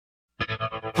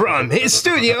from his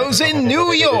studios in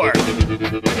New York.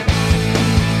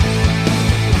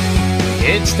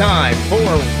 It's time for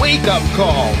Wake Up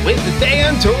Call with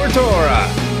Dan Tortora,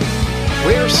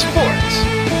 where sports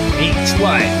meets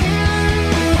life.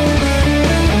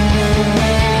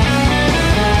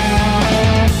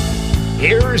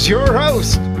 Here's your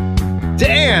host,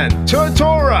 Dan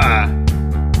Tortora.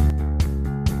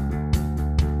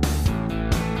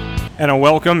 And a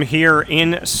welcome here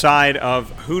inside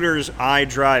of Hooters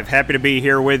iDrive. Happy to be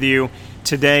here with you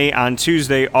today on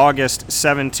Tuesday, August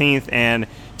 17th, and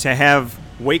to have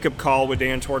Wake Up Call with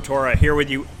Dan Tortora here with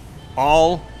you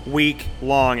all week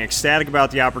long. Ecstatic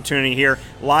about the opportunity here,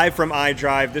 live from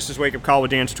iDrive. This is Wake Up Call with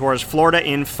Dan Tortora's Florida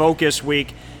in Focus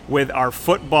week with our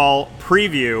football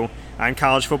preview on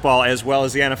college football as well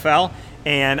as the NFL.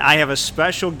 And I have a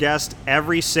special guest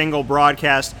every single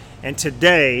broadcast, and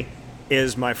today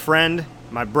is my friend,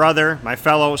 my brother, my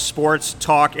fellow sports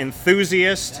talk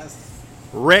enthusiast, Yes.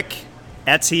 Rick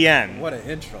Etienne. What an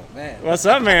intro, man. What's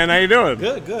up, man? How you doing?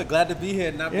 Good. Glad to be here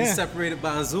and not be separated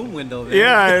by a Zoom window, man.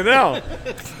 Yeah, I know.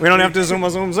 We don't have to zoom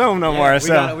no more.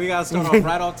 We got to start off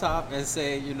right on top and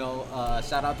say,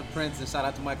 shout out to Prince and shout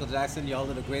out to Michael Jackson. Y'all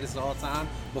are the greatest of all time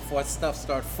before stuff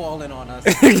starts falling on us.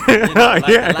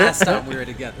 The last time we were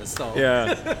together. So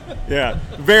Yeah.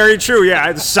 Very true.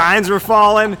 Yeah, the signs were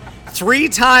falling. 3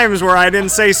 times where I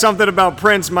didn't say something about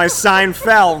Prince, my sign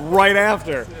fell right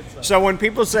after. So when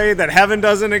people say that heaven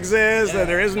doesn't exist, that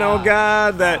there is no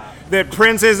God, that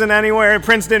Prince isn't anywhere,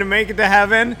 Prince didn't make it to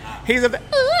heaven, he's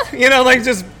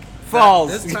just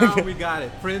falls. This time we got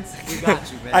it. Prince, we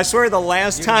got you, man. I swear the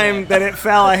last time that it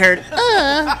fell, I heard,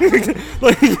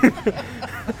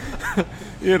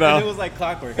 And it was like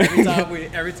clockwork. Every time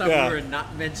we were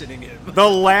not mentioning it. The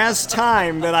last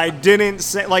time that I didn't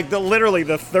say, literally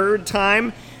the third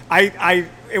time,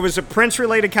 it was a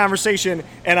Prince-related conversation,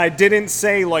 and I didn't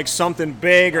say something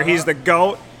big or he's the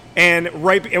GOAT, and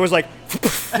it was right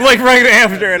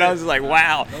after, and I was like,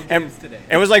 wow. And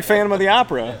it was like Phantom of the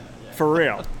Opera, for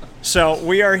real. So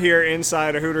we are here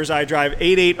inside of Hooters iDrive,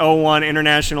 8801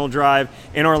 International Drive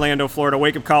in Orlando, Florida.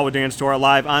 Wake Up Call with Dan Tortora,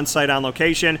 live on-site on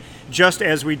location. Just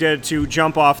as we did to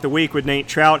jump off the week with Nate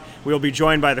Trout, we'll be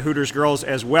joined by the Hooters girls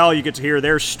as well. You get to hear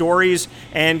their stories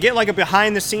and get a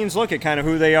behind-the-scenes look at kind of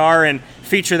who they are and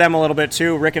feature them a little bit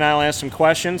too. Rick and I will ask some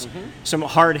questions, some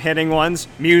hard-hitting ones,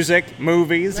 music,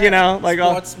 movies,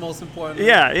 Sports, most important.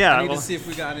 Yeah. I need to see if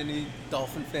we got any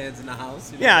Dolphin fans in the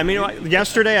house.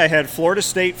 Yesterday I had Florida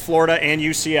State, Florida, and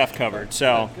UCF covered.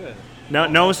 So good.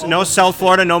 No South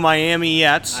Florida, no Miami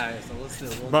yet. All right, so we'll see.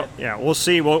 We'll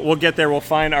see. We'll get there. We'll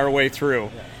find our way through.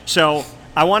 Yeah. So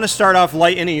I want to start off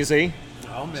light and easy.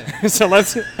 Oh man. So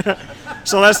let's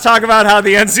talk about how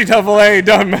the NCAA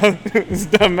is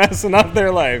done messing up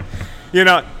their life.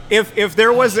 If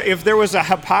there was a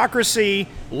hypocrisy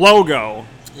logo,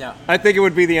 I think it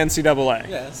would be the NCAA.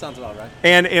 Yeah, that sounds about right.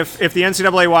 And if the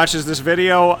NCAA watches this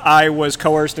video, I was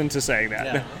coerced into saying that.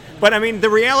 Yeah. But the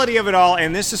reality of it all,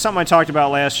 and this is something I talked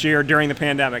about last year during the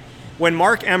pandemic, when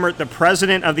Mark Emmert, the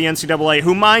president of the NCAA,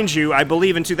 who, mind you, I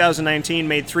believe in 2019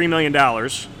 made $3 million,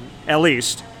 at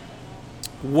least,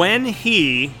 when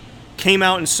he came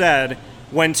out and said,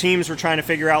 when teams were trying to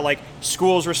figure out,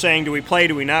 schools were saying, do we play,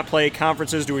 do we not play,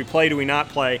 conferences, do we play, do we not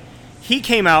play, he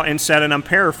came out and said, and I'm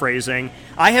paraphrasing,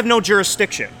 I have no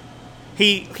jurisdiction.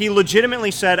 He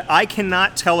legitimately said, I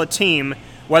cannot tell a team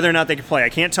whether or not they can play. I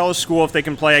can't tell a school if they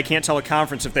can play. I can't tell a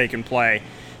conference if they can play.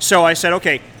 So I said,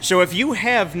 okay, so if you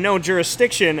have no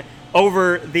jurisdiction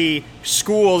over the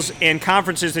schools and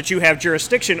conferences that you have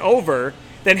jurisdiction over,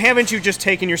 then haven't you just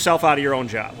taken yourself out of your own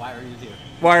job? Why are you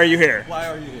here? Why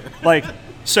are you here?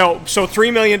 So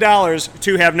 $3 million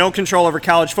to have no control over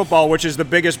college football, which is the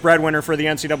biggest breadwinner for the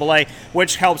NCAA,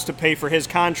 which helps to pay for his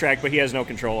contract, but he has no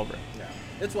control over it. Yeah.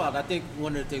 It's wild. I think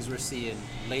one of the things we're seeing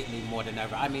lately more than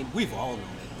ever, we've all known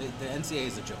it. The NCAA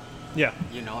is a joke. Yeah.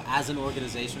 As an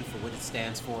organization, for what it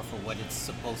stands for what it's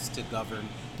supposed to govern,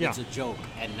 it's a joke.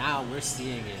 And now we're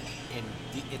seeing it in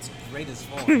its greatest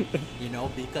form,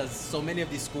 because so many of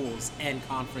these schools and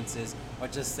conferences are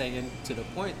just saying to the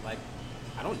point,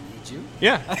 I don't need you.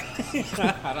 Yeah.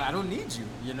 I don't need you,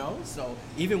 So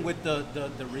even with the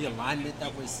realignment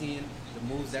that we're seeing,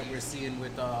 the moves that we're seeing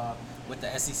with the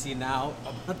SEC now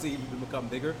about to even become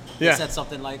bigger, they said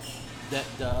something like that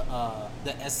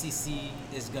the SEC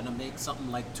is going to make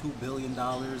something like $2 billion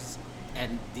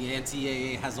and the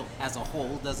NCAA as a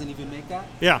whole doesn't even make that.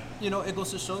 Yeah. It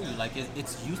goes to show you,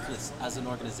 it's useless as an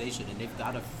organization, and they've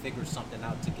got to figure something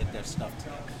out to get their stuff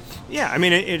together. Yeah,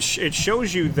 it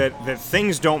shows you that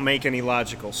things don't make any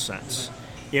logical sense,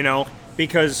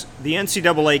 because the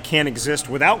NCAA can't exist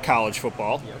without college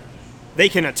football. Yep. they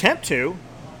can attempt to,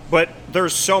 but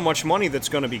there's so much money that's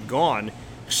going to be gone.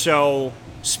 So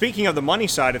speaking of the money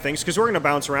side of things, because we're going to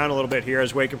bounce around a little bit here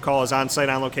as Wake Up Call is on site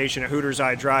on location at Hooters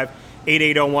I Drive,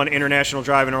 8801 International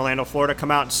Drive in Orlando, Florida.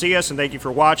 Come out and see us, and thank you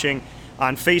for watching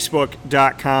on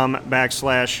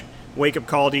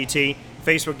Facebook.com/WakeUpCallDT,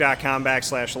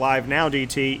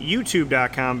 Facebook.com/LiveNowDT,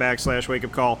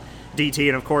 YouTube.com/WakeUpCallDT,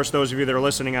 and of course, those of you that are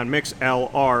listening on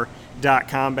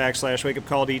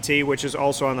MixLR.com/WakeUpCallDT, which is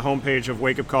also on the homepage of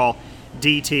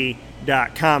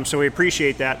WakeUpCallDT.com. So we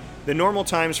appreciate that. The normal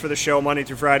times for the show, Monday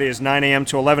through Friday, is 9 a.m.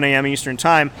 to 11 a.m. Eastern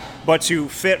Time. But to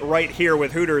fit right here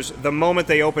with Hooters, the moment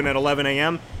they open at 11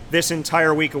 a.m., this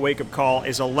entire week of Wake Up Call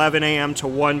is 11 a.m. to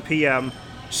 1 p.m.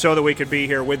 so that we could be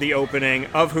here with the opening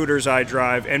of Hooters I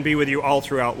Drive and be with you all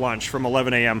throughout lunch from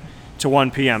 11 a.m. to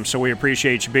 1 p.m. So we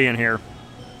appreciate you being here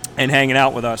and hanging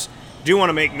out with us. Do want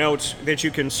to make notes that you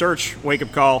can search Wake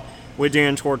Up Call with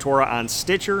Dan Tortora on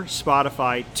Stitcher,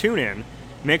 Spotify, TuneIn,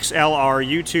 MixLR,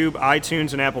 YouTube,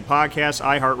 iTunes, and Apple Podcasts,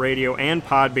 iHeartRadio, and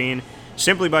Podbean,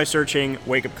 simply by searching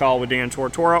Wake Up Call with Dan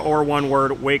Tortora, or one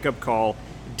word, Wake Up Call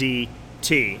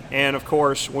DT. And of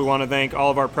course, we want to thank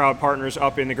all of our proud partners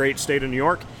up in the great state of New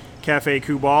York, Cafe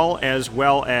Kubal, as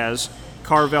well as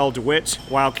Carvel DeWitt,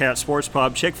 Wildcat Sports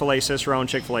Pub, Chick-fil-A Cicerone,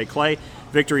 Chick-fil-A Clay,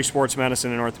 Victory Sports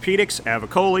Medicine and Orthopedics,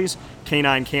 Avicoli's,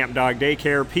 Canine Camp Dog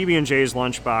Daycare, PB&J's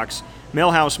Lunchbox,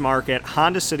 Millhouse Market,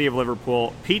 Honda City of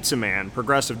Liverpool, Pizza Man,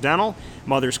 Progressive Dental,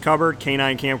 Mother's Cupboard,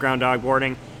 Canine Campground Dog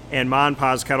Boarding, and Mon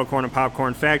Pa's Kettle Corn and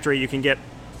Popcorn Factory. You can get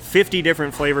 50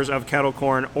 different flavors of kettle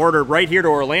corn ordered right here to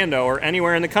Orlando or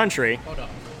anywhere in the country. Hold on.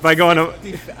 By going to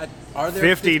Are there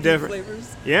 50 different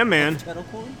flavors? Yeah, man. Of kettle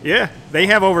corn? Yeah, they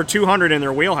have over 200 in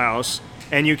their wheelhouse,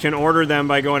 and you can order them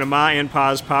by going to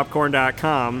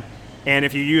maandpaspopcorn.com. And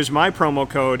if you use my promo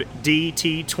code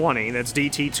DT20, that's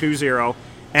DT20,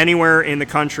 anywhere in the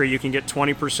country, you can get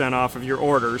 20% off of your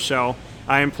order. So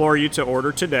I implore you to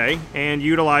order today and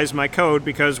utilize my code,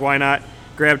 because why not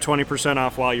grab 20%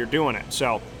 off while you're doing it?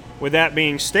 So with that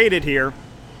being stated here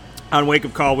on Wake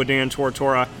Up Call with Dan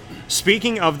Tortora,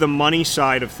 speaking of the money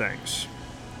side of things,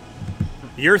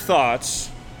 your thoughts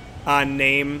on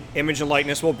name, image, and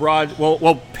likeness.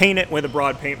 We'll paint it with a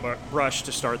broad paint brush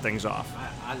to start things off.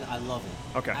 I love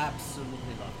it. Okay. Absolutely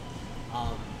love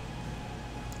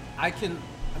it.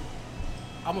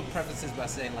 I'm gonna preface this by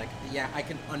saying, like, yeah, I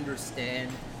can understand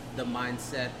the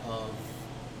mindset of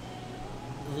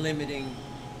limiting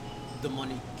the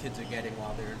money kids are getting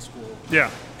while they're in school.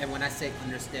 Yeah. And when I say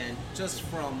understand, just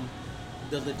from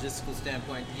the logistical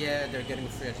standpoint, yeah, they're getting a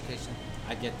free education.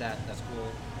 I get that. That's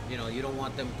cool. You know, you don't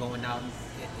want them going out and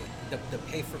the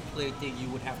pay-for-play thing, you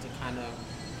would have to kind of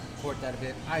court that a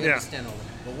bit. I understand all of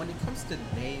that. But when it comes to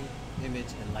name,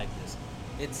 image, and likeness,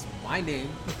 it's my name,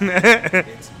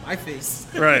 it's my face.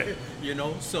 Right. You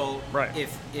know, so right.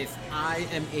 if I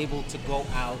am able to go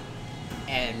out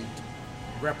and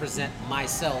represent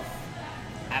myself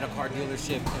at a car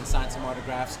dealership and sign some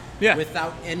autographs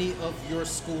without any of your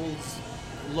school's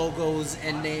logos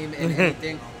and name and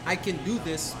anything, I can do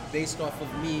this based off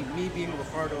of me being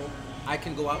Ricardo. I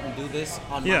can go out and do this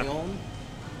on my own.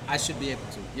 I should be able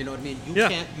to. You know what I mean? You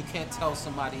can't tell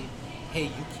somebody, hey,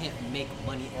 you can't make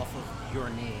money off of your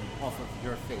name, off of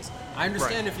your face. I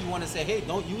understand if you want to say, hey,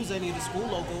 don't use any of the school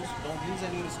logos, don't use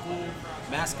any of the school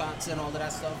mascots and all of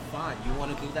that stuff, fine. You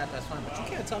want to do that, that's fine. But you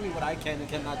can't tell me what I can and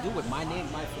cannot do with my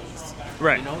name, my face.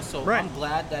 Right. You know, so I'm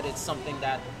glad that it's something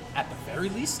that, at the very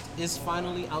least, is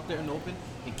finally out there and open.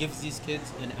 It gives these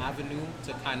kids an avenue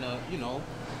to kind of, you know,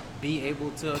 be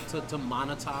able to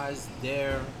monetize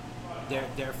their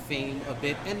fame a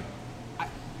bit. And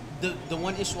the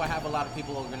one issue I have, a lot of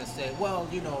people are going to say, well,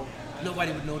 you know,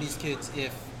 nobody would know these kids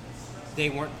if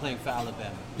they weren't playing for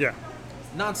Alabama. Yeah.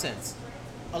 Nonsense.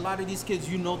 A lot of these kids,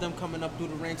 you know them coming up through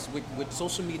the ranks with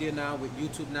social media now, with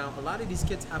YouTube now. A lot of these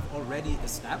kids have already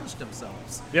established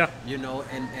themselves. Yeah. You know,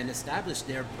 and established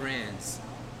their brands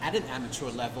at an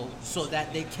amateur level so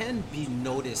that they can be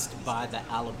noticed by the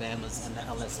Alabamas and the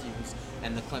LSUs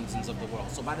and the Clemsons of the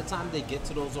world. So by the time they get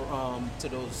to those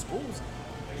schools,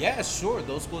 yeah, sure,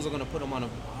 those schools are going to put them on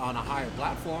a higher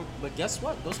platform, but guess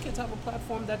what? Those kids have a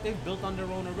platform that they've built on their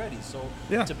own already. So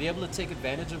to be able to take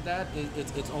advantage of that,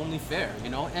 it's only fair, you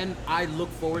know. And I look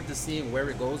forward to seeing where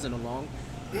it goes in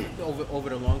over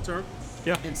the long term,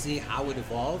 and see how it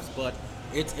evolves. But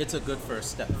it's a good first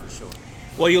step for sure.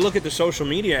 Well, you look at the social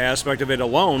media aspect of it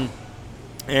alone,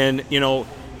 and you know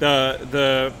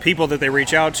the people that they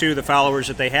reach out to, the followers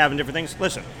that they have, and different things.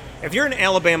 Listen. If you're an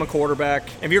Alabama quarterback,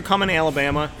 if you're coming to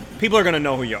Alabama, people are going to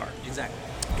know who you are. Exactly.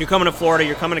 If you're coming to Florida,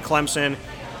 you're coming to Clemson,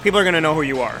 people are going to know who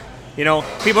you are. You know,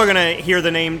 people are going to hear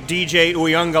the name DJ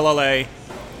Uiagalelei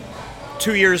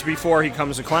 2 years before he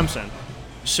comes to Clemson.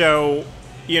 So,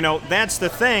 that's the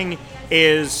thing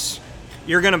is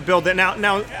you're going to build that.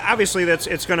 Now, obviously,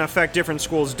 it's going to affect different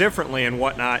schools differently and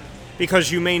whatnot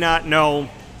because you may not know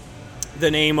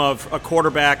the name of a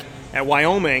quarterback at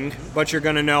Wyoming, but you're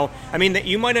going to know. I mean,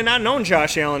 you might have not known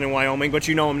Josh Allen in Wyoming, but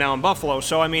you know him now in Buffalo.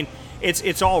 So, I mean,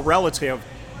 it's all relative.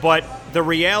 But the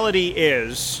reality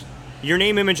is your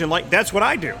name, image, and that's what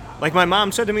I do. Like my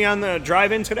mom said to me on the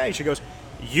drive-in today, she goes,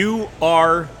 you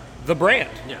are the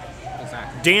brand. Yeah,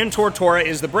 exactly. Dan Tortora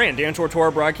is the brand. Dan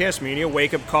Tortora Broadcast Media,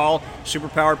 Wake Up Call,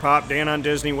 Superpowered Pop, Dan on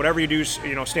Disney, whatever you do,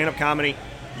 stand-up comedy,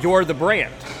 you're the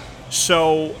brand.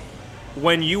 So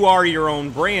when you are your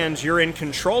own brand, you're in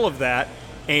control of that.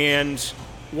 And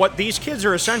what these kids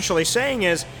are essentially saying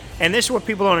is, and this is what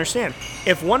people don't understand,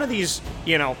 if one of these,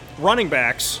 running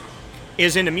backs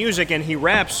is into music and he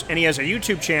raps and he has a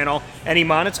YouTube channel and he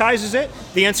monetizes it,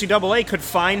 the NCAA could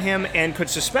fine him and could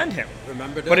suspend him.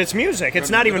 But it's music. It's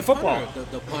not even football.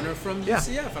 The punter from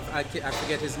UCF, I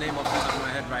forget his name off the top of my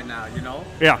head right now,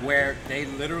 Yeah. Where they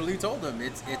literally told him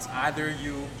it's either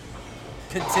you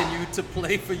continue to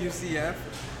play for UCF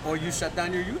or you shut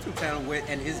down your YouTube channel.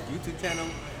 And his YouTube channel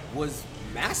was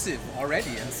massive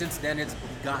already, and since then it's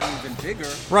gotten even bigger,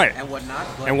 right, and whatnot.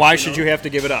 But, and why should you have to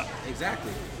give it up?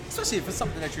 Exactly. Especially if it's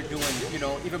something that you're doing,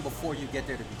 even before you get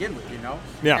there to begin with,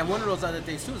 Yeah. And one of those other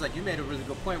things too is like you made a really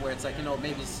good point where it's like,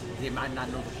 maybe they might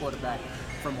not know the quarterback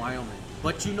from Wyoming,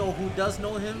 but who does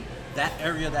know him? That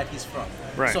area that he's from.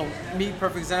 Right. So me,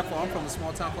 perfect example. I'm from a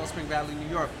small town called Spring Valley, New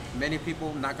York. Many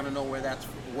people not gonna know where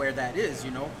that is,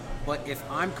 But if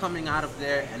I'm coming out of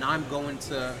there and I'm going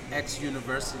to X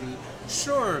university,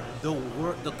 sure,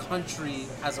 the country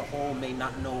as a whole may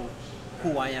not know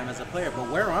who I am as a player,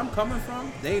 but where I'm coming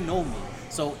from, they know me.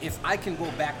 So if I can go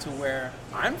back to where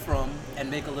I'm from and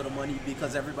make a little money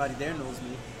because everybody there knows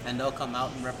me and they'll come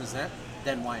out and represent,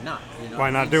 then why not?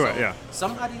 Why not do it? Yeah.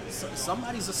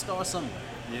 Somebody's a star somewhere.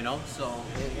 So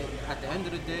at the end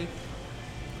of the day,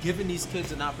 giving these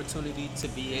kids an opportunity to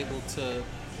be able to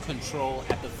control,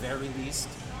 at the very least,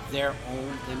 their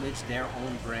own image, their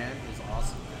own brand is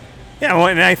awesome. Yeah, well,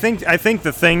 and I think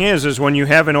the thing is when you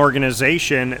have an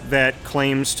organization that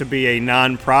claims to be a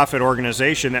non-profit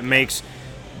organization that makes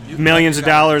millions of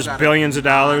dollars, billions of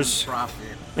dollars.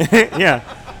 Yeah,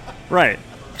 right.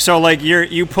 So like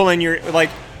you pull in your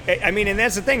and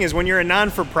that's the thing is when you're a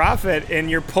non-for-profit and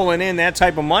you're pulling in that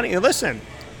type of money. Listen,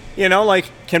 can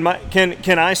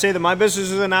I say that my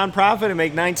business is a non-profit and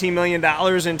make $19 million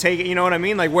and take it? You know what I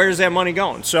mean? Like where's that money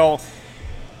going? So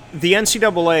the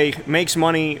NCAA makes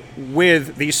money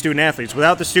with these student athletes.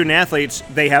 Without the student athletes,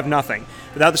 they have nothing.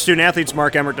 Without the student athletes,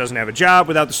 Mark Emmert doesn't have a job.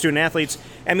 Without the student athletes,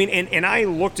 and I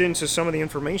looked into some of the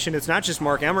information. It's not just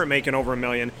Mark Emmert making over $1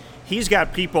 million. He's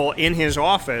got people in his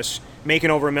office making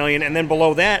over $1 million, and then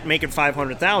below that making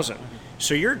 $500,000.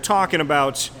 So you're talking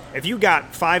about if you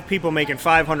got 5 people making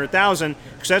 $500,000,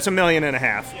 because that's $1.5 million,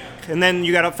 and then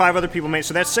you got 5 other people making,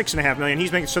 so that's $6.5 million.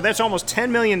 He's making, so that's almost $10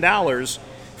 million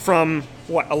from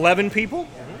 11 people.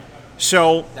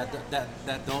 So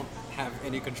that don't have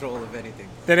any control of anything.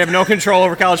 That have no control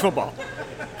over college football.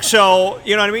 So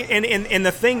you know what I mean. And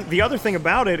the other thing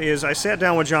about it is, I sat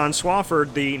down with John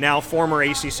Swofford, the now former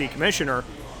ACC commissioner,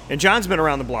 and John's been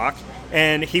around the block,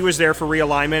 and he was there for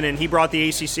realignment, and he brought the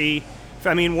ACC.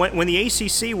 I mean, when the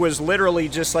ACC was literally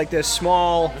just like this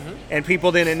small, and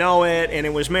people didn't know it, and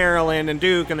it was Maryland and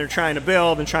Duke, and they're trying to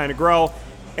build and trying to grow.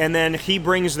 And then he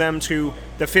brings them to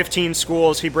the 15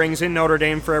 schools. He brings in Notre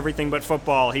Dame for everything but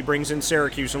football. He brings in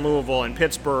Syracuse and Louisville and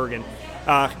Pittsburgh.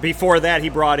 And before that, he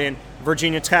brought in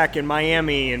Virginia Tech and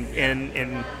Miami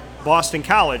and Boston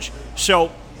College. So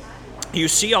you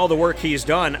see all the work he's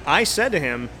done. I said to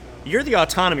him, you're the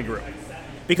autonomy group.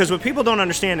 Because what people don't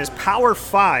understand is Power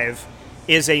 5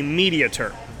 is a media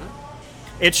term.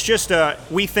 It's just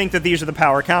we think that these are the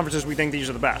power conferences. We think these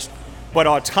are the best. But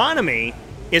autonomy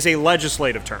is a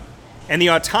legislative term. And the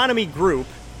autonomy group,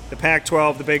 the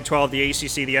Pac-12, the Big 12, the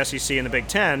ACC, the SEC, and the Big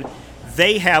 10,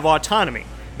 they have autonomy.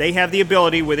 They have the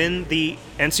ability within the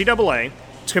NCAA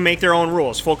to make their own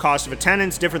rules, full cost of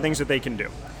attendance, different things that they can do,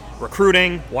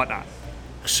 recruiting, whatnot.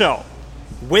 So,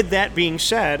 with that being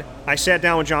said, I sat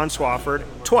down with John Swofford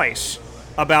twice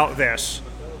about this,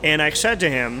 and I said to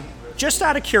him, just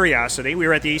out of curiosity, we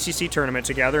were at the ACC tournament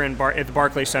together at the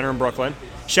Barclays Center in Brooklyn.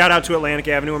 Shout out to Atlantic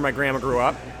Avenue where my grandma grew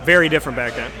up. Very different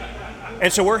back then.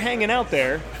 And so we're hanging out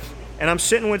there, and I'm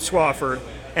sitting with Swofford,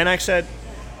 and I said,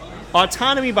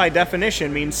 autonomy by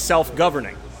definition means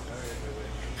self-governing.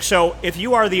 So if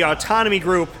you are the autonomy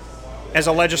group as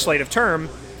a legislative term,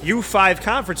 you 5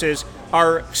 conferences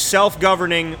are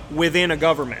self-governing within a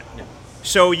government.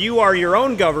 So you are your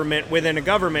own government within a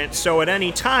government. So at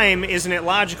any time, isn't it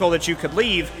logical that you could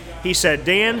leave? He said,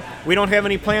 Dan, we don't have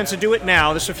any plans to do it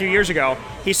now. This was a few years ago.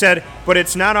 He said, but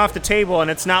it's not off the table,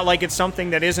 and it's not like it's something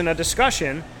that isn't a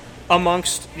discussion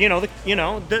amongst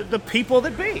the people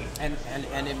that be. And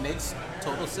it makes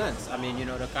total sense. I mean,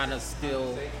 to kind of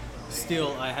steal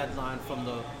a headline from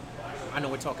the. I know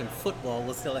we're talking football.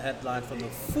 We'll steal a headline from the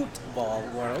football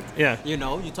world. Yeah. You're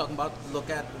talking about. Look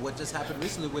at what just happened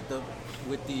recently with the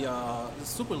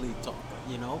Super League talk.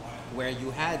 Where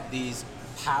you had these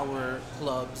power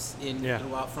clubs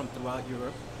throughout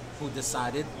Europe who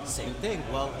decided same thing.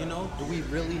 Well, do we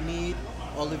really need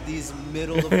all of these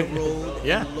middle of the road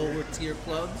and lower tier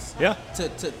clubs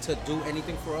to do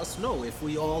anything for us? No. If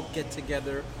we all get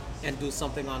together and do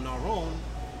something on our own,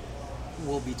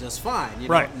 we'll be just fine.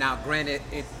 Right. Now, granted,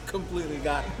 it completely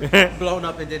got blown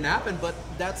up and didn't happen, but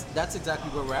that's exactly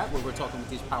where we're at. Where we're talking with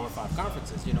these Power 5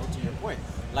 conferences. To your point,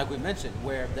 like we mentioned,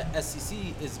 where the SEC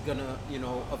is gonna,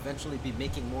 eventually be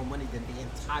making more money than the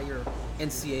entire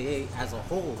NCAA as a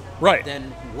whole. Right. Then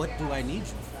what do I need you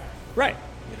for? Right.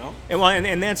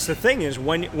 And that's the thing is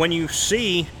when you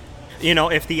see,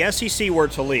 if the SEC were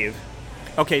to leave,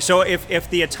 okay, so if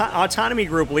the autonomy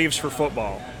group leaves for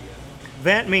football,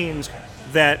 that means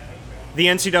that the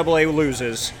NCAA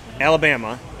loses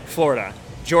Alabama, Florida,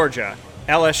 Georgia,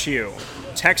 LSU,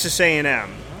 Texas A&M,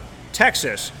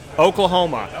 Texas,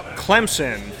 Oklahoma,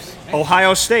 Clemson,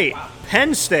 Ohio State,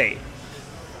 Penn State.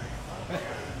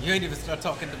 You ain't even start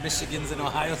talking to Michigans and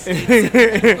Ohio States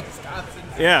and Wisconsin.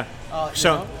 Yeah.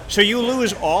 So you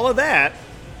lose all of that.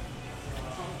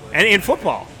 And in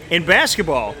football, in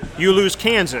basketball, you lose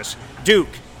Kansas,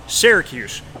 Duke,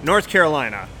 Syracuse, North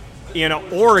Carolina,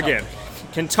 Oregon,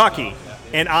 Kentucky,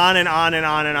 and on and on and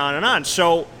on and on and on.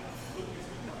 So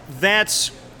that's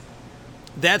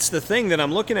the thing that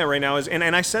I'm looking at right now is, and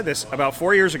I said this about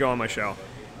 4 years ago on my show.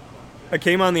 I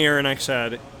came on the air and I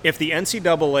said, if the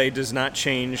NCAA does not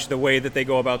change the way that they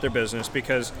go about their business,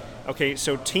 because, okay,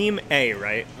 so Team A,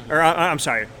 right? Or I'm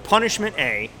sorry, Punishment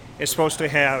A is supposed to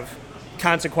have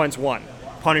Consequence 1.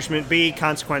 Punishment B,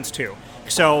 Consequence 2.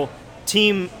 So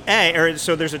Team A,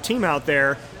 so there's a team out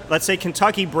there, let's say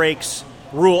Kentucky breaks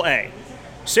Rule A.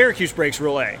 Syracuse breaks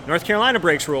Rule A. North Carolina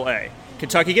breaks Rule A.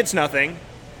 Kentucky gets nothing.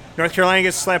 North Carolina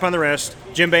gets a slap on the wrist.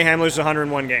 Jim Boeheim loses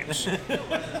 101 games.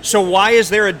 So why is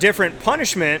there a different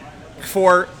punishment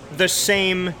for the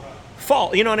same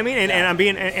fault? You know what I mean?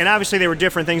 And obviously they were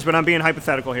different things, but I'm being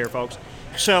hypothetical here, folks.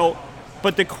 So,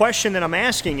 but the question that I'm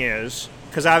asking is,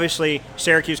 because obviously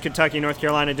Syracuse, Kentucky, North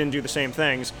Carolina didn't do the same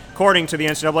things. According to the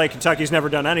NCAA, Kentucky's never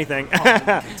done anything.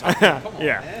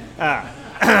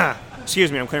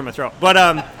 Excuse me, I'm clearing my throat.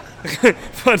 But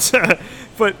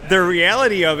but the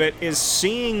reality of it is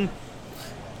seeing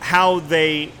how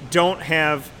they don't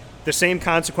have the same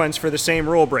consequence for the same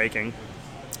rule breaking.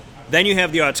 Then you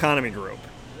have the autonomy group.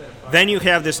 Then you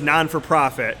have this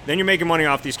non-for-profit. Then you're making money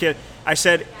off these kids. I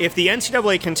said, if the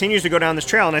NCAA continues to go down this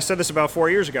trail, and I said this about 4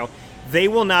 years ago, they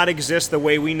will not exist the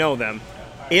way we know them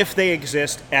if they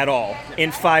exist at all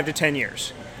in 5 to 10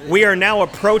 years. We are now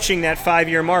approaching that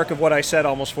 5-year mark of what I said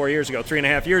almost 4 years ago,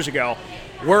 3.5 years ago.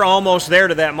 We're almost there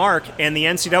to that mark, and the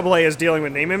NCAA is dealing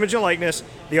with name, image, and likeness,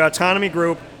 the autonomy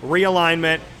group,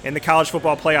 realignment, and the college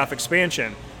football playoff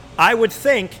expansion. I would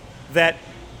think that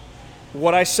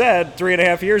what I said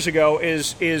 3.5 years ago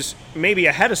is maybe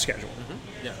ahead of schedule.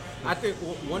 Mm-hmm. Yeah, I think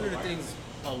one of the things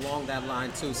along that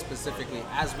line too, specifically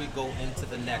as we go into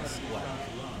the next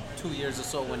 2 years or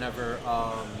so, whenever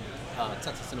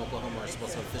Texas and Oklahoma are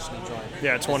supposed to officially join.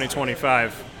 Yeah,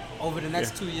 2025. Over the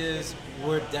next 2 years,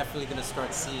 we're definitely going to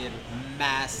start seeing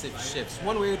massive shifts,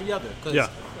 one way or the other. Because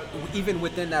even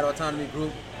within that autonomy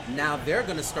group, now they're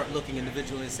going to start looking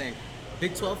individually and saying,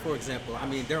 Big 12, for example, I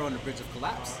mean, they're on the brink of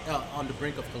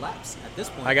collapse at this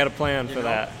point. I got a plan for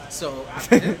that. So,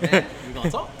 man, we're going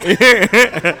to talk. They're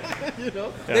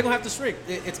going to have to shrink.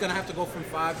 It's going to have to go from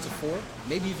 5 to 4,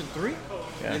 maybe even 3,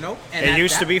 And it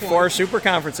used to be 4 super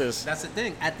conferences. That's the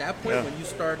thing. At that point, when you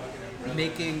start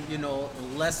making,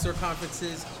 lesser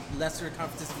conferences,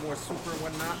 more super and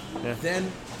whatnot,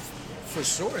 then for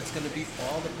sure it's going to be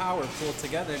all the power pulled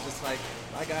together and just like,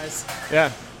 bye guys. Yeah.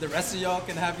 The rest of y'all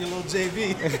can have your little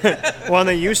JV. Well, and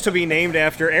they used to be named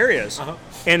after areas. Uh-huh.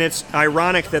 And it's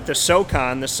ironic that the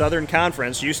SoCon, the Southern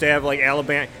Conference, used to have like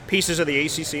Alabama, pieces of the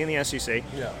ACC and the SEC.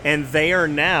 Yeah. And they are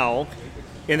now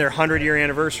in their 100-year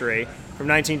anniversary from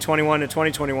 1921 to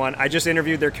 2021. I just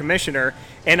interviewed their commissioner,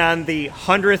 and on the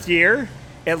 100th year,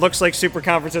 it looks like super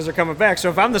conferences are coming back. So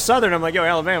if I'm the Southern, I'm like, yo,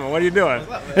 Alabama, what are you doing?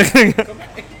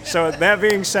 So that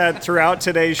being said, throughout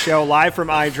today's show, live from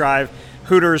iDrive,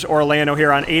 Hooters Orlando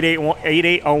here on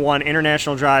 8801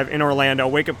 International Drive in Orlando.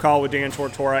 Wake Up Call with Dan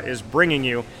Tortora is bringing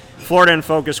you Florida in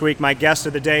Focus Week. My guest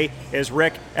of the day is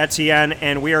Rick Etienne,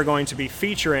 and we are going to be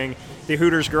featuring the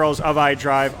Hooters girls of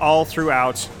iDrive all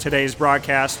throughout today's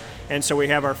broadcast. And so we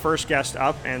have our first guest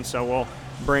up, and so we'll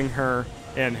bring her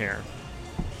in here.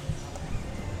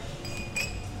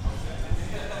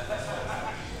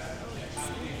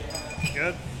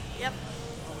 Good? Yep.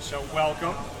 So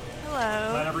welcome.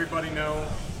 Hello. Let everybody know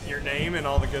your name and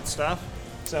all the good stuff.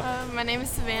 So, My name is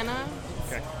Savannah.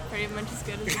 It's okay. pretty much as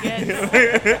good as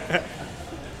it gets.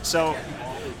 So,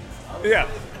 yeah.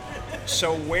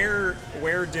 So where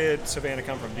did Savannah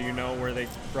come from? Do you know where they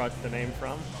brought the name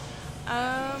from?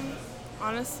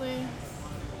 Honestly,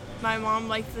 my mom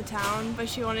liked the town, but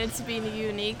she wanted it to be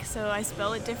unique, so I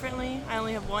spell it differently. I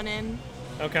only have one N.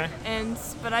 Okay.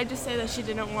 But I just say that she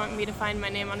didn't want me to find my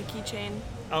name on a keychain.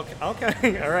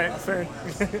 Okay. All right. Fair.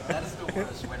 That is the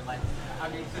worst when, like, I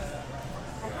mean,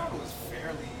 I thought it was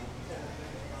fairly,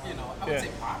 I would say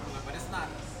popular, but it's not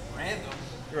random.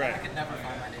 Right. I could never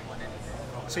find my name on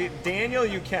anything. See, Daniel,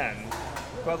 you can,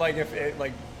 but like if it,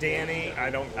 like Danny, I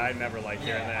never like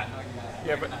hearing that.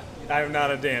 Yeah, but I'm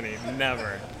not a Danny.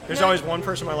 Never. There's always one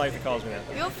person in my life that calls me that.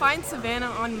 You'll find Savannah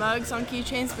on mugs, on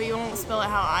keychains, but you won't spell it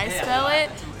how I spell it.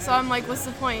 So I'm like, what's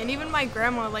the point? And even my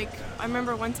grandma, like, I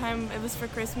remember one time it was for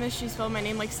Christmas, she spelled my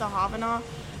name like Sahavana.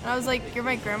 And I was like, you're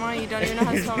my grandma, you don't even know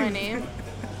how to spell my name?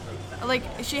 Like,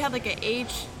 she had like an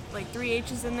H, like 3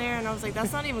 H's in there, and I was like,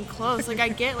 that's not even close. Like, I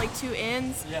get like 2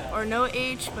 N's or no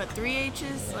H, but 3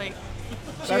 H's. Like,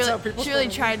 she really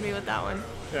tried me with that one.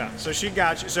 Yeah, so she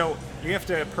got you. So you have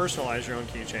to personalize your own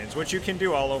keychains, which you can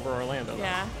do all over Orlando.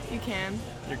 Yeah, you can.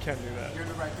 You can do that. You're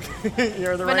the right people.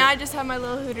 You're the But right. now I just have my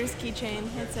little Hooters keychain.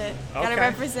 That's it. Gotta Okay.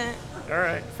 represent. All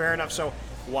right, fair enough. So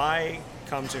why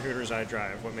come to Hooters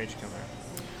iDrive? What made you come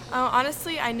there?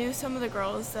 Honestly, I knew some of the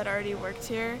girls that already worked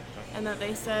here, and that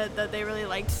they said that they really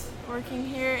liked working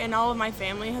here, and all of my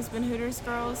family has been Hooters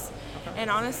girls. And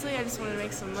honestly, I just wanted to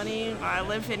make some money while I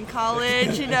live in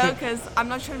college, because I'm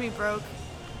not trying to be broke.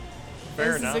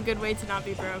 Fair This enough. is a good way to not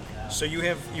be broke. So you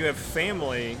have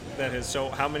family that has. So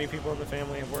how many people in the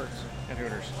family have worked at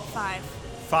Hooters? 5.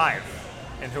 5.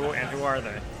 And who are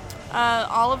they?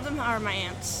 All of them are my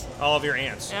aunts. All of your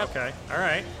aunts. Yep. Okay. All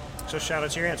right. So shout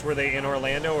out to your aunts. Were they in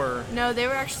Orlando or? No, they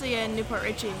were actually in Newport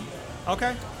Richie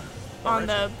Okay. on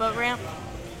the boat ramp.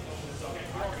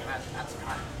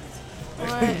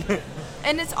 What?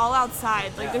 And it's all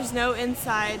outside. Like, there's no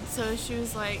inside. So she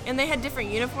was like, and they had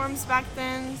different uniforms back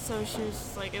then. So she was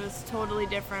just like, it was totally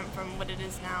different from what it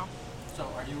is now. So,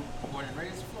 are you born and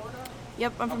raised in Florida?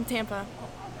 Yep, I'm from Tampa.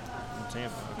 From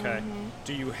Tampa. Okay.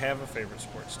 Do you have a favorite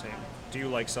sports team? Do you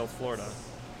like South Florida?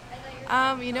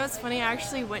 It's funny. I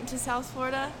actually went to South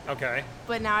Florida, Okay.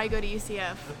 but now I go to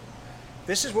UCF.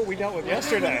 This is what we dealt with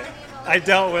yesterday. I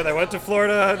went to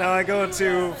Florida, now I go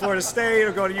to Florida State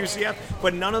or go to UCF,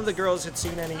 but none of the girls had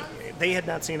seen they had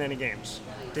not seen any games.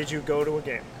 Did you go to a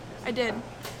game? I did.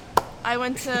 I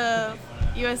went to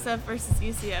USF versus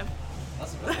UCF.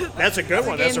 That's a good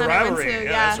one. game That's a that I went rivalry. to, Yeah,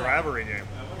 yeah. that's a rivalry game.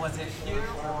 Was it here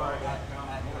or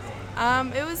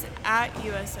at It was at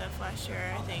USF last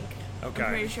year, I think. Okay. I'm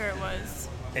pretty sure it was.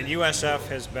 And USF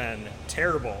has been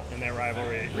terrible in that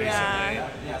rivalry recently. Yeah.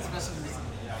 Yeah, especially recently.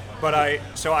 But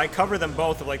I cover them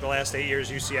both of like the last 8 years,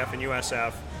 UCF and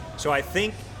USF. So I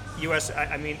think they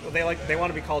want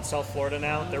to be called South Florida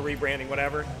now. They're rebranding,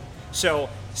 whatever. So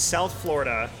South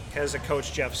Florida has a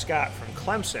coach, Jeff Scott from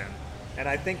Clemson, and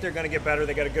I think they're going to get better.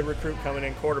 They got a good recruit coming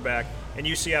in, quarterback, and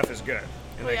UCF is good.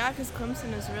 And Well, yeah, because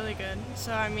Clemson is really good.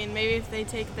 So, I mean, maybe if they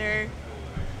take their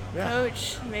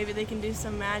coach, maybe they can do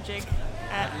some magic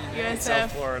at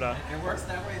South USF. Florida. It works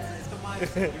that way. It's the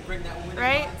mindset. You bring that winning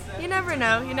Right? mindset. You never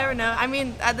know. You never know. I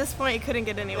mean, at this point, it couldn't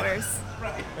get any worse.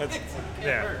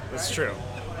 That's true.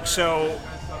 So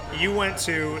you went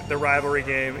to the rivalry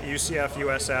game, UCF,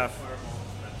 USF.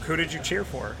 Who did you cheer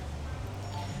for?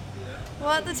 Well,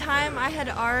 at the time, I had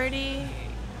already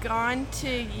gone to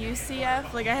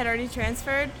UCF. Like, I had already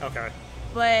transferred, Okay.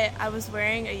 but I was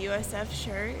wearing a USF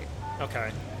shirt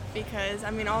Okay. because, I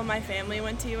mean, all my family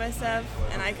went to USF,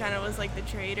 and I kind of was like the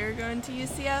traitor going to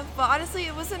UCF. But honestly,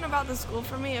 it wasn't about the school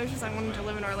for me. It was just I wanted to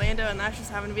live in Orlando, and that just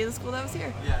happened to be the school that was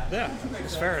here. Yeah,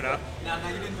 it's fair enough. Now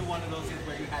you didn't do one of those things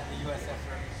where you had the USF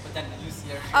shirt, but then the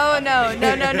UCF shirt. Oh, no.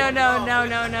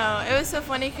 It was so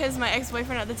funny because my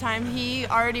ex-boyfriend at the time, he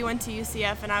already went to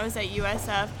UCF, and I was at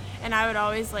USF, and I would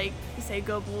always, like, say,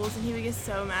 go Bulls, and he would get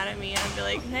so mad at me, and I'd be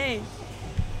like, hey,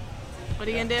 what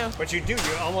are you going to do? But you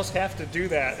almost have to do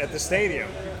that at the stadium.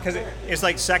 Because it's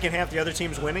like second half, the other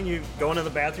team's winning, you go into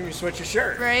the bathroom, you switch your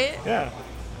shirt. Right? Yeah.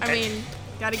 I mean,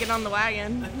 Got to get on the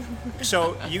wagon.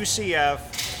 So UCF,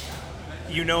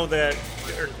 you know that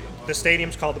the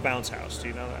stadium's called the Bounce House. Do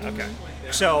you know that? Okay.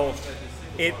 So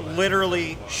it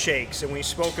literally shakes, and we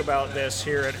spoke about this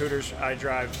here at Hooters I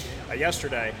Drive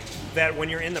yesterday, that when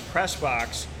you're in the press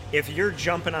box, if you're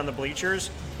jumping on the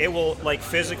bleachers, it will like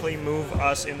physically move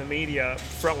us in the media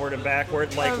frontward and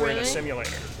backward like we're in a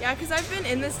simulator. Yeah, because I've been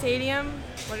in the stadium,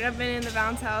 like I've been in the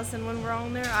Bounce House, and when we're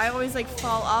on there, I always like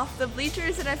fall off the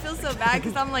bleachers, and I feel so bad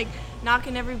because I'm like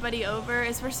knocking everybody over,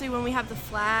 especially when we have the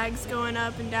flags going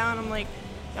up and down. I'm like,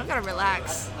 y'all gotta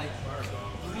relax. Like,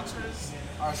 bleachers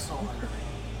are so underrated.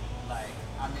 Like,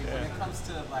 I mean, when it comes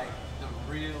to like the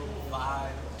real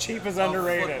vibe. Cheap is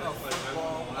underrated. Of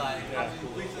football, like, I mean,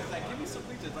 bleachers, like, give me some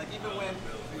bleachers. Like, even when,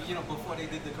 before they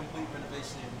did the complete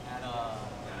renovation at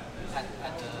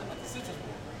the Citrus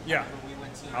Bowl. Yeah. When we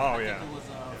went to, I think it was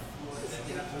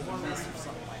Florida State or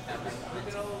something like that. Like,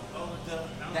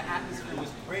 the atmosphere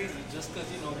was crazy just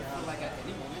because, you feel like at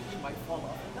any moment you might fall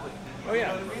off. Oh,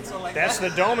 yeah. You know what I mean? So, like, that's the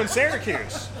dome in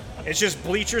Syracuse. It's just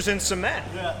bleachers and cement.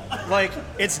 Like,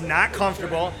 it's not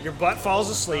comfortable. Your butt falls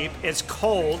asleep. It's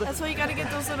cold. That's why you gotta get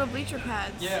those little bleacher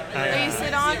pads right. that you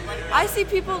sit on. I see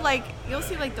people like, you'll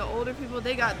see like the older people,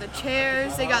 they got the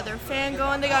chairs, they got their fan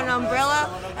going, they got an umbrella.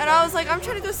 And I was like, I'm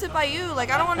trying to go sit by you. Like,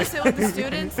 I don't want to sit with the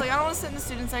students. Like, I don't want to sit in the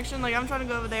student section. Like, I'm trying to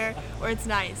go over there where it's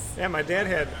nice. Yeah, my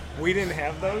dad we didn't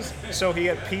have those, so he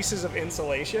had pieces of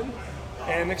insulation.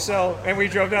 And we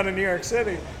drove down to New York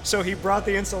City. So he brought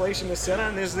the insulation to sit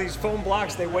on. There's these foam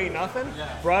blocks, they weigh nothing.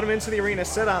 Brought them into the arena,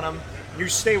 sit on them. You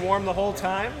stay warm the whole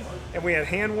time. And we had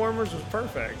hand warmers, it was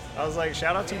perfect. I was like,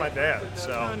 shout out to my dad.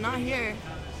 So. Oh, not here.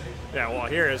 Yeah, well,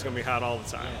 here it's going to be hot all the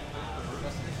time.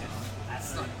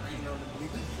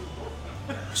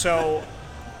 So,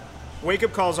 Wake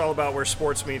Up Call is all about where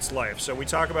sports meets life. So we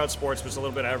talk about sports, but it's a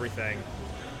little bit of everything.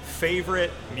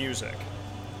 Favorite music?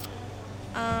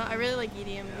 I really like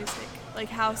EDM music, like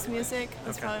house music.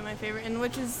 That's probably my favorite, and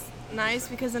which is nice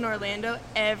because in Orlando,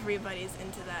 everybody's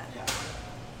into that.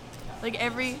 Like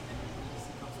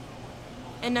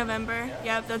in November,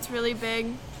 yeah, that's really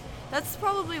big. That's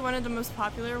probably one of the most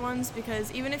popular ones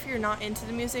because even if you're not into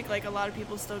the music, like a lot of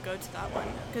people still go to that one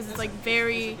because it's like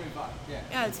very,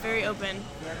 yeah, it's very open.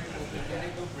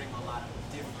 They do bring a lot of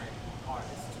different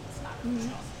artists. It's not just.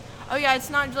 Oh yeah, it's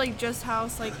not like just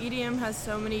house. Like EDM has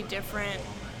so many different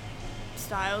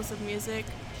styles of music.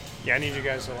 Yeah, I need you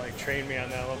guys to like train me on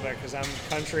that a little bit because I'm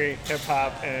country, hip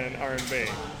hop, and R&B.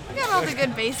 I got all the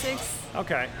good basics.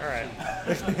 Okay, all right.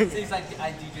 Seems like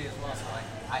I DJ as well, so like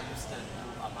I used to do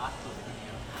a lot of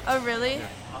EDM. Oh really? Yeah.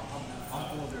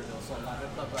 I'm older though, so a lot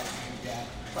of stuff like that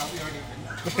probably aren't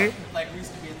even like we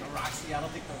used to be at the Roxy. I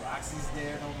don't think the Roxy's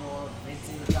there no more.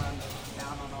 Vintage down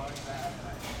on all that.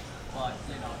 But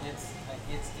it's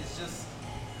just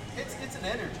it's an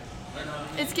energy. You know what I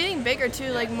mean? It's getting bigger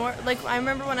too. Like more like I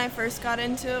remember when I first got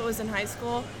into it was in high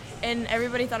school, and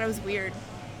everybody thought I was weird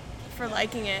for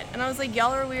liking it, and I was like,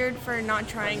 y'all are weird for not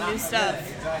trying new stuff.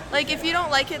 Like if you don't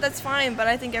like it, that's fine. But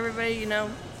I think everybody, you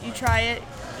try it.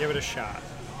 Give it a shot,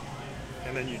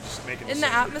 and then you just make it. And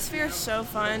the atmosphere is so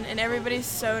fun, and everybody's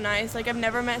so nice. Like I've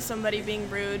never met somebody being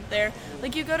rude there.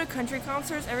 Like you go to country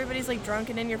concerts, everybody's like drunk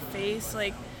and in your face.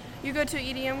 Like you go to an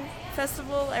EDM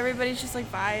festival, everybody's just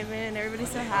like vibing,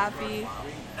 everybody's so happy.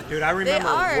 Dude, I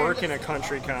remember working a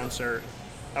country concert.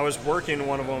 I was working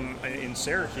one of them in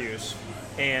Syracuse,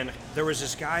 and there was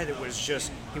this guy that was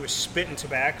he was spitting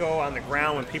tobacco on the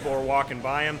ground when people were walking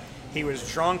by him. He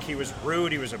was drunk, he was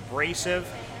rude, he was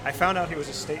abrasive. I found out he was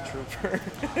a state trooper.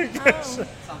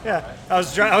 Yeah, I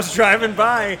was driving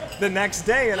by the next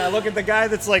day, and I look at the guy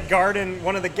that's like guarding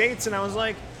one of the gates, and I was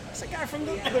like, it's the guy from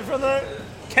the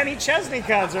Kenny Chesney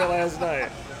concert last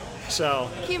night. So.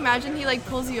 Can you imagine he like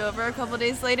pulls you over a couple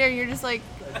days later and you're just like,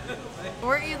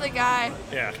 weren't you the guy?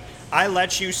 Yeah. I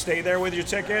let you stay there with your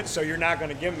ticket, so you're not going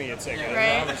to give me a ticket.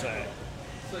 Right.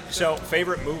 So,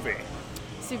 favorite movie?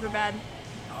 Superbad.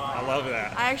 I love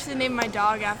that. I actually named my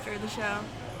dog after the show.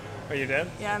 Oh, you did?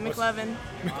 Yeah, McLovin.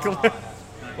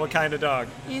 What kind of dog?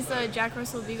 He's a Jack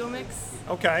Russell Beagle mix.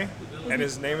 Okay. And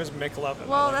his name is McLovin.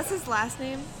 Well, that's his last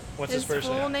name. What's his first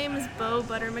name? His full name is Bo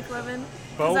Butter McLovin.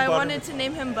 Bo Because I Butter wanted to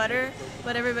name him Butter,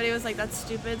 but everybody was like, that's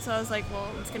stupid. So I was like, well,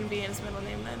 it's going to be his middle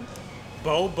name then.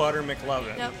 Bo Butter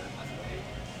McLovin. Yep.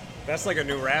 That's like a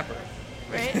new rapper.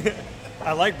 Right?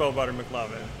 I like Bo Butter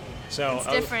McLovin. So it's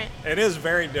different. It is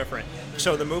very different.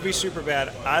 So the movie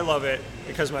Superbad, I love it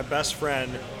because my best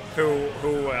friend, who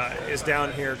is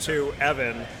down here too,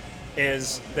 Evan,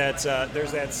 is that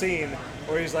there's that scene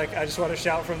where he's like, I just want to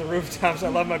shout from the rooftops, I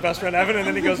love my best friend Evan, and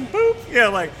then he goes, boop. Yeah,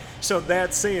 like, so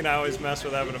that scene, I always mess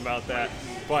with Evan about that.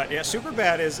 But yeah,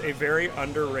 Superbad is a very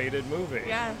underrated movie.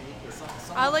 Yeah.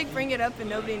 I like bring it up and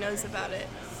nobody knows about it.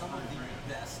 Some of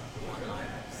the best one-liners.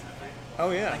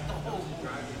 Oh yeah. Like the whole movie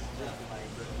is just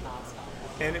like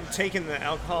nonstop. And taking the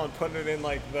alcohol and putting it in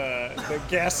like the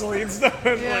gasoline stuff.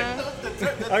 And Yeah.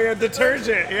 oh yeah,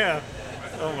 detergent. Yeah.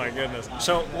 Oh my goodness.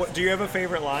 So, do you have a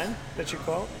favorite line that you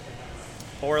quote,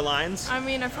 or lines? I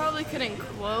mean, I probably couldn't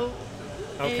quote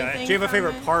Okay. anything Do you have a from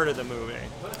favorite it. part of the movie?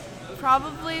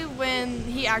 Probably when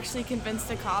he actually convinced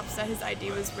the cops that his ID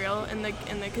was real in the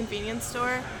convenience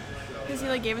store, because he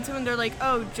like gave it to him. And they're like,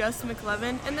 "Oh, just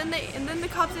McLovin," and then the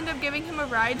cops end up giving him a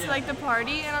ride to like the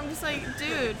party, and I'm just like,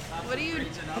 "Dude, what are you?"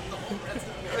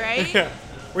 Right? Yeah.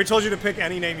 We told you to pick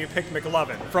any name. You picked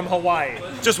McLovin from Hawaii.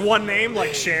 Just one name,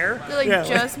 like Cher. They're like, Yeah,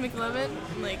 "Just McLovin."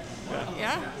 I'm like,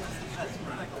 yeah.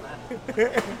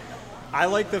 I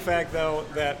like the fact though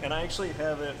that, and I actually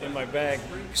have it in my bag.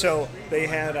 So they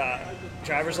had a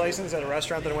driver's license at a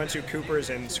restaurant that I went to, Cooper's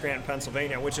in Scranton,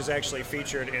 Pennsylvania, which is actually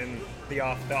featured in the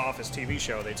Office TV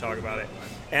show. They talk about it,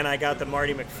 and I got the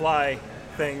Marty McFly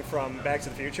thing from Back to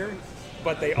the Future,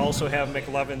 but they also have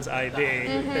McLovin's ID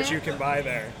that you can buy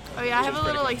there. Oh yeah, I have is a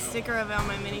little pretty like sticker of it on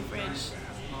my mini fridge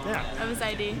Yeah, of his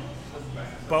ID.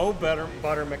 Bo Butter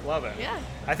McLovin. Yeah.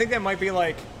 I think that might be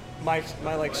like my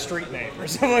like street name or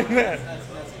something like that.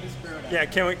 Yeah,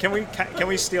 can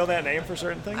we steal that name for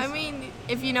certain things? I mean,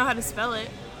 if you know how to spell it.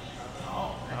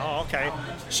 Oh, okay.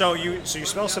 So you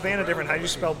spell Savannah different. How do you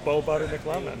spell Bo Butter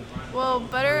McLovin? Well,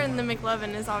 butter and the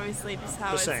McLovin is obviously just how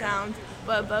The it same. sounds,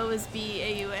 but Bo is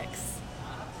B-A-U-X.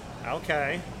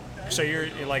 Okay. So you're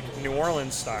like New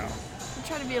Orleans style. I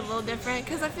try to be a little different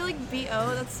because I feel like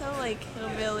B-O, that's so like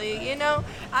hillbilly, you know?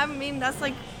 I mean, that's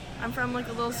like, I'm from like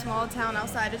a little small town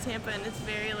outside of Tampa and it's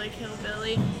very like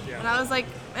hillbilly. Yeah. And I was like,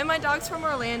 and my dog's from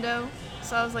Orlando,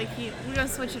 so I was like, we're gonna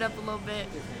switch it up a little bit.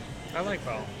 I like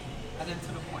Bo. And then to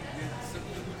the point, so you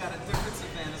got a different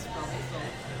Savannah spell,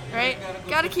 so Right?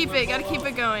 Gotta keep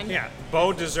it going. Yeah,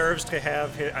 Bo deserves to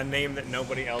have a name that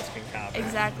nobody else can copy.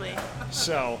 Exactly.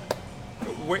 So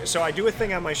I do a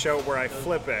thing on my show where I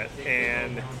flip it,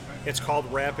 and it's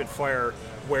called Rapid Fire,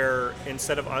 where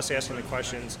instead of us asking the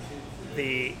questions,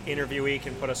 the interviewee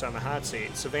can put us on the hot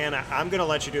seat. Savannah, I'm going to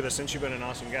let you do this since you've been an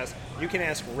awesome guest. You can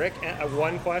ask Rick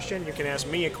one question, you can ask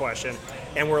me a question,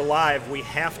 and we're live. We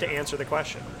have to answer the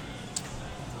question.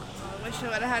 I wish I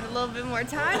would have had a little bit more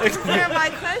time to prepare my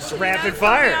question. Rapid You know, put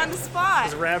fire. me on the spot.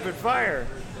 It's Rapid Fire.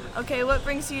 Okay, what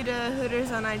brings you to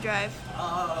Hooters on iDrive?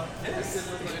 this,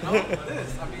 I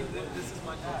mean, this is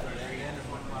my dad. Marianne is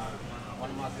one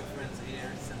of my good friends here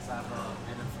since I've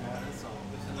been in Florida. So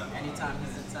anytime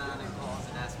he's in town and calls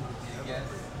and asks me to be a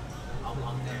guest,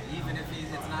 I'm there. Even if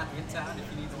it's not in town, if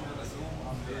he needs me on a Zoom,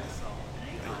 I'm there. So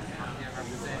I'm here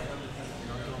representing,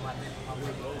 doing my thing for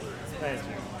my way. Thank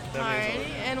you. Alrighty,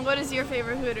 and what is your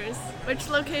favorite Hooters? Which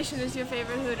location is your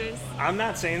favorite Hooters? I'm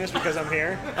not saying this because I'm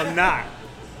here. I'm not.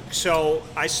 So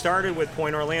I started with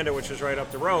Point Orlando, which is right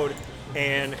up the road,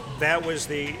 and that was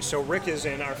so Rick is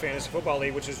in our fantasy football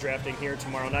league, which is drafting here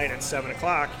tomorrow night at 7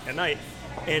 o'clock at night.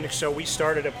 And so we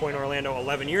started at Point Orlando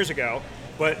 11 years ago,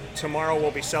 but tomorrow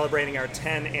we'll be celebrating our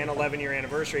 10 and 11 year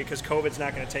anniversary because COVID's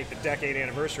not going to take the decade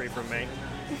anniversary from me.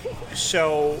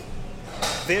 So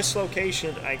this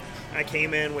location, I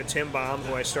came in with Tim Baum,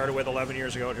 who I started with 11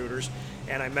 years ago at Hooters,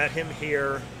 and I met him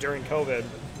here during COVID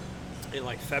in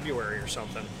like February or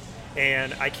something.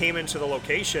 And I came into the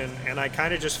location and I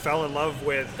kind of just fell in love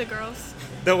with The girls.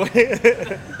 the way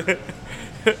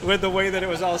with the way that it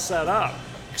was all set up.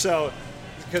 So,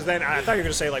 because then I thought you were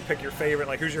going to say like pick your favorite,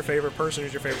 like who's your favorite person,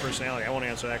 who's your favorite personality. I won't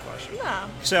answer that question. No,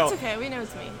 So- it's okay. We know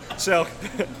it's me. So,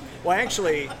 well,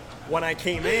 actually, when I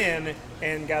came in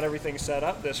and got everything set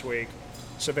up this week,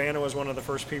 Savannah was one of the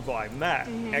first people I met,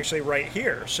 actually right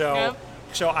here. So, Yep.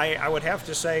 so I would have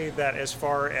to say that as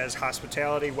far as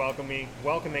hospitality, welcoming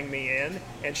me in,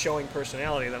 and showing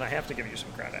personality, then I have to give you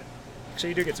some credit. So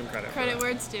you do get some credit. for Credit that.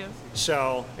 where it's due.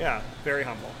 So, yeah, very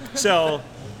humble. So,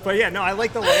 but yeah, no, I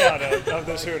like the layout of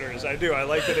this Hooters. I do. I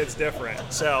like that it's different.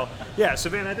 So, yeah,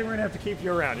 Savannah, I think we're going to have to keep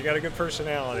you around. You got a good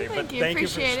personality. Thank but you. thank you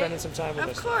for Appreciate spending it. some time with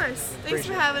us. Of course. Thanks Appreciate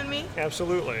for it. having me.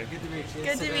 Absolutely. Good to meet you.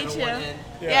 Good to meet Savannah you. Warren.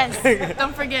 Yeah. Yes.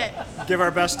 Don't forget. Give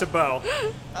our best to Bo.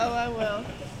 Oh, I will.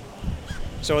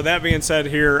 So with that being said,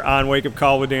 here on Wake Up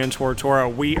Call with Dan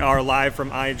Tortora, we are live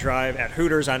from iDrive at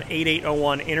Hooters on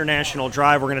 8801 International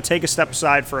Drive. We're going to take a step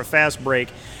aside for a fast break,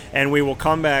 and we will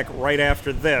come back right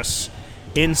after this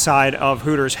inside of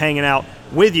Hooters, hanging out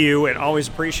with you, and always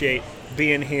appreciate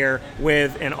being here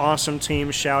with an awesome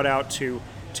team. Shout out to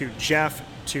to Jeff,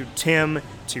 to Tim,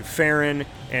 to Farron,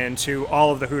 and to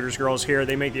all of the Hooters girls here.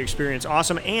 They make the experience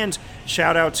awesome. And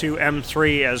shout out to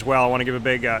M3 as well. I want to give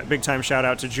a big time shout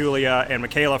out to Julia and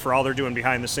Michaela for all they're doing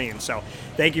behind the scenes. So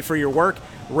thank you for your work.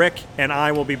 Rick and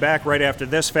I will be back right after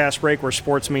this fast break where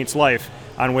sports meets life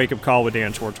on Wake Up Call with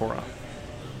Dan Tortora.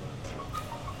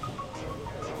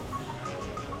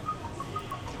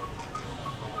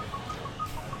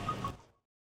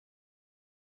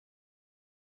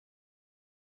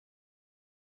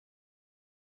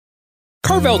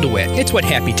 Carvel DeWitt, it's what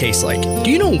happy tastes like.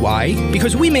 Do you know why?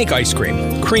 Because we make ice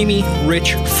cream. Creamy,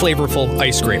 rich, flavorful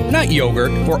ice cream. Not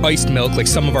yogurt or iced milk like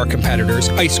some of our competitors.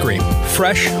 Ice cream.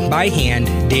 Fresh, by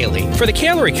hand, daily. For the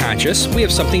calorie conscious, we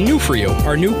have something new for you.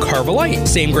 Our new Carvelite.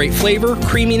 Same great flavor,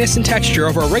 creaminess, and texture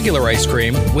of our regular ice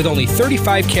cream with only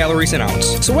 35 calories an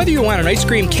ounce. So whether you want an ice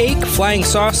cream cake, flying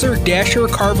saucer, dasher,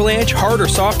 carvalanche, hard or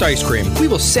soft ice cream, we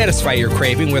will satisfy your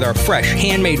craving with our fresh,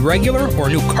 handmade regular or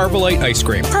new Carvelite ice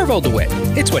cream. Carvel DeWitt.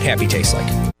 It's what happy tastes like.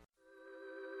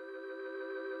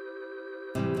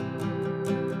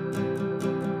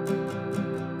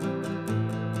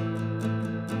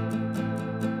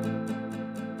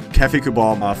 Cafe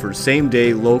Kubal offers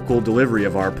same-day local delivery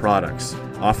of our products,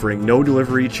 offering no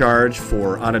delivery charge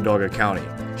for Onondaga County.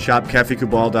 Shop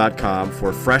cafekubal.com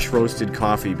for fresh roasted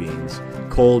coffee beans,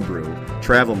 cold brew,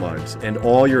 travel mugs, and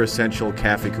all your essential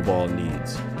Cafe Kubal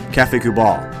needs. Cafe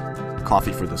Kubal,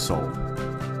 coffee for the soul.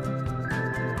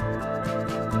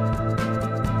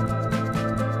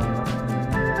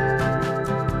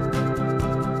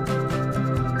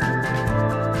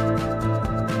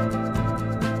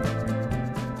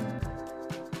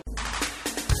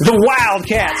 The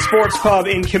Wildcat Sports Pub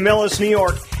in Camillus, New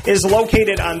York is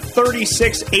located on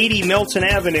 3680 Milton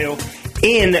Avenue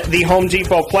in the Home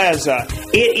Depot Plaza.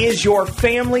 It is your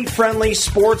family-friendly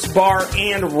sports bar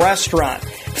and restaurant.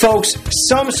 Folks,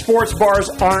 some sports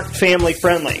bars aren't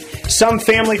family-friendly. Some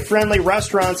family-friendly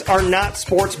restaurants are not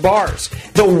sports bars.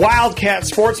 The Wildcat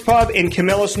Sports Pub in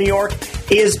Camillus, New York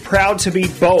is proud to be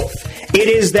both. It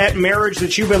is that marriage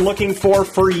that you've been looking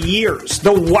for years.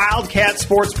 The Wildcat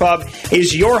Sports Pub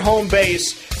is your home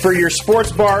base for your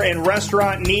sports bar and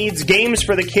restaurant needs, games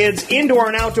for the kids, indoor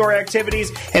and outdoor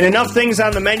activities, and enough things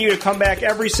on the menu to come back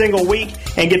every single week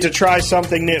and get to try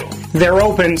something new. They're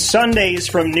open Sundays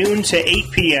from noon to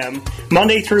 8 p.m.,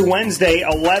 Monday through Wednesday,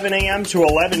 11 a.m. to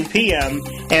 11 p.m.,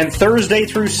 and Thursday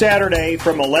through Saturday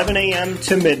from 11 a.m.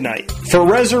 to midnight. For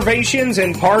reservations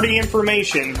and party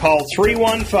information, call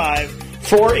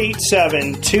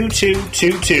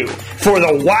 315-487-2222 for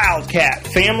the Wildcat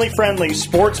family-friendly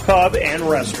sports pub and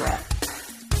restaurant.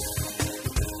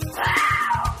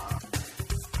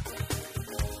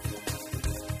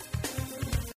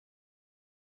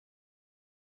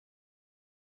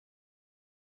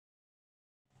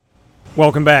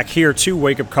 Welcome back here to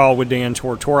Wake Up Call with Dan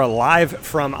Tortora, live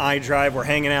from iDrive. We're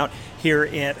hanging out here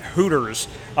at Hooters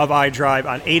of iDrive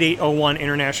on 8801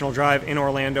 International Drive in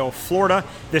Orlando, Florida.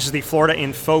 This is the Florida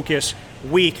in Focus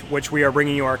week, which we are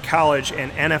bringing you our college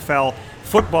and NFL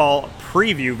football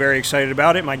preview. Very excited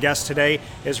about it. My guest today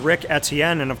is Rick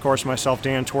Etienne, and of course myself,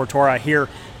 Dan Tortora, here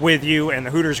with you, and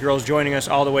the Hooters girls joining us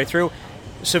all the way through.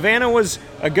 Savannah was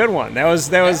a good one. That was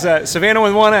Savannah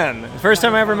with one N. First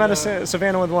time I ever met a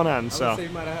Savannah with one N. So I would say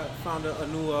you might have found a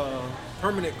new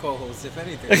permanent co-host, if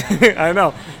anything. I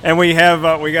know. And we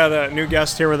have we got a new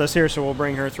guest here with us here, so we'll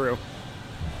bring her through.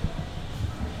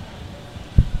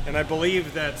 And I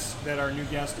believe that our new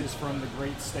guest is from the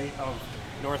great state of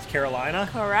North Carolina.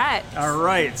 Correct. All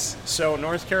right. So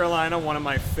North Carolina, one of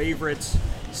my favorite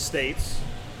states.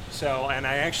 So, and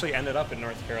I actually ended up in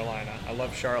North Carolina. I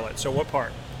love Charlotte. So what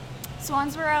part?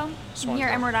 Swansboro, near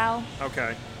Emerald Isle.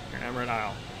 Okay, near Emerald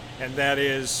Isle. And that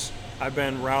is, I've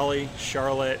been Raleigh,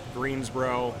 Charlotte,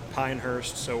 Greensboro,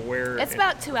 Pinehurst. So where? It's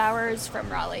about 2 hours from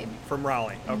Raleigh. From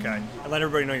Raleigh, okay. Mm-hmm. And let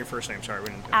everybody know your first name. Sorry, we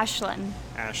didn't. Ashlyn.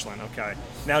 Ashlyn, okay.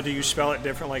 Now, do you spell it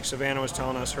different? Like Savannah was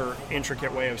telling us her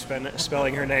intricate way of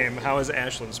spelling her name. How is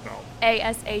Ashlyn spelled?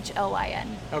 Ashlyn.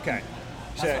 Okay.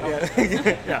 So,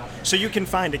 yeah. So you can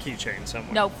find a keychain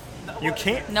somewhere. Nope. You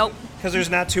can't? Nope. Because there's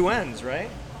not two N's, right?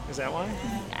 Is that why?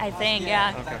 I think,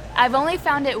 yeah. Okay. I've only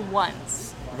found it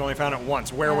once. You've only found it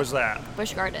once. Where was that?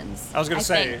 Busch Gardens. I was going to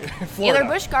say, think. Florida. Either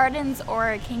Busch Gardens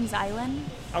or Kings Island.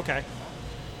 Okay.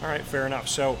 All right, fair enough.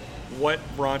 So what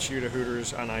brought you to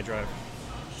Hooters on iDrive?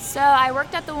 So I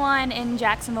worked at the one in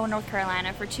Jacksonville, North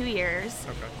Carolina for 2 years.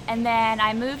 Okay. And then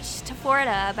I moved to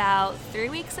Florida about 3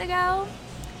 weeks ago.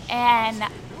 And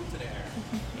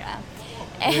yeah.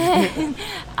 And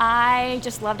I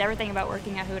just loved everything about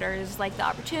working at Hooters, like the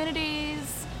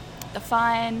opportunities, the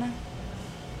fun.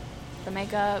 The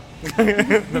makeup.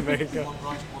 The makeup.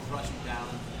 What brought you down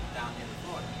here to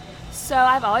Florida? So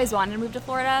I've always wanted to move to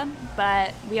Florida,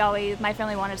 but my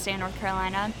family wanted to stay in North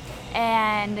Carolina.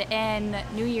 And in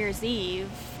New Year's Eve,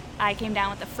 I came down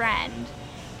with a friend,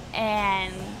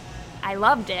 and I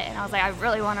loved it. And I was like, I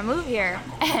really want to move here.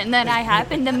 And then I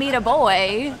happened to meet a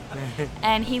boy,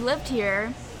 and he lived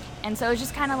here. And so it was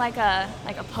just kind of like a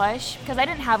push, because I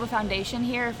didn't have a foundation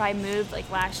here if I moved like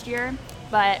last year.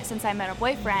 But since I met a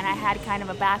boyfriend, I had kind of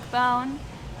a backbone.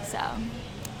 So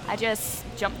I just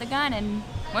jumped the gun and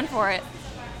went for it.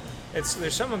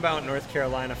 There's something about North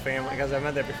Carolina family, because I've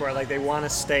met that before, like they want to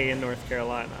stay in North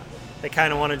Carolina. They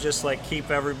kind of want to just like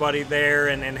keep everybody there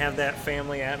and have that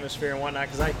family atmosphere and whatnot.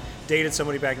 Because I dated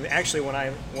somebody actually when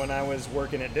I was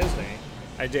working at Disney,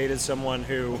 I dated someone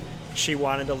who she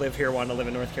wanted to live here, wanted to live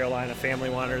in North Carolina, family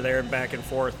wanted her there, back and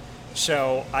forth.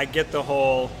 So I get the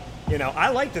whole, I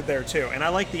liked it there too, and I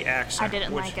like the accent. I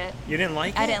didn't like it. You didn't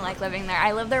like it? I didn't like living there.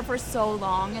 I lived there for so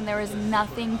long, and there was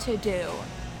nothing to do.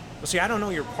 Well, see, I don't know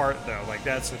your part though. Like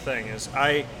that's the thing is,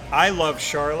 I love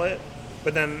Charlotte,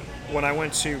 but then when I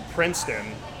went to Princeton,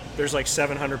 there's like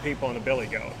 700 people in a billy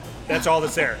goat. That's all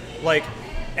that's there. Like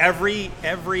every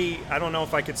I don't know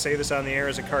if I could say this on the air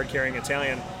as a card-carrying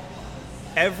Italian.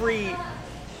 Every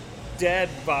dead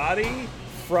body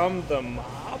from the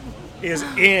mob is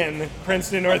in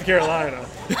Princeton, North Carolina.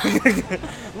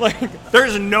 Like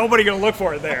there's nobody gonna look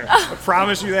for it there. I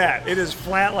promise you that. It is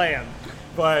flat land.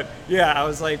 But yeah, I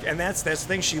was like, and that's the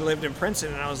thing. She lived in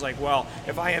Princeton, and I was like, well,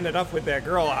 if I ended up with that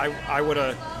girl, I would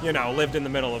have, lived in the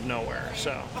middle of nowhere.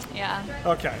 So Yeah.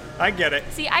 Okay, I get it.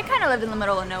 See, I kind of lived in the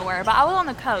middle of nowhere, but I was on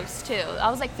the coast too. I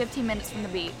was like 15 minutes from the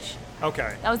beach.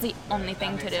 Okay. That was the only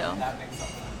thing to do. That makes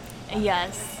sense.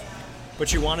 Yes.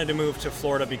 But you wanted to move to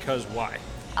Florida because why?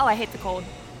 Oh, I hate the cold.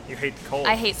 You hate the cold.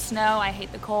 I hate snow. I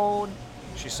hate the cold.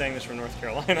 She's saying this from North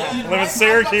Carolina. I live in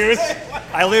Syracuse.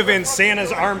 I live in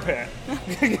Santa's armpit.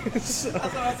 It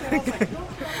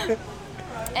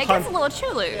gets a little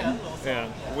chilly.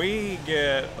 Yeah, we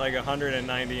get like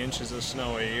 190 inches of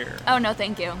snow a year. Oh, no,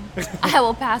 thank you. I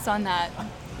will pass on that.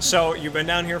 So you've been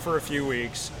down here for a few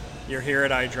weeks. You're here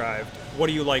at iDrive. What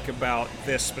do you like about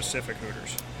this specific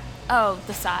Hooters? Oh,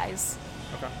 the size.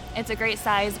 Okay. It's a great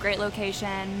size, great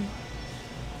location.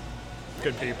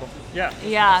 Good people. Yeah.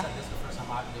 Yeah.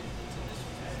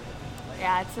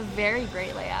 Yeah, it's a very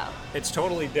great layout. It's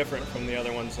totally different from the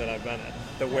other ones that I've been at.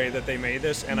 The way that they made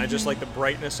this, and I just like the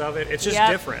brightness of it. It's just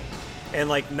different. And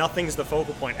like nothing's the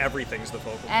focal point, everything's the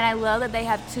focal point. And I love that they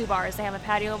have two bars. They have a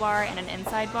patio bar and an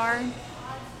inside bar.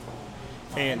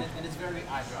 And it's very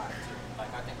iDrive too.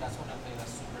 Like I think that's one of the things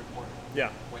that's super important.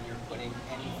 Yeah. When you're putting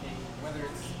anything, whether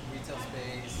it's retail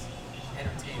space,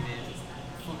 entertainment,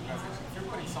 food and beverage, if you're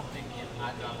putting something in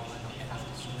iDrive Orlando, it has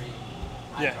to scream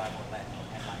iDrive Orlando.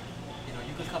 And like,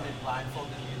 you could come in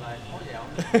blindfolded and be like, oh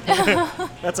yeah.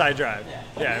 That's iDrive.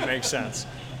 Yeah, it makes sense.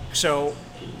 So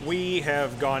we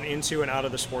have gone into and out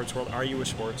of the sports world. Are you a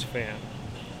sports fan?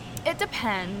 It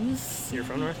depends. You're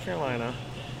from North Carolina.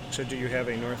 So do you have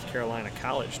a North Carolina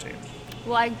college team?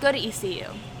 Well, I go to ECU.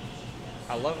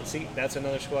 I love it. See, that's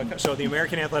another school. So the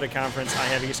American Athletic Conference, I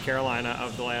have East Carolina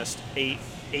of the last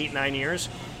 9 years.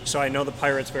 So I know the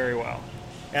Pirates very well.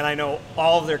 And I know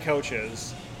all of their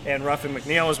coaches. And Ruffin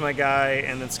McNeil is my guy,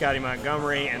 and then Scotty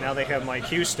Montgomery, and now they have Mike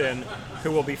Houston,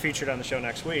 who will be featured on the show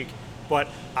next week. But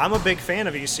I'm a big fan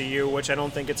of ECU, which I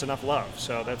don't think gets enough love.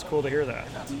 So that's cool to hear that.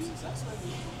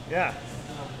 Yeah.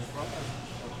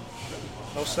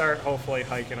 They'll start hopefully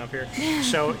hiking up here.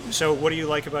 So what do you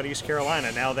like about East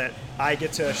Carolina now that I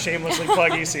get to shamelessly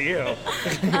plug ECU?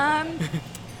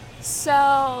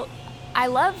 So I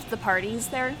love the parties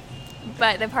there,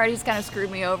 but the parties kind of screwed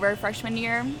me over freshman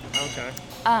year. Okay.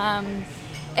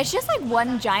 It's just like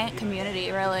one giant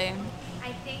community, really.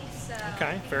 I think so.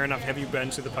 Okay, fair enough. Have you been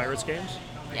to the Pirates games?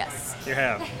 Yes. You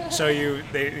have. So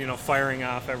they firing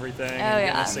off everything. Oh, and yeah.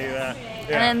 getting to see that.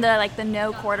 Yeah. And then the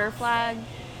no quarter flag.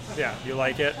 Yeah, you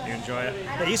like it, you enjoy it.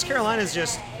 The East Carolina is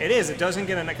just, it doesn't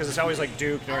get enough, because it's always like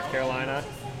Duke, North Carolina.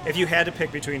 If you had to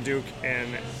pick between Duke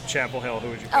and Chapel Hill,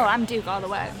 who would you pick? Oh, I'm Duke all the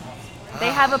way. They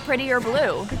have a prettier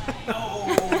blue.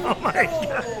 Oh my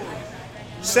God.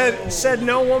 Said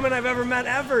no woman I've ever met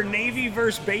ever. Navy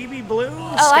versus baby blue?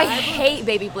 Oh, I hate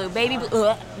baby blue. Baby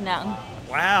blue, no.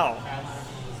 Wow.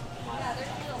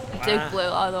 Duke blue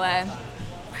all the way.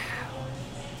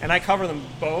 And I cover them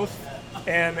both.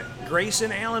 And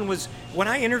Grayson Allen was, when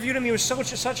I interviewed him, he was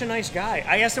such a nice guy.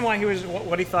 I asked him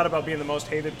what he thought about being the most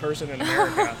hated person in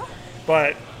America.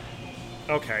 But,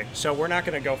 okay, so we're not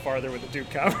going to go farther with the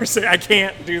Duke conversation. I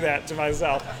can't do that to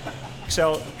myself.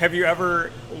 So, have you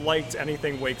ever liked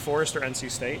anything Wake Forest or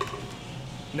NC State?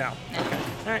 No. Okay.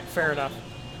 All right, fair enough.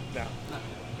 No.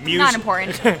 Not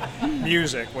important.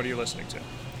 Music, what are you listening to?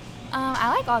 I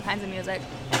like all kinds of music.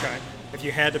 Okay. If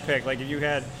you had to pick, like if you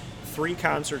had 3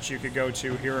 concerts you could go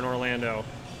to here in Orlando,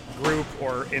 group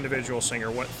or individual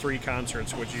singer, what 3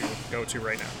 concerts would you go to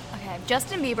right now? Okay,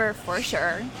 Justin Bieber for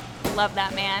sure. Love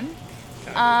that man.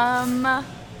 Okay.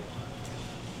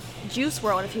 Juice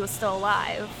WRLD if he was still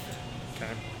alive.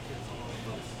 Okay.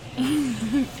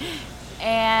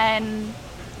 And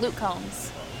Luke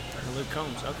Combs. Luke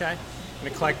Combs, okay. An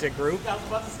eclectic group.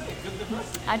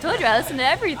 I told you I listen to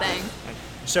everything.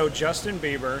 So Justin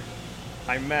Bieber,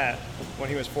 I met when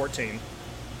he was 14.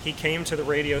 He came to the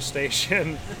radio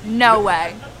station. No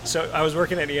way. So I was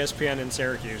working at ESPN in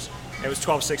Syracuse. It was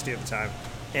 1260 at the time,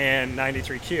 and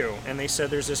 93Q. And they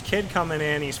said, there's this kid coming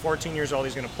in. He's 14 years old.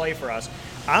 He's going to play for us.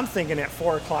 I'm thinking at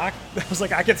 4 o'clock, I was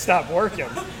like, I could stop working.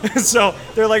 So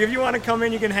they're like, if you want to come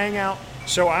in, you can hang out.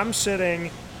 So I'm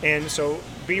sitting, and so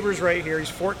Bieber's right here. He's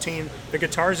 14. The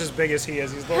guitar's as big as he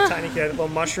is. He's a little tiny kid, a little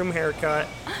mushroom haircut.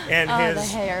 And the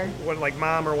his hair. What, like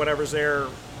mom or whatever's there,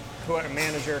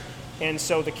 manager. And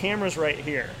so the camera's right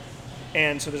here.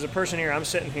 And so there's a person here, I'm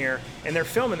sitting here, and they're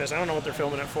filming this. I don't know what they're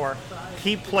filming it for.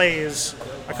 He plays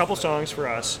a couple songs for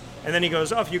us, and then he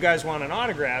goes, oh, if you guys want an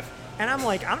autograph. And I'm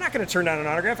like, I'm not going to turn down an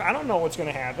autograph. I don't know what's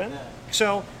going to happen.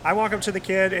 So I walk up to the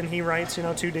kid, and he writes,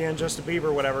 to Dan, Justin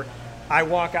Bieber, whatever. I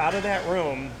walk out of that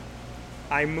room.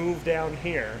 I move down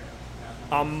here.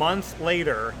 A month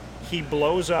later, he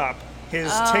blows up.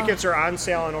 His tickets are on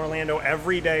sale in Orlando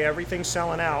every day. Everything's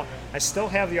selling out. I still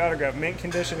have the autograph, mint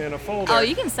condition in a folder. Oh,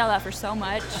 you can sell that for so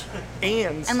much.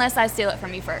 And unless I steal it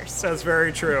from you first. That's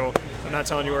very true. I'm not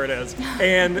telling you where it is.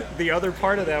 And the other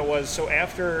part of that was, so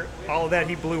after all of that,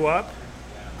 he blew up.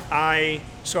 I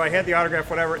had the autograph,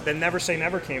 whatever. Then Never Say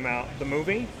Never came out, the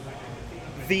movie.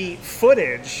 The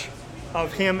footage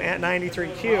of him at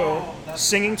 93Q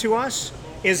singing to us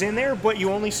is in there, but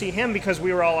you only see him because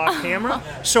we were all off camera.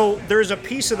 So there's a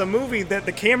piece of the movie that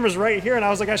the camera's right here, and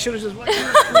I was like, I should have just went.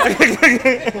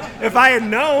 If I had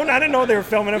known, I didn't know they were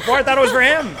filming it for. I thought it was for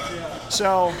him.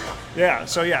 So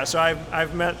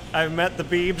I've met the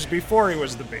Biebs before he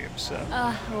was the Biebs. So.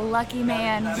 Lucky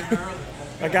man.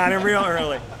 I got him real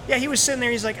early. Yeah, he was sitting there.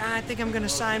 He's like, I think I'm going to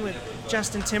sign with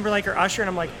Justin Timberlake or Usher. And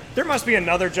I'm like, there must be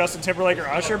another Justin Timberlake or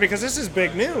Usher because this is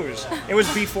big news. It was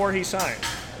before he signed.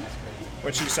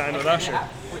 When she signed with Usher.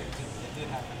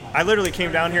 I literally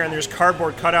came down here and there's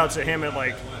cardboard cutouts of him at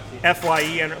like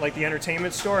FYE and like the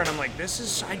entertainment store, and I'm like,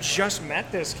 I just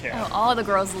met this kid. Oh, all the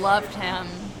girls loved him.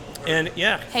 And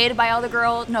yeah. Hated by all the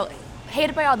girls. No,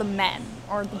 hated by all the men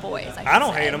or the boys. I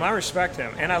don't hate him. I respect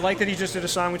him, and I like that he just did a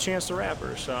song with Chance the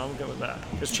Rapper, so I'm good with that.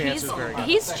 Because Chance is very good.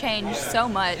 He's changed so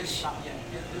much.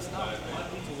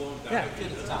 Yeah.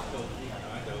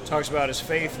 Talks about his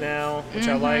faith now, which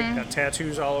I like. Got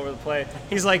tattoos all over the place.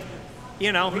 He's like,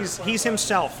 he's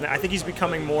himself. I think he's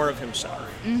becoming more of himself.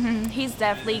 Mm-hmm. He's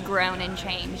definitely grown and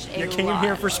changed a lot. You came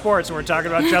here for sports, and we're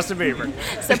talking about Justin Bieber.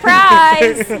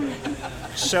 Surprise!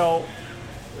 So,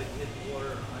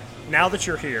 now that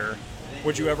you're here,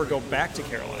 would you ever go back to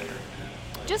Carolina?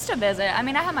 Just to visit. I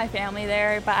mean, I have my family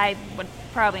there, but I would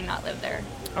probably not live there.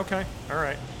 Okay, all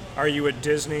right. Are you at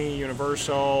Disney,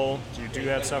 Universal? Do you do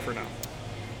that stuff or no?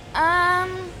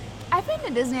 I've been to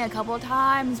Disney a couple of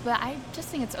times, but I just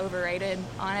think it's overrated,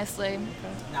 honestly.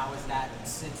 Now, is that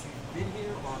since you've been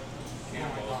here, or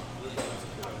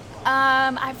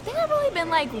I think I've only been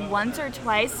like once or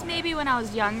twice, maybe when I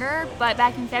was younger. But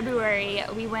back in February,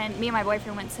 me and my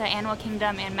boyfriend went to Animal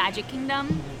Kingdom and Magic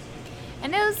Kingdom,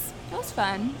 and it was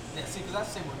fun. Yeah, see, because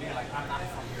that's the same with me. Like, I'm not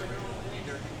from here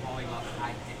either. Growing up,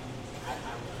 I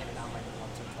came down like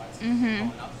once or twice.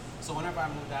 Growing up. So whenever I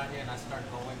moved out here and I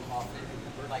started going often,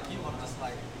 like you, I'm just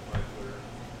like,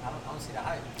 I don't see the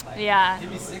hype. Like, yeah.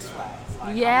 Give me Six Flags.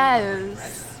 Like,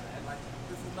 yes.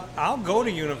 I'll go to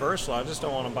Universal. I just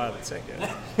don't want to buy the ticket.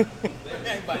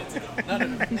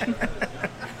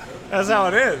 That's how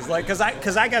it is. Like, cause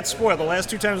I got spoiled. The last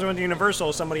 2 times I went to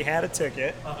Universal, somebody had a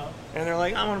ticket, and they're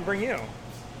like, I want to bring you.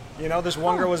 This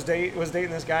one girl was dating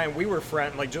this guy, and we were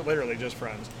friends, like literally just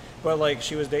friends. But like,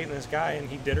 she was dating this guy, and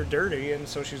he did her dirty, and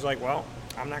so she's like, well,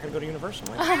 I'm not going to go to Universal.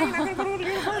 I'm like, I'm not going to go to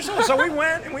Universal. So we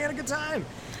went, and we had a good time.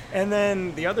 And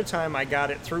then the other time I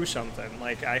got it through something.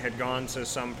 Like, I had gone to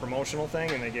some promotional thing,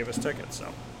 and they gave us tickets,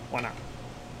 so why not?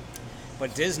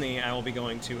 But Disney, I will be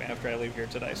going to after I leave here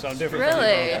today, so I'm different.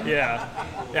 Really? From you. Yeah,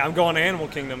 I'm going to Animal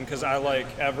Kingdom because I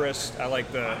like Everest. I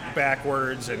like the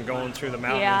backwards and going through the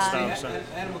mountain and stuff. So.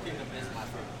 Animal Kingdom is my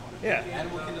favorite. Yeah.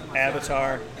 Animal Kingdom is my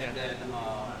Avatar. favorite. And then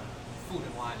Food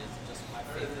and Wine is just my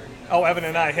favorite. Oh, Evan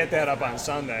and I hit that up on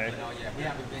Sunday. Yeah, we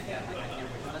haven't been yet. Like, I can't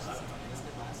wait. Let's just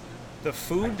the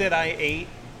food that I ate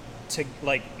to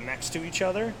like next to each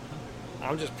other,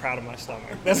 I'm just proud of my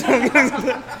stomach. That's what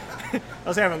I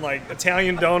was having like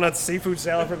Italian donuts, seafood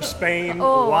salad from Spain,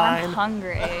 wine. I'm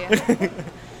hungry.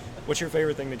 What's your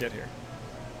favorite thing to get here?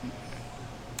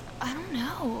 I don't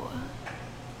know.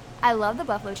 I love the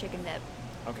buffalo chicken dip.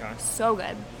 Okay. So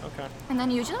good. Okay. And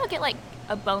then usually I'll get like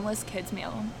a boneless kids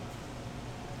meal.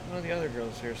 One of the other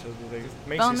girls here says that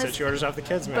Macy said she orders off the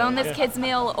kids meal. Boneless kids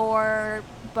meal or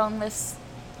boneless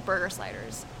burger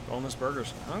sliders. Boneless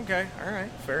burgers. Okay. All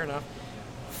right. Fair enough.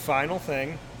 Final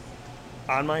thing.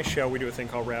 On my show, we do a thing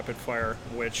called Rapid Fire,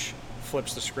 which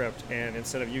flips the script, and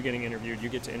instead of you getting interviewed, you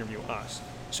get to interview us.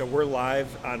 So we're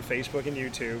live on Facebook and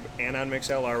YouTube and on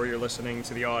MixLR where you're listening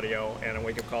to the audio and on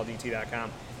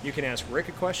wakeupcalldt.com. You can ask Rick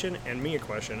a question and me a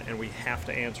question, and we have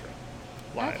to answer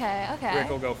it live. Okay. Rick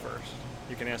will go first.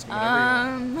 You can ask him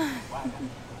whatever you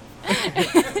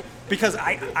want. Because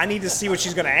I need to see what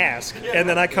she's going to ask, and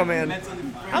then I come in.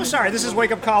 I'm sorry, this is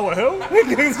Wake Up Call with who?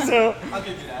 So, I'll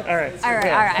give you that. all right. All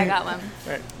right, I got one.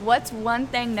 All right. What's one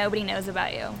thing nobody knows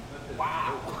about you?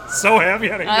 So heavy.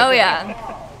 Oh,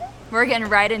 yeah. We're getting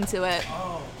right into it.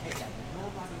 Oh, okay, that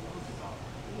nobody knows about.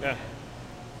 Yeah.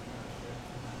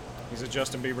 He's a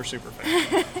Justin Bieber super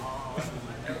fan.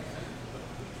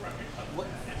 What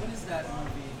is that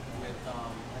movie with,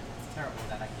 it's terrible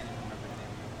that I can't even remember the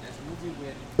name of it. There's a movie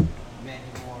with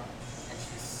Mandy Moore and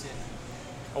she's sitting.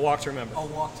 A Walk to Remember. A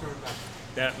Walk to Remember.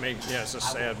 It's a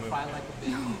sad movie. I will cry like a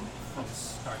baby from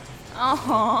start to finish.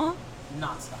 Aww.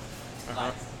 Non-stop.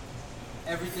 Like,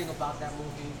 everything about that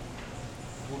movie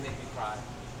will make me cry.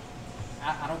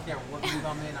 I don't care what mood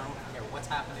I'm in. I don't care what's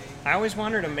happening. I always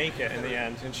want her to make it in the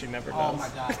end, and she never does. Oh my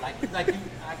God! I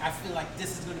feel like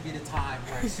this is going to be the time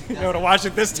where she does. To watch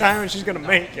it this time, and she's gonna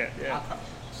make it. Yeah. I'll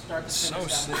start to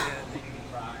finish that movie will make me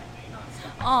cry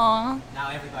non-stop. Aww. Now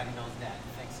everybody knows that.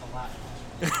 Thanks a lot.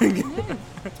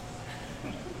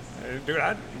 Dude,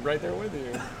 I'm right there with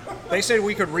you. They said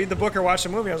we could read the book or watch the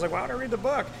movie. I was like, why would I read the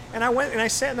book? And I went and I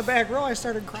sat in the back row. I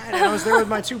started crying. And I was there with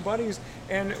my two buddies,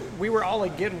 and we were all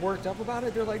like getting worked up about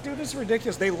it. They're like, dude, this is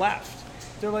ridiculous. They left.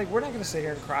 They're like, we're not going to sit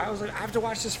here and cry. I was like, I have to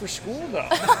watch this for school, though.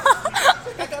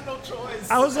 I got no choice.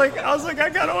 I was like, I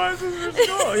got to watch this for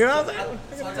school. You know?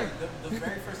 So I'll tell you, the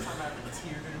very first time I ever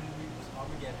teared in a movie was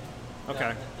Armageddon.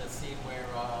 Okay. The scene where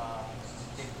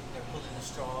they're pulling the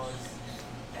straws,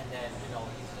 and then,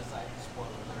 he's just like,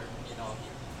 spoiler alert, he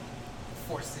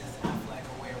forces Affleck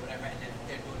away or whatever, and then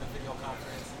they're doing a video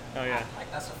conference. Oh, yeah.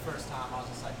 That's the first time I was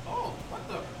just like, oh,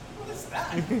 what is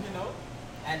that?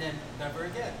 And then never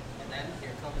again. And then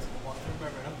here comes the Walk to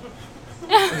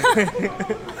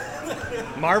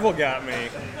Remember. Marvel got me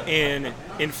in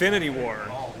Infinity War.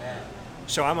 Oh, man.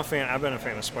 So I'm a fan. I've been a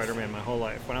fan of Spider-Man my whole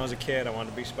life. When I was a kid, I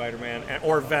wanted to be Spider-Man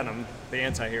or Venom, the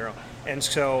anti-hero. And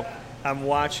so I'm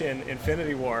watching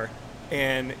Infinity War,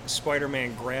 and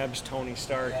Spider-Man grabs Tony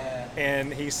Stark,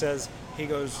 and he's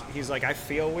like, I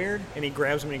feel weird, and he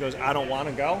grabs him and he goes, I don't want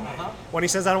to go. When he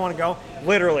says I don't want to go,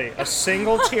 literally a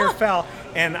single tear fell,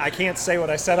 and I can't say what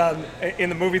I said in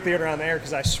the movie theater on the air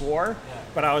because I swore,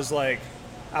 but I was like,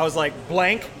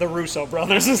 blank the Russo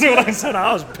brothers is what I said.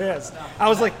 I was pissed. I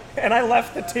was like, and I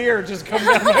left the tear just come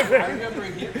down my face. I remember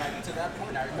here, to that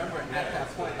point, at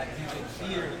that point, you could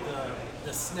hear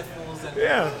the sniffles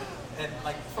and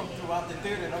like from throughout the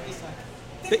theater, and I'm just like,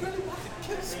 they really want to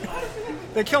kill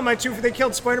Spider-Man. They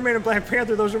killed Spider-Man and Black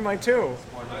Panther. Those were my two.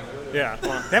 Yeah,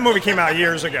 well, that movie came out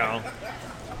years ago.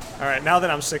 All right, now that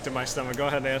I'm sick to my stomach, go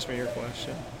ahead and ask me your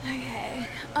question. Okay.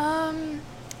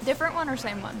 Different one or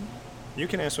same one? You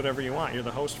can ask whatever you want. You're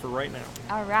the host for right now.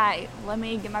 All right. Let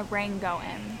me get my brain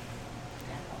going.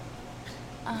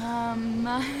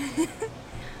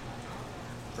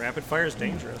 Rapid fire is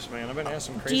dangerous, man. I've been asked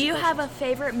some crazy Do you questions. have a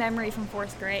favorite memory from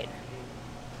 4th grade?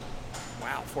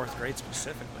 Wow, 4th grade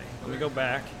specifically. Let me go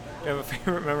back. I have a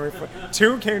favorite memory.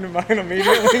 Two came to mind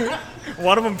immediately.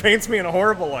 One of them paints me in a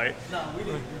horrible light. No,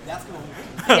 that's going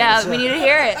to Yeah, we need to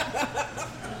hear it.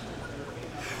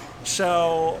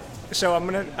 So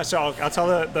I'll tell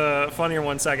the funnier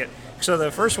one second. So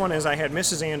the first one is I had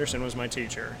Mrs. Anderson was my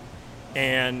teacher.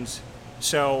 And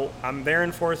so I'm there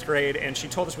in 4th grade, and she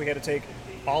told us we had to take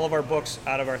all of our books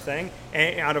out of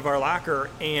our locker,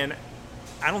 and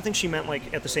I don't think she meant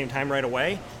like at the same time right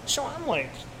away. So I'm like,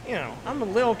 I'm a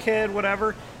little kid,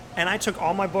 whatever, and I took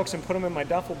all my books and put them in my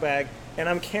duffel bag, and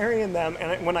I'm carrying them,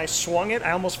 and when I swung it,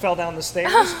 I almost fell down the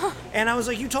stairs. And I was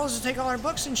like, you told us to take all our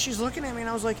books, and she's looking at me, and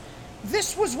I was like,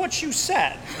 this was what you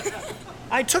said.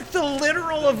 I took the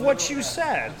literal of what you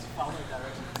said.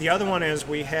 The other one is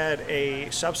we had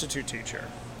a substitute teacher,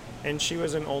 and she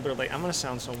was an older lady. I'm gonna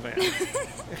sound so bad.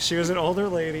 She was an older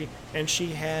lady, and she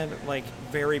had like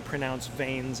very pronounced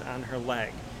veins on her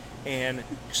leg, and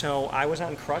so I was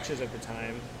on crutches at the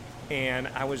time, and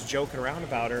I was joking around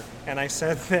about her, and I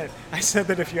said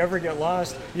that if you ever get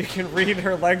lost, you can read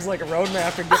her legs like a road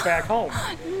map and get back home.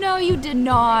 No, you did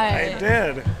not. I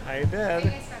did.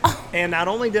 And not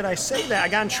only did I say that, I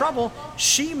got in trouble.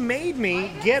 She made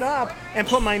me get up and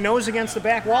put my nose against the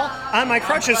back wall on my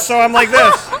crutches, so I'm like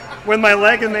this, with my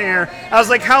leg in the air. I was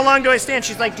like, how long do I stand?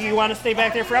 She's like, do you want to stay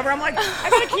back there forever? I'm like, I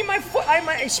gotta keep my foot,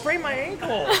 I sprained my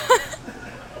ankle.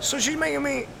 So she's making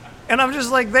me, and I'm just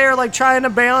like there, like trying to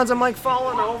balance. I'm like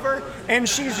falling over, and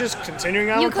she's just continuing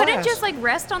on with class. You couldn't just like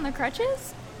rest on the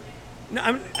crutches?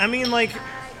 No, I mean like,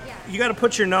 you got to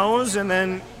put your nose, and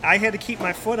then I had to keep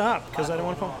my foot up because I didn't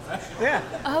want to fall. Yeah.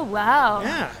 Oh, wow.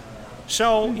 Yeah.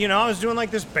 So, I was doing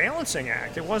like this balancing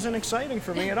act. It wasn't exciting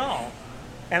for me at all.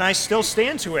 And I still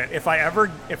stand to it. If I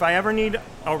ever need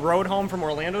a road home from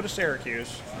Orlando to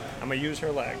Syracuse, I'm going to use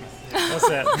her leg. That's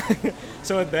it.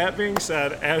 So with that being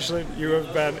said, Ashlyn, you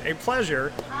have been a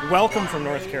pleasure. Welcome from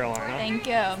North Carolina. Thank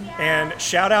you. And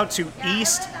shout out to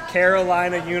East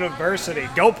Carolina University.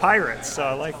 Go Pirates. So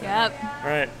I like that. Yep. All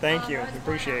right. Thank you.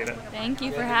 Appreciate it. Thank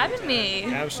you for having me.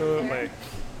 Absolutely.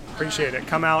 Appreciate it.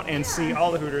 Come out and see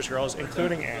all the Hooters girls,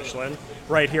 including Ashlyn,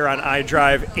 right here on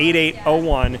iDrive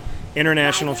 8801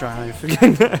 International Drive.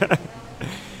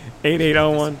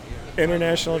 8801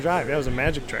 International Drive. That was a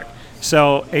magic trick.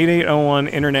 So 8801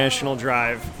 International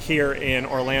Drive here in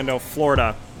Orlando,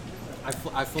 Florida.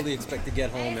 I fully expect to get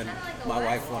home and my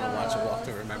wife want to watch A Walk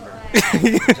to Remember.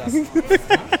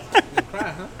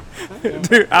 Cry, huh?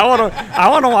 Dude, I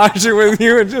want to watch it with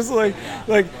you and just like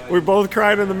we both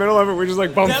cried in the middle of it. We just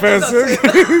like bump fists. I'd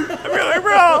be like,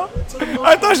 bro,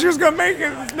 I thought she was gonna make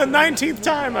it the 19th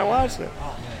time I watched it.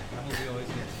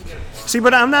 See,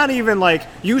 but I'm not even like,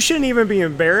 you shouldn't even be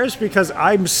embarrassed because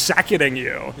I'm seconding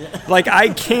you. Like, I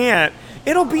can't.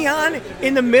 It'll be on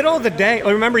in the middle of the day.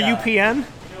 Remember UPN?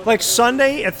 Like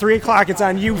Sunday at 3 o'clock, it's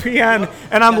on UPN,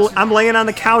 and I'm laying on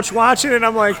the couch watching it, and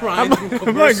I'm like, why am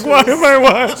I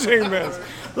watching this?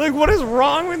 Like, what is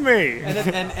wrong with me?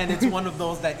 And it's one of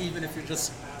those that even if you're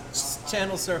just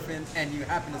channel surfing and you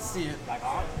happen to see it, like,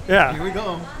 oh, yeah, here we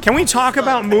go. Can we talk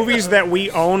about movies that we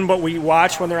own but we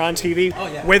watch when they're on TV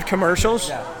with commercials?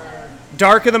 Yeah.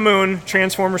 Dark of the Moon,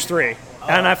 Transformers 3,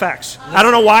 on FX. I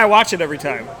don't know why I watch it every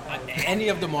time. Any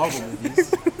of the Marvel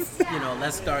movies.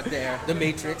 Let's start there. The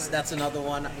Matrix, that's another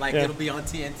one. Like, it'll be on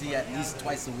TNT at least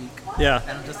twice a week. Yeah.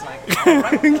 And I'm just like, all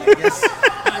right, I guess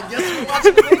we're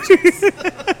watching The Matrix.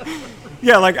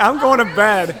 Yeah, like, I'm going to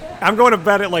bed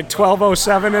at like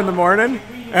 12:07 in the morning,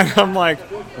 and I'm like,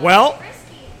 well,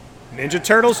 Ninja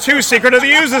Turtles 2, Secret of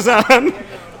the Ooze is on.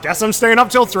 Guess I'm staying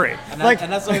up till 3. And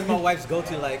that's always my wife's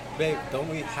go-to, like, babe, don't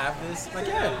we have this? Like,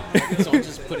 yeah. So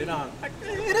just put it on. Like,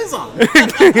 it is on.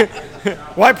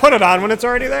 Why put it on when it's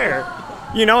already there?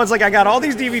 It's like I got all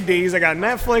these DVDs, I got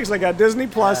Netflix, I got Disney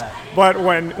Plus, but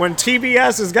when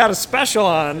TBS has got a special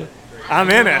on, I'm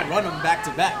in it. Run them back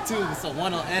to back too, so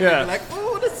one will end and be like,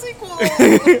 "Oh, the sequel."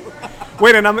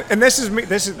 Wait,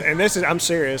 I'm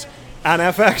serious. On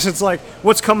FX, it's like,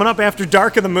 what's coming up after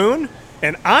Dark of the Moon?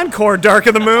 An encore Dark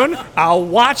of the Moon? I'll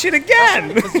watch it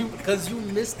again. Because you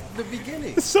missed the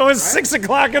beginning. So it's 6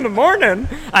 o'clock in the morning.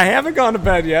 I haven't gone to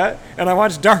bed yet, and I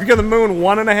watched Dark of the Moon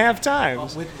 1.5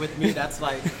 times. With me, that's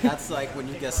like when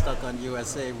you get stuck on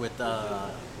USA with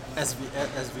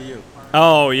SVU.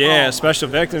 Oh yeah, Special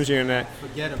Victims Unit.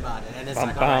 Forget about it. And it's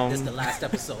like, all right, this is the last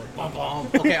episode. Bum, bum.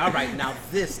 Okay, all right, now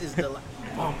this is the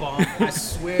bum, bum. I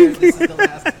swear this is the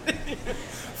last.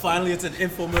 Finally, it's an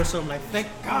infomercial. I'm like, thank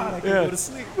God I can go to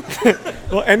sleep.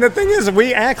 Well, and the thing is,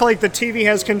 we act like the TV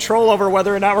has control over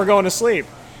whether or not we're going to sleep.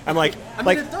 I'm like,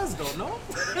 it does though, no?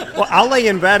 Well, I'll lay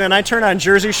in bed and I turn on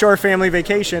Jersey Shore Family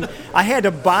Vacation. I had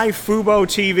to buy Fubo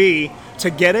TV to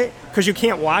get it because you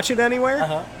can't watch it anywhere.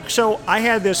 Uh-huh. So I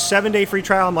had this 7-day free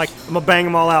trial. I'm like, I'm gonna bang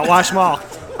them all out, watch them all.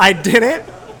 I did it,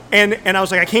 and I was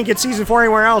like, I can't get season 4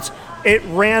 anywhere else. It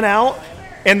ran out.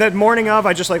 And the morning of,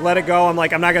 I just like let it go. I'm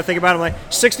like, I'm not gonna think about it. I'm like,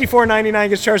 $64.99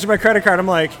 gets charged to my credit card. I'm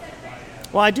like,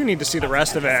 well, I do need to see the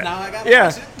rest of it. Now I gotta yeah,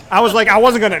 watch it. I was like, I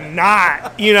wasn't gonna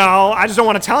not, I just don't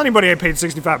want to tell anybody I paid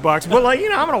 $65, but like, I'm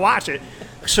gonna watch it.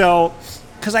 So,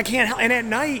 because I can't help, and at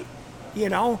night,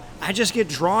 I just get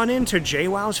drawn into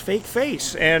JWoww's fake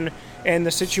face and the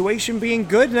situation being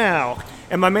good now.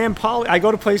 And my man Paul, I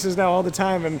go to places now all the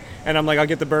time, and I'm like, I'll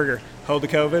get the burger, hold the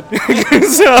COVID,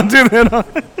 so I'll do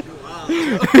that.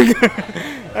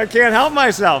 I can't help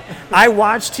myself. I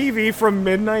watch TV from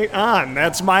midnight on.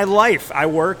 That's my life. I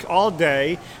work all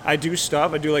day. I do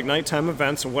stuff. I do like nighttime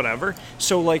events and whatever.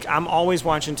 So like I'm always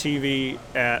watching TV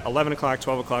at 11 o'clock,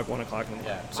 12 o'clock, 1 o'clock in the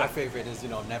morning. Yeah, my favorite is,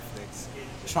 Netflix.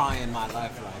 Trying my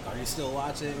lifeline. Are you still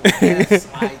watching? Yes,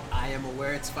 I am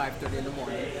aware it's 5:30 in the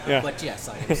morning. Yeah. But yes,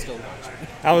 I am still watching.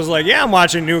 I was like, yeah, I'm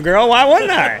watching New Girl. Why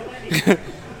wouldn't I?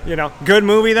 Good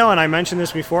movie though, and I mentioned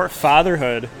this before,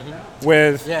 Fatherhood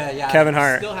with Kevin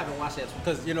Hart. I still haven't watched it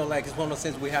because, it's one of those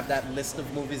things we have that list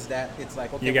of movies that it's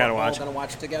like, okay, you gotta we're watch all going to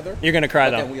watch together. You're going to cry,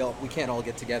 but though. Then we can't all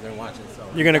get together and watch it. So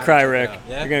you're going to cry, Rick.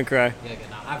 Yeah? You're going to cry. Yeah,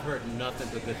 I've heard nothing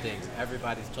but good things.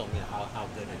 Everybody's told me how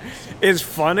good it is. It's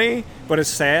funny, but it's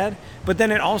sad. But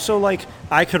then it also,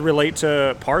 I could relate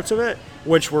to parts of it,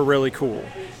 which were really cool.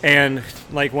 And,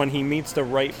 when he meets the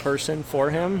right person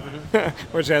for him,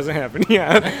 which hasn't happened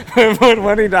yet, but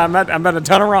when he I bet a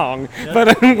ton of wrong. Yeah.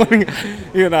 But, I'm getting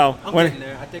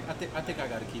there. I think I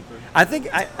got to keep her.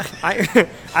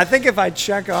 I think if I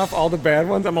check off all the bad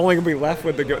ones, I'm only going to be left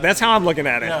with the good. That's how I'm looking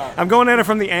at it. Yeah. I'm going at it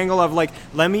from the angle of,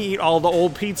 let me eat all the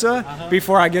old pizza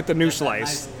before I get the new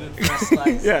slice. Nice, good fresh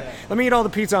slice. Yeah. Let me eat all the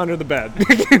pizza under the bed.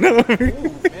 Ooh, man,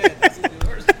 that's even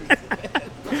worse pizza.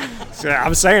 So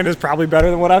I'm saying it's probably better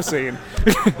than what I've seen.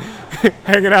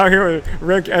 Hanging out here with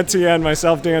Rick Etienne,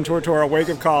 myself, Dan Tortora, Wake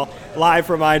Up Call, live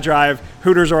from iDrive,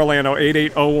 Hooters Orlando,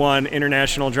 8801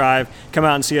 International Drive. Come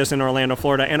out and see us in Orlando,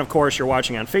 Florida. And, of course, you're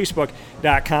watching on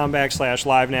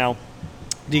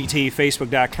Facebook.com/LiveNowDT,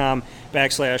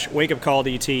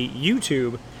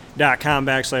 Facebook.com/WakeUpCallDT,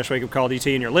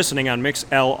 YouTube.com/WakeUpCallDT, and you're listening on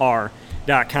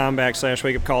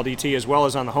MixLR.com/WakeUpCallDT, as well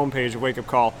as on the homepage of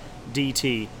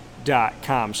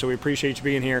WakeUpCallDT.com. So we appreciate you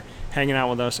being here, hanging out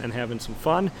with us, and having some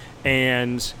fun.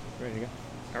 And ready to go.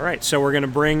 All right, so we're going to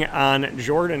bring on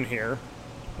Jordan here.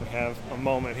 We have a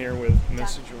moment here with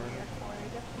Miss Jordan.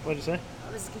 What did you say?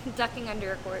 I was ducking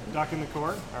under a cord. Ducking the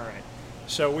cord? All right.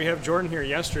 So we have Jordan here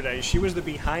yesterday. She was the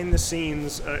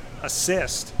behind-the-scenes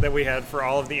assist that we had for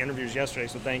all of the interviews yesterday,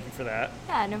 so thank you for that.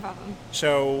 Yeah, no problem.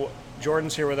 So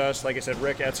Jordan's here with us. Like I said,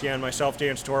 Rick Etienne, myself,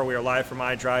 Dan Tortora. We are live from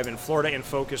iDrive in Florida in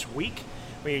Focus Week.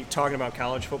 We're talking about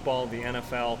college football, the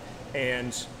NFL,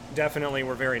 and definitely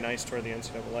we're very nice toward the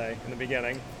NCAA in the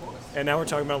beginning. And now we're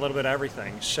talking about a little bit of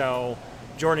everything. So,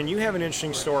 Jordan, you have an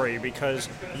interesting story because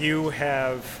you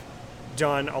have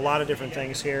done a lot of different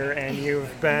things here, and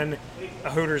you've been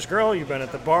a Hooters girl, you've been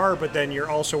at the bar, but then you're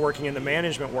also working in the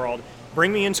management world.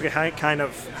 Bring me into kind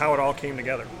of how it all came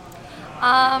together.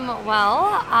 About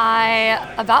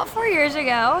 4 years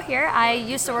ago here, I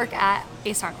used to work at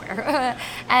Ace Hardware,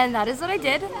 and that is what I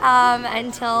did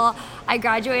until I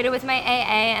graduated with my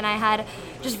AA, and I had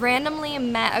just randomly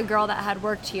met a girl that had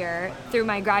worked here through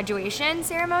my graduation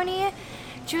ceremony.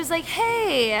 She was like,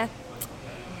 hey,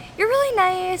 you're really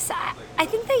nice. I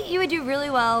think that you would do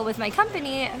really well with my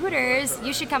company, Hooters.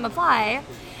 You should come apply.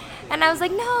 And I was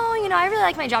like, no, I really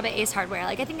like my job at Ace Hardware.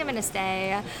 I think I'm going to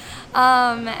stay.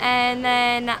 And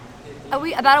then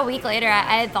about a week later,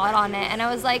 I had thought on it, and I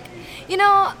was like,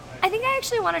 I think I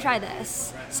actually want to try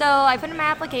this. So I put in my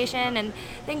application, and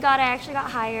thank God I actually got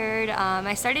hired.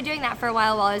 I started doing that for a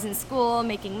while I was in school,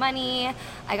 making money.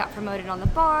 I got promoted on the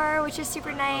bar, which is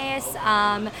super nice.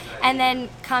 And then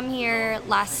come here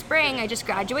last spring, I just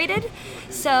graduated.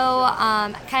 So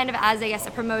kind of as, I guess,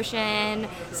 a promotion,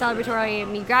 celebratory of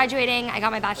me graduating, I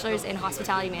got my bachelor's in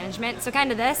hospitality management. So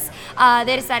kind of this,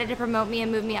 they decided to promote me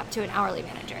and move me up to an hourly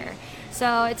manager.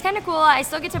 So it's kind of cool. I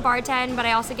still get to bartend, but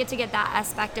I also get to get that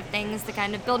aspect of things to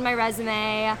kind of build my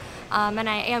resume. And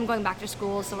I am going back to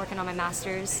school, so working on my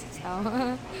master's.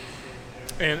 So.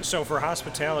 And so for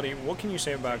hospitality, what can you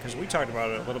say about, because we talked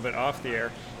about it a little bit off the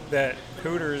air, that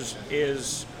Hooters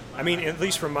is, at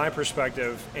least from my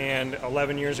perspective, and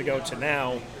 11 years ago to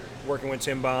now, working with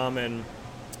Tim Baum and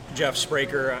Jeff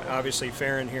Spraker, obviously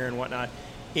Farron here and whatnot,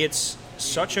 it's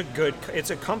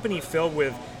a company filled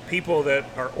with people that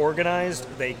are organized,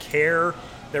 they care,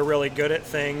 they're really good at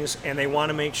things, and they want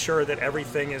to make sure that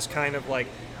everything is kind of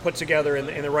put together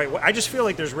in the right way. I just feel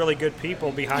like there's really good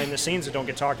people behind the scenes that don't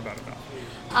get talked about enough.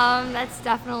 That's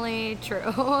definitely true.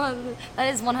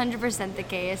 That is 100% the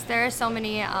case. There are so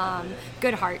many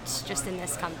good hearts just in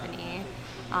this company.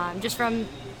 Just from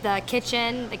the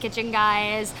kitchen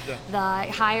guys, the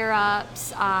higher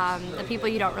ups, the people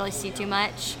you don't really see too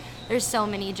much. There's so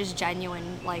many just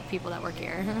genuine people that work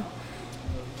here.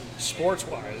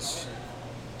 Sports-wise,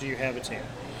 do you have a team?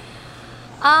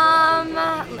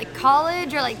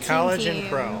 College or college team? And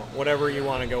pro, whatever you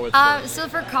want to go with. So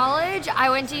for college, I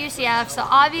went to UCF, so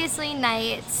obviously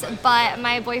Knights, but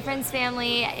my boyfriend's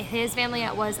family, his family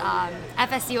was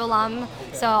FSU alum,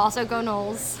 so also go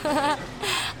Noles.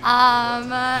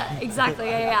 Exactly,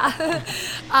 yeah.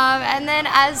 And then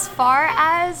as far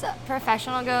as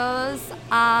professional goes,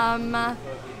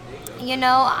 you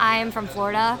know, I'm from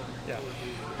Florida. Yeah.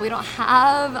 We don't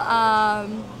have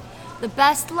the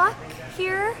best luck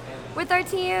here with our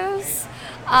teams.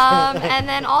 And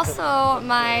then also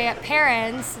my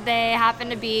parents, they happen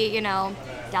to be, you know,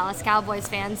 Dallas Cowboys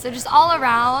fans. So just all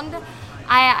around,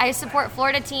 I support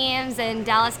Florida teams and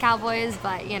Dallas Cowboys,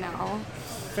 but, you know.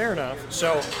 Fair enough.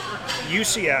 So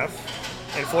UCF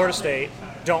and Florida State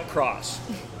don't cross,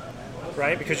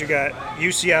 right? Because you got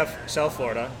UCF, South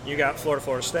Florida, you got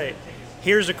Florida State.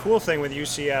 Here's a cool thing with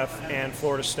UCF and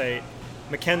Florida State.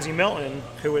 Mackenzie Milton,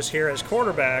 who was here as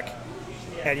quarterback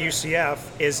at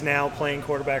UCF, is now playing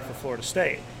quarterback for Florida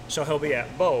State. So he'll be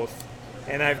at both.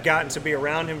 And I've gotten to be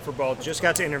around him for both. Just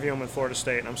got to interview him with Florida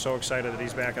State, and I'm so excited that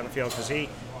he's back on the field because he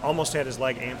almost had his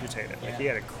leg amputated. Like, he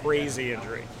had a crazy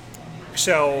injury.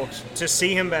 So to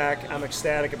see him back, I'm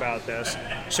ecstatic about this.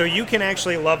 So you can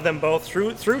actually love them both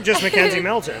through just Mackenzie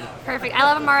Milton. Perfect. I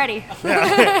love him already.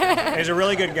 Yeah. He's a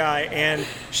really good guy. And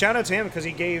shout out to him because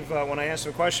he gave, when I asked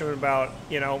him a question about,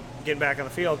 you know, getting back on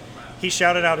the field, he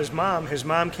shouted out his mom. His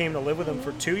mom came to live with him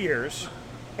for 2 years,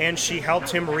 and she helped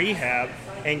him rehab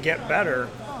and get better.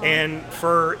 And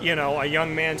for, you know, a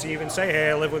young man to even say,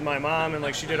 hey, I live with my mom, and,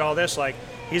 like, she did all this, like,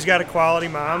 he's got a quality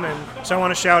mom. And so I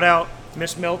want to shout out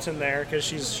Miss Milton there because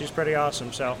she's pretty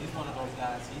awesome. So He's one of those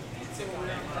guys. He took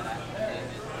that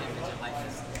image like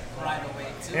this right away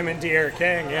too. him and De'Ara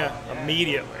King, yeah,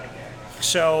 immediately.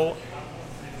 So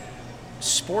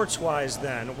sports-wise,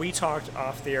 then we talked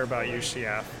off the air about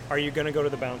UCF. Are you going to go to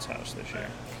the bounce house this year?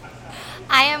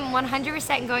 I am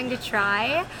 100% going to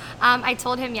try. I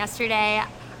told him yesterday,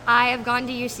 I have gone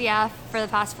to UCF for the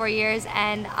past 4 years,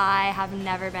 and I have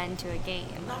never been to a game.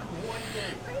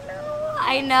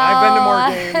 I know. I've been to more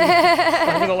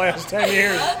games over the last 10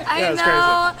 years. I know. It's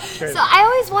crazy. It's crazy. So I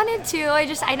always wanted to.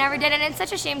 I never did, and it's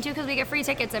such a shame too because we get free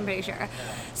tickets. I'm pretty sure.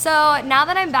 So now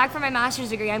that I'm back from my master's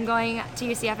degree, I'm going to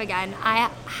UCF again.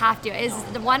 I have to. It's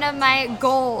one of my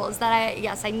goals that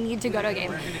I need to go to a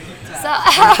game. So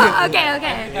okay.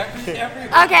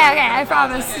 I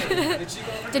promise.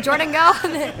 Did Jordan go?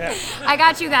 I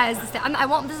got you guys. I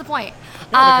won't disappoint.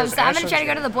 So I'm gonna try to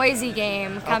go to the Boise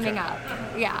game coming up.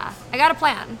 Yeah, I got a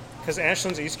plan. Because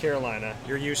Ashland's East Carolina,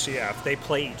 you're UCF. They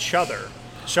play each other.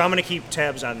 So I'm going to keep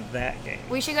tabs on that game.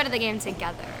 We should go to the game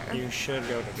together. You should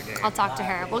go to the game. I'll talk to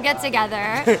her. We'll get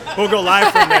together. We'll go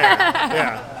live from there.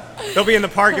 Yeah. They'll be in the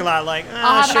parking lot like,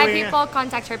 I'll have my people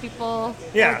contact her people.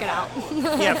 Yeah. Work it out.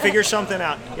 Yeah, figure something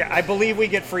out. Yeah, I believe we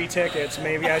get free tickets.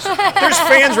 Maybe I should. There's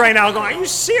fans right now going, are you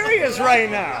serious right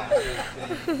now?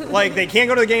 Like, they can't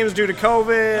go to the games due to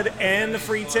COVID and the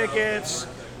free tickets.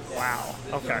 Wow.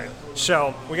 Okay.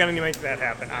 So we got to make that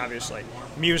happen, obviously.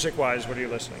 Music-wise, what are you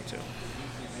listening to?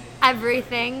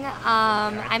 Everything.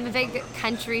 I'm a big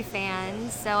country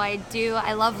fan, so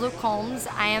I love Luke Combs.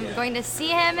 I am going to see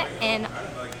him in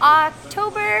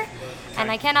October,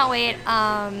 and I cannot wait.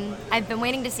 I've been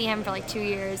waiting to see him for like 2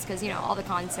 years because, you know, all the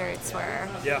concerts were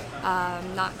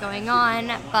not going on,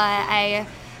 but I'm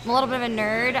a little bit of a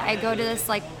nerd. I go to this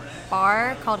like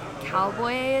bar called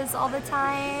Cowboys all the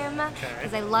time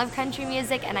because I love country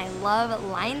music and I love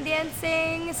line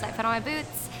dancing, so I put on my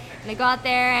boots and I go out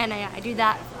there and I do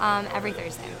that every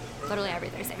Thursday, literally every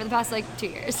Thursday for the past like 2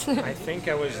 years. I think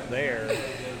I was there.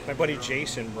 My buddy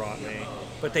Jason brought me,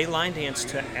 but they line dance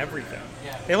to everything.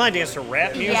 They line dance to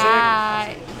rap music.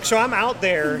 Yeah. So I'm out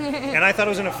there, and I thought I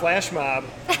was in a flash mob.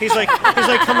 He's like,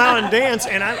 come out and dance,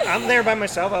 and I'm there by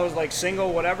myself. I was like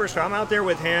single, whatever. So I'm out there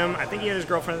with him. I think he had his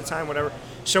girlfriend at the time, whatever.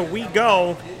 So we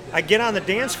go. I get on the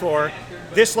dance floor.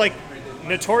 This like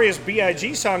Notorious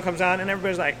B.I.G. song comes on, and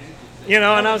everybody's like, you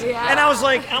know, and I was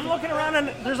like, I'm looking around, and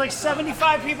there's like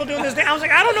 75 people doing this dance. I was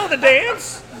like, I don't know the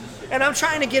dance. And I'm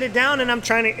trying to get it down, and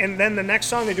and then the next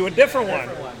song they do a different one.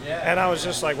 And I was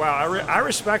just like, wow, I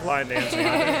respect line dancing.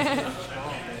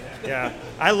 Yeah,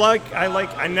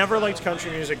 I never liked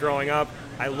country music growing up.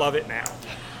 I love it now.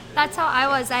 That's how I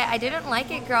was. I didn't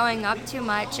like it growing up too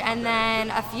much, and then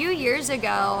a few years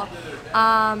ago,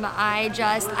 I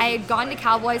had gone to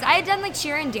Cowboys. I had done like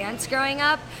cheer and dance growing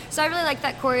up, so I really liked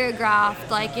that choreographed,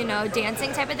 like, you know,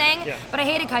 dancing type of thing. Yeah. But I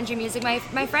hated country music. My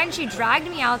friend, she dragged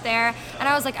me out there, and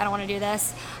I was like, I don't want to do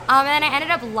this. And then I ended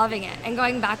up loving it and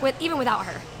going back even without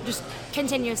her, just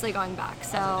continuously going back.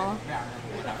 So.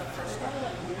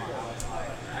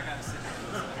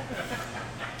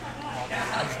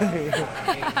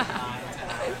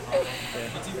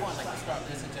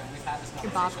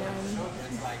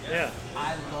 Yeah.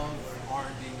 I love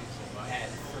R&B music,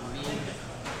 and for me,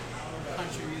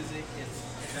 country music is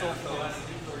so good.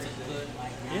 It's a good,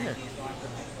 like,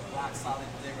 90s, rock solid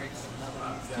lyrics,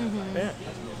 melodies. Yeah.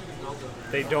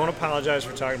 They don't apologize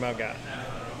for talking about God.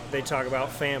 They talk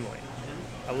about family.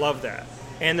 I love that.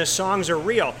 And the songs are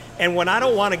real. And when I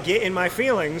don't want to get in my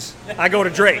feelings, I go to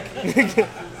Drake.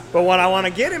 But when I want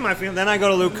to get in my feelings, then I go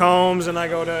to Luke Combs and I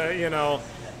go to,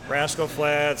 Rascal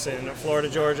Flatts and Florida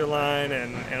Georgia Line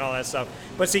and all that stuff.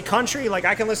 But see, country, like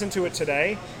I can listen to it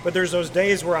today, but there's those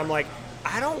days where I'm like,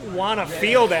 I don't want to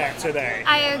feel that today.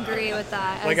 I agree with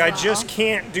that. Like, I just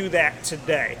can't do that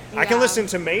today. I can listen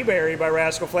to Mayberry by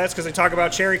Rascal Flatts because they talk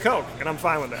about Cherry Coke, and I'm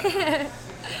fine with that.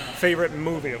 Favorite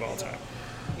movie of all time?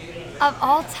 Of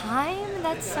all time?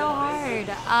 That's so hard.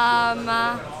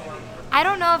 I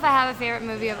don't know if I have a favorite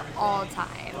movie of all time.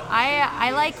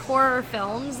 I like horror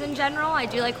films in general. I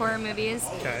do like horror movies.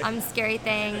 Okay. Scary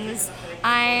things.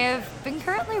 I've been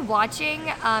currently watching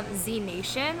Z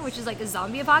Nation, which is like a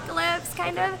zombie apocalypse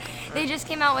kind of. They just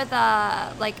came out with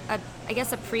a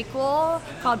prequel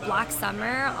called Black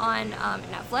Summer on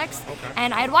Netflix. Okay.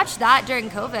 And I had watched that during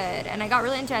COVID, and I got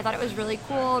really into it. I thought it was really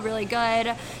cool, really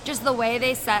good. Just the way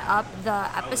they set up the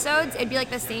episodes, it'd be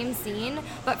like the same scene,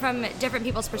 but from different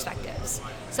people's perspectives.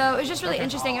 So it was just really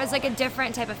interesting. It was like a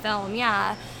different type of film,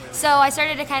 yeah. So I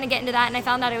started to kind of get into that, and I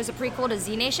found out it was a prequel to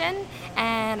Z Nation,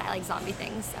 and I like zombie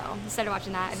things, so I started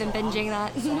watching that. I've been binging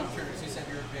that. So I'm curious, you said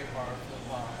you're a big horror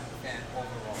fan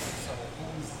overall. So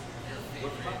who's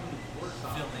your favorite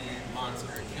villain, monster,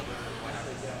 killer,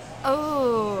 whatever?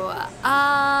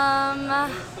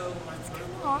 It's kind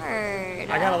of hard.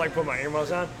 I gotta put my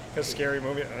earmuffs on because scary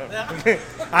movie.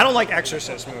 I don't like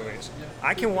Exorcist movies.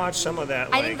 I can watch some of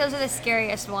that. I think those are the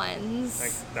scariest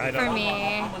ones I for don't-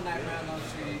 me.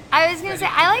 I was gonna say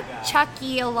I like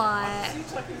Chucky a lot.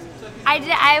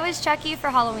 I was Chucky for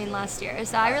Halloween last year,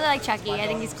 so I really like Chucky. I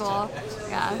think he's cool.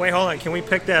 Yeah. Wait, hold on. Can we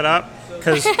pick that up?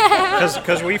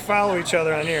 Because we follow each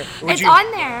other on here. It's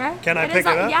on there. Can I It pick is it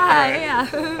on- up? Yeah, All right.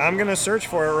 yeah. I'm gonna search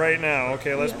for it right now.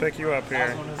 Okay, let's pick you up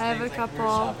here. I have a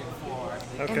couple.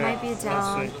 Okay. It might be let's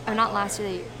down. see. Oh, not last year.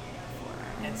 The year.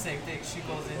 And same thing, she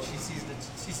goes in, she sees the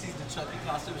Chucky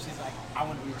costume, she's like, I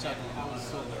want to be Chucky. I was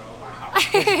so like, wow.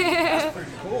 That's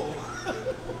pretty cool.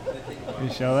 You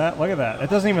show that? Look at that. It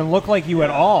doesn't even look like you at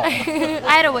all. I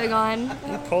had a wig on.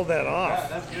 You pulled that off. Yeah,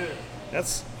 that's good.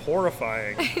 That's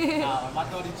horrifying. When my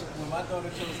daughter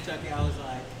chose Chucky, I was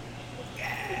like,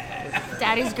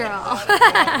 Daddy's girl.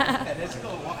 and then she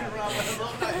goes walking around with her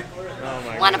little knife. Oh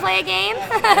my Want to play a game?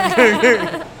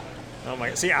 Oh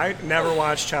my! See, I never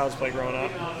watched Child's Play growing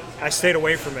up. I stayed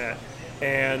away from it,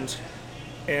 and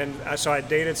so I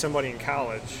dated somebody in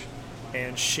college,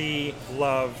 and she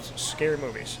loved scary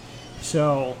movies.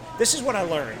 So this is what I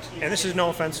learned, and this is no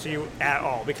offense to you at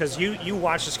all, because you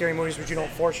watch the scary movies, but you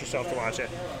don't force yourself to watch it.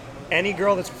 Any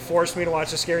girl that's forced me to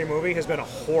watch a scary movie has been a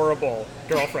horrible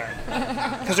girlfriend.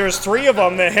 Because there's 3 of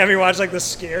them that have me watch the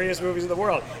scariest movies in the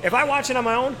world. If I watch it on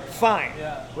my own, fine,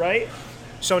 right?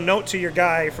 So note to your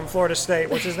guy from Florida State,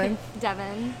 what's his name?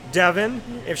 Devin,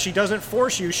 if she doesn't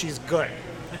force you, she's good.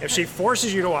 If she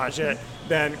forces you to watch it,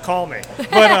 then call me.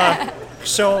 But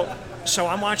so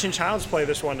I'm watching Child's Play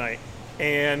this one night,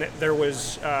 and there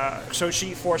was, so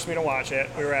she forced me to watch it.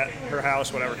 We were at her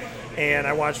house, whatever, and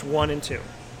I watched 1 and 2.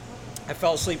 I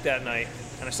fell asleep that night,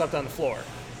 and I slept on the floor.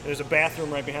 There's a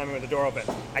bathroom right behind me with the door open.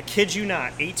 I kid you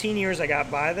not, 18 years I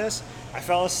got by this. I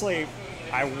fell asleep.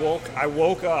 I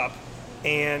woke up,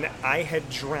 and I had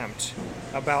dreamt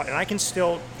about, and I can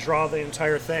still draw the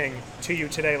entire thing to you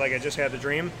today like I just had the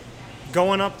dream.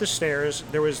 Going up the stairs,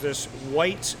 there was this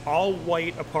all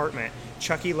white apartment.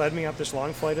 Chucky led me up this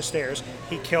long flight of stairs.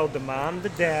 He killed the mom, the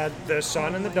dad, the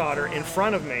son, and the daughter in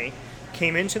front of me,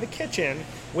 came into the kitchen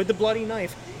with the bloody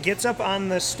knife, gets up on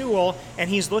the stool, and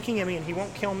he's looking at me, and he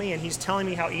won't kill me, and he's telling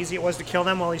me how easy it was to kill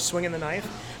them while he's swinging the knife.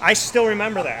 I still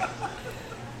remember that.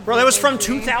 Bro, that was from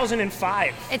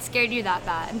 2005. It scared you that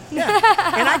bad. Yeah.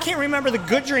 And I can't remember the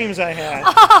good dreams I had.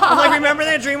 I'm like, remember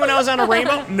that dream when I was on a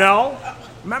rainbow? No.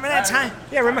 Remember that time?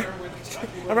 Yeah,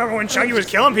 remember when Chucky was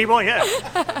killing people?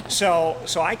 Yeah. So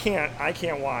I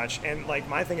can't watch. And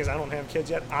my thing is, I don't have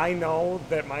kids yet. I know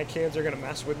that my kids are gonna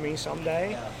mess with me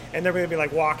someday, and they're gonna be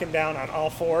walking down on all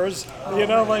fours,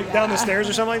 down the stairs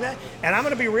or something like that. And I'm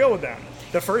gonna be real with them.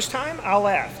 The first time, I'll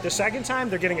laugh. The second time,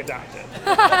 they're getting adopted.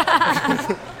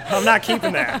 I'm not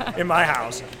keeping that in my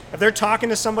house. If they're talking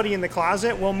to somebody in the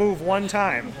closet, we'll move one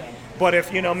time. But if,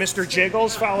 Mr.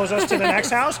 Jiggles follows us to the next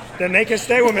house, then they can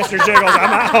stay with Mr. Jiggles.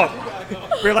 I'm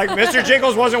out. We're like, Mr.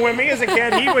 Jiggles wasn't with me as a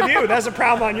kid. He with you. That's a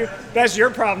problem on you. That's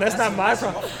your problem. That's not my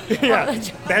problem. Yeah,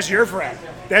 that's your friend.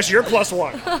 That's your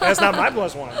 +1. That's not my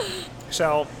 +1.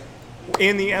 So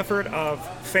in the effort of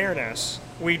fairness,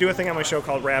 we do a thing on my show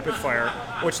called Rapid Fire,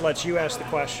 which lets you ask the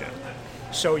question.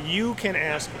 So you can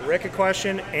ask Rick a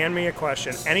question and me a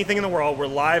question. Anything in the world. We're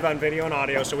live on video and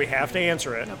audio, so we have to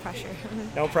answer it. No pressure.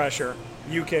 No pressure.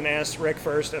 You can ask Rick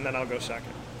first, and then I'll go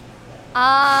second.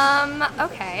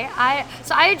 Okay. I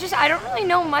don't really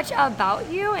know much about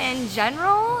you in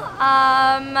general.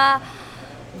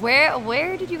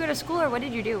 Where did you go to school, or what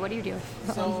did you do? What do you do?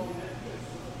 So,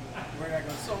 where did I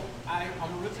go? So, I'm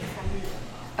originally from New York.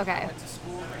 Okay. I went to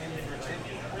school in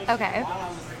Virginia. Okay. While I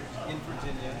was in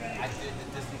Virginia, I did the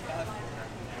Disney California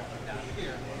down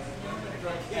here.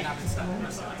 And I've been studying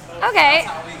myself. Okay. That's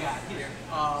how we got here.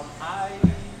 I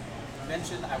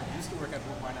mentioned I used to work at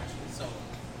Boot Barn, actually, so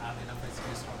I'm in a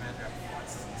basically store manager. I'm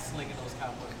slinging those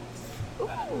cowboy boots.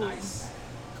 Got a nice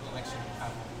collection of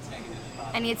cowboy boots hanging in the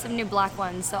closet. I need some new black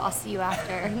ones, so I'll see you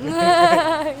after.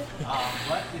 But,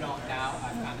 now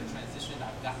I've kind of transitioned.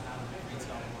 I've gotten out of the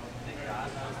retail world, thank God.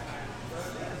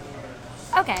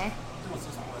 Okay. Doing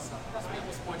some sports stuff. That's me. I'm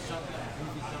a sports junkie, I'm a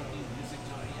movie junkie, music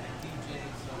junkie, and a DJ,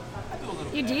 so I do a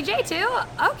little You bit. DJ too?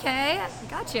 Okay.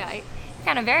 Gotcha. You're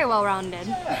kind of very well-rounded.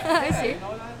 I see. You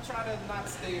know, I try to not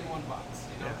stay in one box,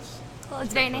 you know? Well,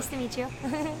 it's very nice to meet you.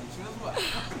 You as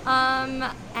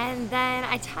well. And then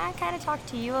I kind of talked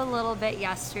to you a little bit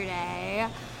yesterday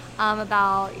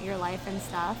about your life and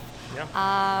stuff. Yeah.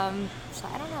 So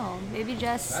I don't know, maybe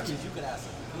just. That means you could ask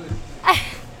some good,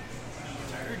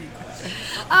 dirty questions.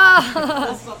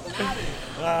 Pull something out of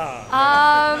it.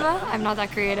 I'm not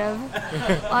that creative,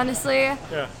 honestly.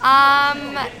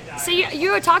 Yeah. So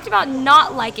you talked about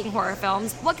not liking horror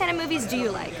films. What kind of movies do you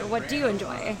like, or what do you enjoy?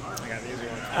 I got an easy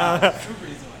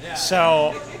one.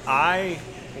 So I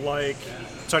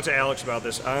talked to Alex about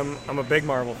this. I'm a big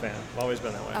Marvel fan. I've always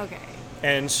been that way. Okay.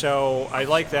 And so I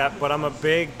like that, but I'm a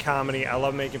big comedy. I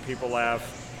love making people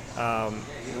laugh.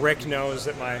 Rick knows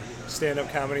that my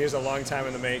stand-up comedy is a long time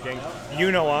in the making.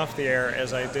 You know off the air,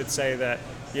 as I did say that,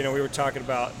 we were talking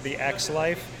about the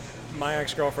ex-life. My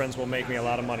ex-girlfriends will make me a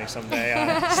lot of money someday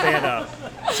on stand-up.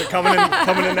 So coming in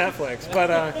Netflix.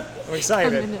 But I'm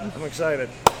excited.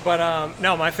 But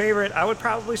no, my favorite, I would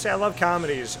probably say I love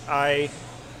comedies.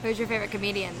 Who's your favorite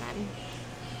comedian then?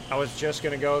 I was just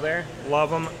going to go there. Love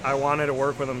him. I wanted to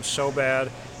work with him so bad.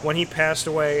 When he passed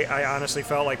away, I honestly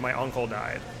felt like my uncle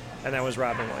died, and that was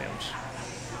Robin Williams.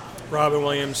 Robin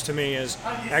Williams, to me, is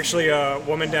actually a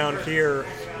woman down here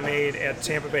made at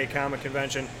Tampa Bay Comic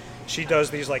Convention. She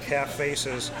does these like half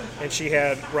faces, and she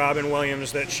had Robin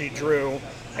Williams that she drew,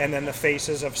 and then the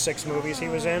faces of 6 movies he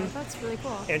was in. That's really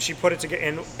cool. And she put it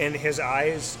together, and his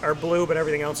eyes are blue, but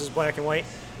everything else is black and white.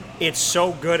 It's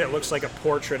so good, it looks like a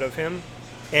portrait of him.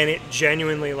 And it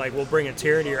genuinely will bring a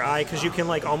tear to your eye because you can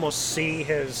almost see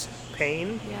his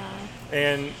pain. Yeah.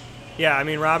 And yeah, I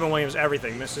mean Robin Williams,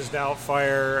 everything. Mrs.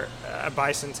 Doubtfire,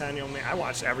 Bicentennial Man. I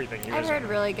watched everything. I've heard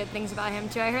really good things about him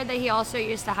too. I heard that he also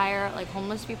used to hire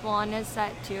homeless people on his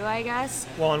set too, I guess.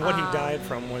 Well, and what he died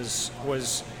from was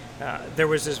there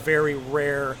was this very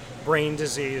rare brain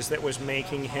disease that was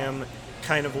making him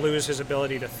kind of lose his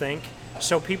ability to think.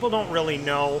 So people don't really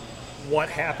know what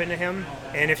happened to him,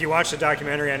 and if you watch the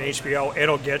documentary on HBO,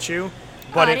 it'll get you.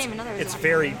 But I didn't even know there was it's a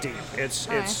very documentary.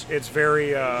 deep. It's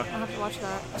very. I'll have to watch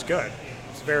that. It's good.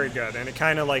 It's very good, and it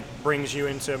kind of brings you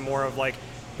into more of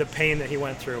the pain that he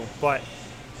went through. But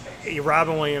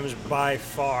Robin Williams by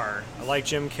far. I like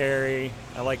Jim Carrey.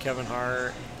 I like Kevin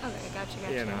Hart. Okay,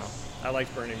 gotcha. I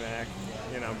liked Bernie Mac.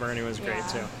 Bernie was great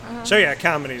too. Uh-huh. So yeah,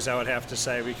 comedies I would have to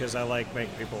say because I like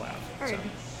making people laugh.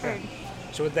 Heard.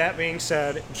 So with that being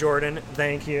said, Jordan,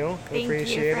 thank you. Thank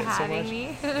Appreciate you for it having so much.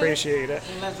 me. Appreciate it.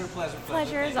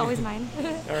 Pleasure is always mine.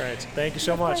 All right. Thank you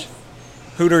so much.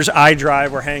 Hooters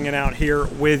iDrive, we're hanging out here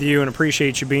with you and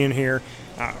appreciate you being here.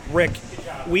 Rick,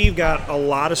 we've got a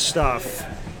lot of stuff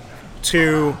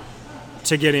to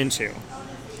get into.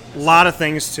 A lot of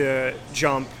things to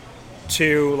jump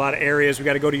to, a lot of areas. We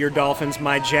got to go to your Dolphins,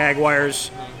 my Jaguars.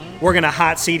 We're going to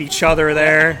hot seat each other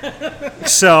there.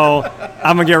 So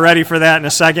I'm going to get ready for that in a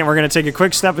second. We're going to take a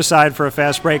quick step aside for a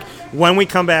fast break. When we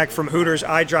come back from Hooters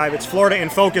iDrive, it's Florida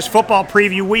in Focus Football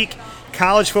Preview Week.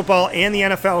 College football and the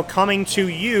NFL coming to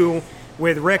you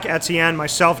with Rick Etienne,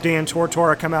 myself, Dan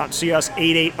Tortora. Come out and see us,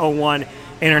 8801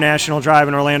 International Drive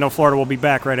in Orlando, Florida. We'll be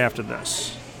back right after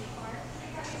this.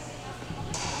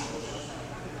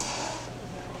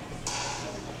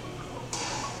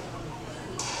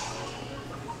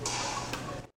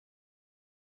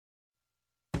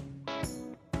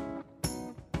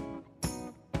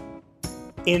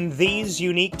 In these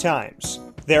unique times,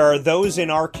 there are those in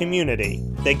our community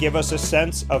that give us a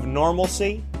sense of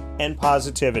normalcy and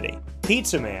positivity.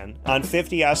 Pizza Man on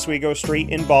 50 Oswego Street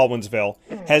in Baldwinsville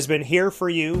has been here for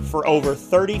you for over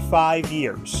 35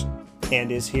 years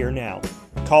and is here now.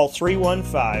 Call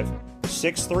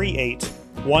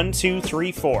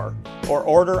 315-638-1234 or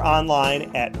order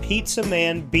online at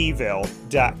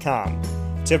pizzamanbville.com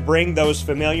to bring those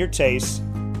familiar tastes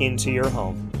into your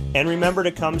home. And remember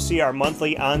to come see our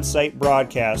monthly on-site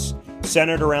broadcasts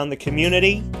centered around the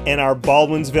community and our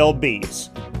Baldwinsville Bees.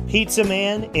 Pizza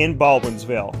Man in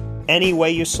Baldwinsville. Any way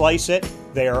you slice it,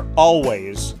 they are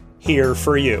always here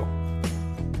for you.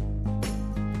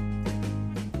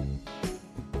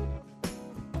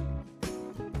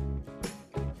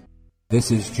 This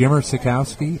is Jimmer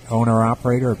Sikowski,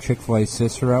 owner-operator of Chick-fil-A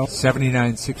Cicero,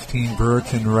 7916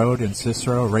 Brewerton Road in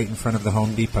Cicero, right in front of the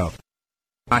Home Depot.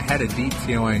 I had a deep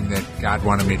feeling that God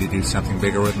wanted me to do something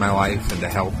bigger with my life and to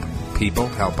help people,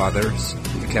 help others.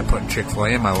 I kept putting Chick-fil-A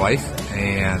in my life,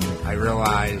 and I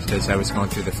realized as I was going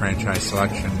through the franchise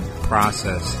selection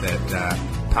process that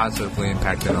positively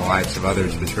impacting the lives of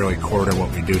others was really core to what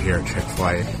we do here at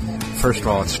Chick-fil-A. First of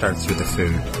all, it starts with the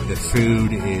food. The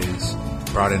food is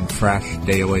brought in fresh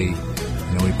daily.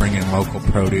 We bring in local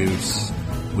produce.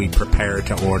 We prepare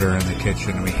to order in the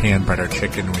kitchen. We hand bread our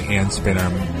chicken. We hand spin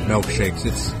our milkshakes.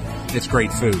 It's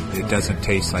great food. It doesn't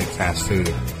taste like fast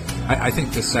food. I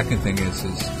think the second thing is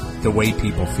the way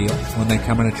people feel when they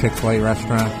come in a Chick-fil-A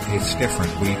restaurant. It's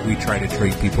different. We try to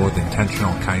treat people with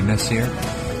intentional kindness here,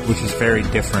 which is very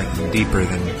different and deeper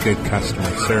than good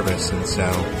customer service. And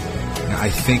so I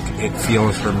think it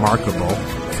feels remarkable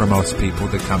for most people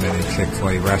to come in a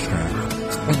Chick-fil-A restaurant.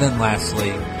 And then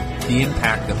lastly, the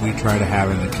impact that we try to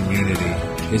have in the community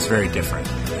is very different.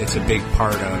 It's a big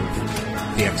part of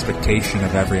the expectation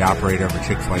of every operator of a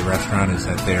Chick-fil-A restaurant is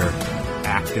that they're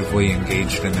actively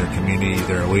engaged in their community,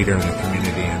 they're a leader in the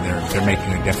community, and they're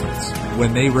making a difference.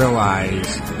 When they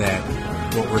realize that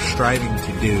what we're striving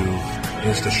to do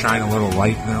is to shine a little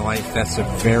light in their life, that's a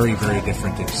very, very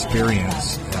different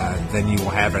experience than you will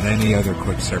have at any other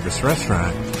quick service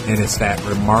restaurant. And it's that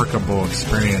remarkable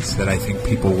experience that I think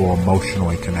people will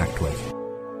emotionally connect with.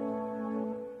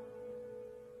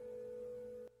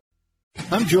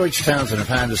 I'm George Townsend of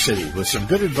Honda City with some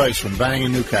good advice when buying a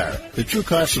new car. The true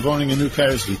cost of owning a new car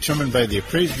is determined by the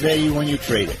appraised value when you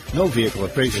trade it. No vehicle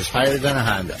appraises higher than a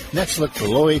Honda. Next, look for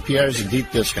low APRs and deep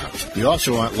discounts. You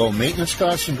also want low maintenance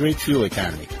costs and great fuel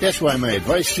economy. That's why my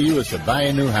advice to you is to buy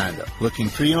a new Honda. Looking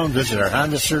pre-owned, visit our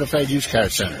Honda Certified Used Car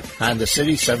Center. Honda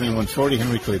City, 7140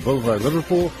 Henry Clay Boulevard,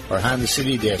 Liverpool, or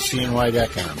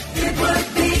HondaCity-CNY.com. It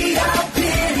would be a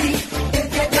pity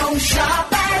if you don't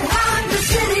shop at Honda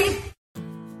City.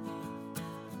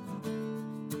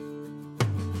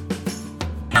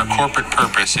 Our corporate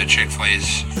purpose at Chick-fil-A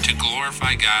is to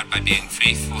glorify God by being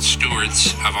faithful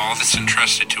stewards of all that's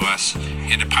entrusted to us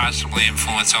and to positively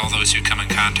influence all those who come in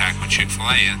contact with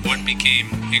Chick-fil-A. And what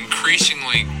became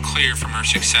increasingly clear from our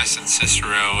success in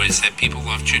Cicero is that people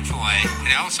love Chick-fil-A.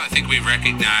 And also I think we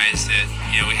recognized that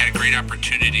we had a great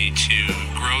opportunity to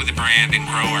grow the brand and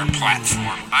grow our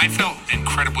platform. I felt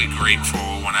incredibly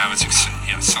grateful when I was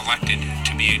selected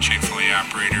to be a Chick-fil-A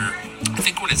operator. I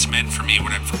think what it's meant for me,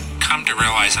 what I've come to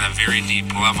realize on a very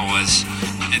deep level is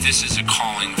that this is a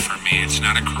calling for me. It's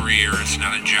not a career. It's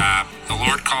not a job. The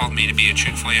Lord called me to be a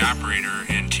Chick-fil-A operator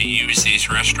and to use these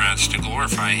restaurants to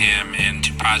glorify Him and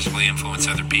to positively influence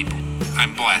other people.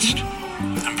 I'm blessed.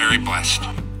 I'm very blessed.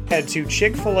 Head to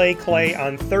Chick-fil-A Clay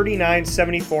on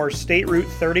 3974 State Route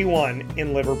 31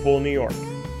 in Liverpool, New York.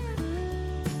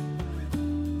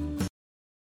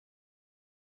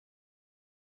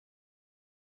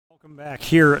 Welcome back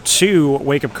here to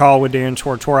Wake Up Call with Dan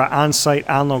Tortora on site,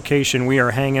 on location. We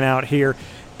are hanging out here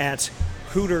at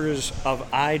Hooters of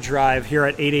iDrive here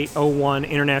at 8801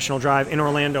 International Drive in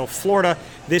Orlando, Florida.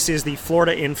 This is the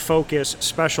Florida in Focus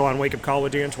special on Wake Up Call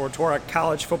with Dan Tortora,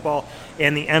 college football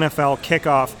and the NFL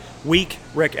kickoff week.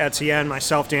 Rick Etienne,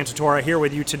 myself, Dan Tortora, here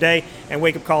with you today, and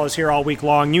Wake Up Call is here all week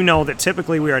long. You know that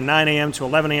typically we are 9 a.m. to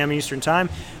 11 a.m. Eastern Time,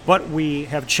 but we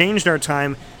have changed our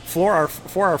time for our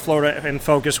Florida in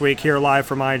Focus week here live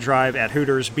from iDrive at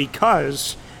Hooters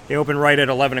because they open right at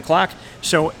 11 o'clock.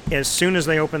 So as soon as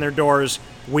they open their doors,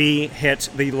 we hit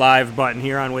the live button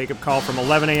here on Wake Up Call from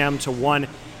 11 a.m. to 1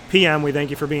 p.m. We thank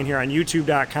you for being here on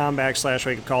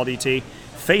youtube.com/WakeUpCallDT,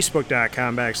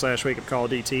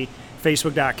 Facebook.com/WakeUpCallDT,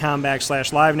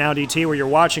 Facebook.com/LiveNowDT, where you're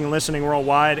watching and listening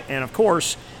worldwide, and of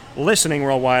course, listening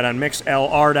worldwide on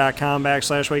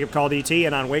mixlr.com/WakeUpCallDT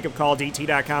and on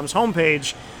WakeUpCallDT.com's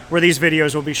homepage, where these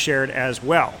videos will be shared as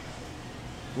well.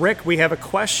 Rick, we have a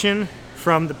question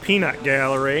from the Peanut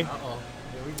Gallery. Uh-oh.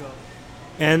 Here we go.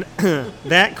 And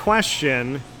that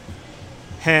question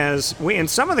has, and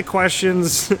some of the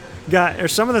questions or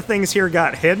some of the things here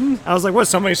got hidden. I was like, what,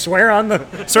 somebody swear on the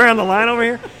line over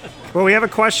here? Well, we have a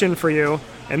question for you,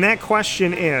 and that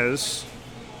question is,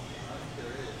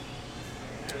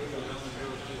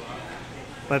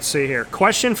 let's see here.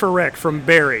 Question for Rick from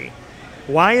Barry.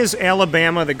 Why is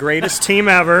Alabama the greatest team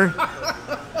ever?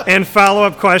 And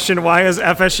follow-up question, why is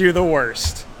FSU the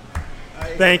worst?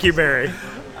 Thank you, Barry.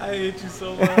 I hate you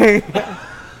so much. I hate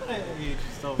you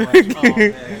so much. Oh,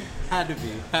 man. Had to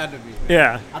be.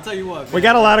 Yeah. I'll tell you what, man. We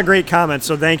got a lot of great comments,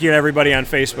 so thank you to everybody on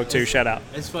Facebook, too. Shout out.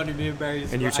 It's funny, me and Barry,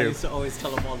 And YouTube. I used to always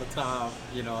tell him all the time,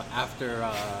 after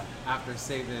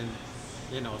Saban,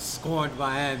 scorned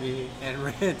Miami and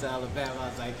ran to Alabama, I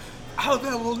was like,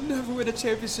 Alabama will never win a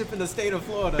championship in the state of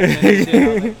Florida. And I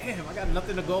was like, damn, I got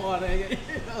nothing to go on.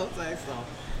 It's like, so,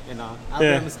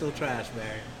 Alabama's still trash,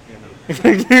 Barry.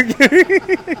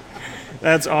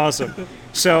 That's awesome.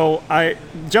 So I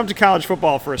jumped to college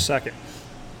football for a second.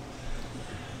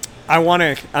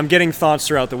 I'm getting thoughts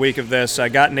throughout the week of this. I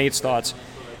got Nate's thoughts.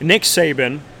 Nick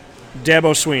Saban,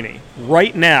 Dabo Swinney.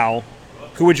 Right now,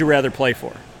 who would you rather play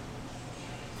for?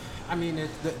 I mean,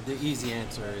 the easy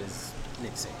answer is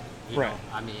Nick Saban. Right.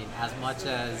 I mean, as much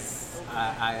as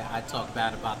I talk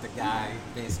bad about the guy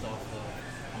based off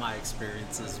of my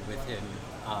experiences with him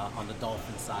on the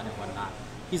Dolphins side and whatnot,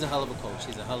 he's a hell of a coach.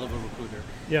 He's a hell of a recruiter.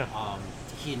 Yeah.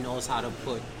 He knows how to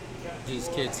put these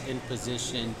kids in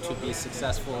position to be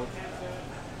successful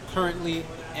currently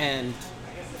and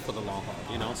for the long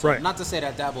haul, So right. Not to say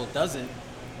that Dabo doesn't,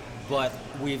 but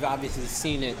we've obviously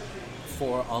seen it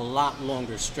for a lot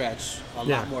longer stretch, a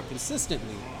lot more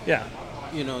consistently. Yeah.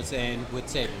 You know what I'm saying, with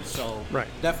Saban. So right.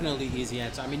 Definitely easy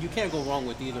answer. I mean, you can't go wrong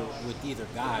with either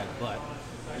guy, but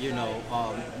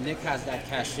Nick has that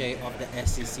cachet of the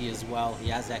SEC as well. He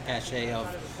has that cachet of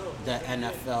the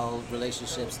NFL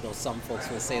relationships, though some folks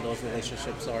will say those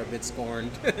relationships are a bit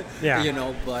scorned.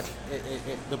 Yeah. But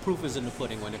the proof is in the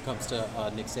pudding when it comes to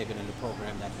Nick Saban and the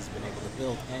program that he's been able to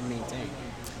build and maintain.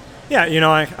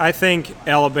 Yeah, I think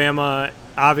Alabama,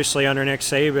 obviously under Nick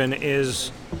Saban,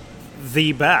 is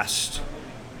the best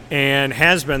and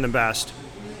has been the best.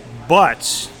 But,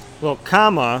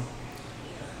 Dabo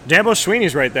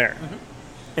Swinney's right there.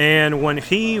 Mm-hmm. And when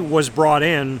he was brought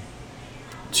in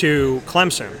to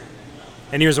Clemson,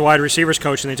 and he was a wide receivers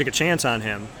coach and they took a chance on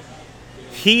him,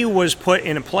 he was put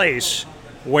in a place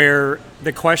where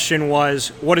the question was,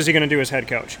 what is he going to do as head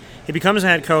coach? He becomes a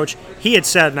head coach. He had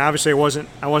said, and obviously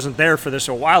I wasn't there for this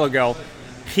a while ago,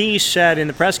 he said in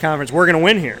the press conference, we're going to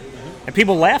win here. And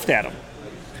people laughed at him.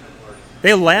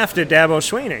 They laughed at Dabo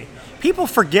Swinney. People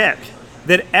forget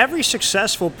that every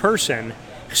successful person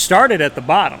started at the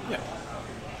bottom. Yeah.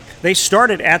 They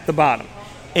started at the bottom.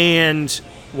 And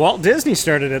Walt Disney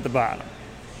started at the bottom.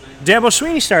 Dabo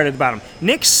Swinney started at the bottom.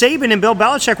 Nick Saban and Bill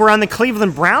Belichick were on the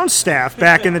Cleveland Browns staff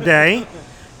back in the day.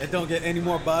 It don't get any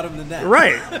more bottom than that.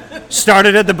 Right.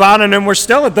 Started at the bottom and we're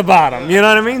still at the bottom. You know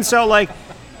what I mean? So,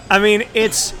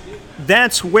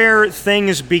 that's where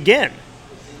things begin.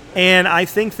 And I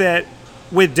think that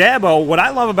with Dabo, what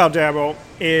I love about Dabo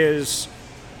is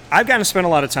I've gotten to spend a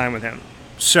lot of time with him.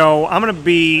 So I'm going to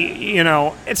be,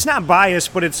 it's not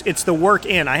biased, but it's the work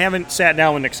in. I haven't sat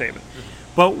down with Nick Saban.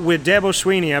 But with Dabo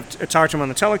Swinney, I've talked to him on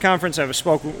the teleconference. I've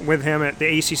spoken with him at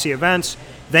the ACC events.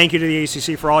 Thank you to the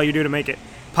ACC for all you do to make it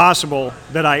possible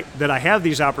that I have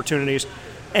these opportunities.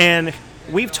 And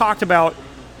we've talked about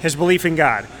his belief in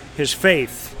God, his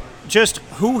faith, just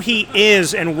who he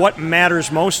is and what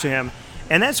matters most to him.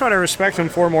 And that's what I respect him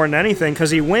for more than anything,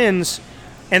 because he wins.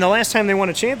 And the last time they won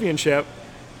a championship,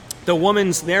 the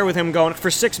woman's there with him going for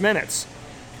 6 minutes.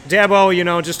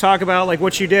 Dabo, just talk about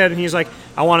what you did. And he's like,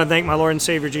 I want to thank my Lord and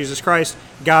Savior Jesus Christ.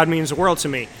 God means the world to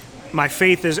me. My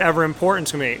faith is ever important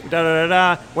to me.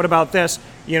 Da-da-da-da. What about this?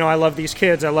 I love these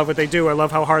kids. I love what they do. I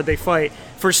love how hard they fight.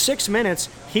 For 6 minutes,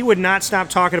 he would not stop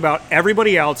talking about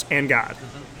everybody else and God.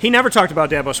 Mm-hmm. He never talked about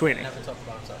Dabo Swinney. Never talked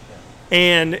about himself,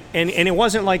 yeah. And it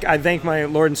wasn't like I thank my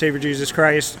Lord and Savior Jesus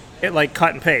Christ,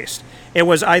 cut and paste. It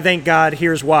was I thank God,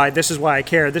 here's why, this is why I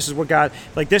care, this is what God,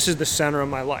 this is the center of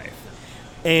my life.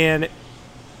 And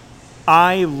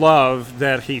I love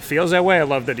that he feels that way. I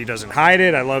love that he doesn't hide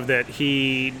it. I love that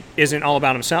he isn't all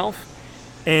about himself.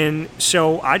 And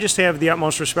so I just have the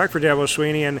utmost respect for Dabo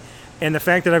Swinney, and the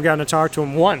fact that I've gotten to talk to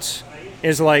him once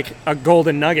is like a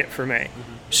golden nugget for me.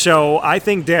 Mm-hmm. So I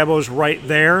think Dabo's right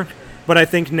there, but I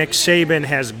think Nick Saban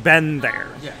has been there.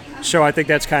 Yeah. So I think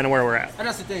that's kind of where we're at. And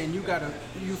that's the thing, and you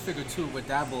figure too with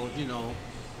Dabo,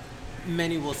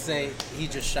 many will say he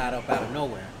just shot up out of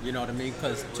nowhere. You know what I mean?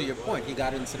 Because to your point, he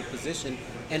got into the position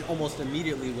and almost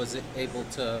immediately was able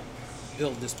to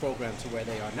build this program to where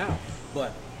they are now.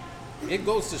 But it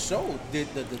goes to show the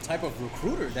type of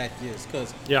recruiter that he is.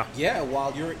 Because,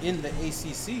 while you're in the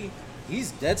ACC,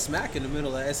 he's dead smack in the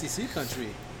middle of SEC country,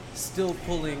 still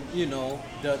pulling,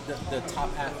 the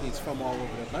top athletes from all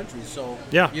over the country. So,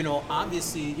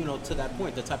 obviously, to that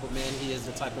point, the type of man he is,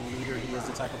 the type of leader he is,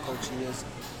 the type of coach he is,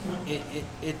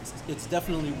 it's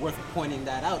definitely worth pointing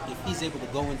that out. If he's able to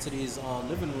go into these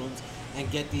living rooms and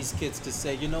get these kids to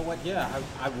say, you know what,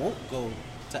 I won't go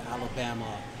to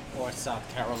Alabama or South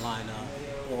Carolina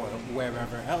or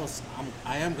wherever else.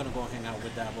 I am going to go hang out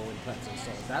with Dabo and Clemson.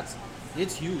 So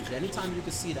it's huge. Anytime you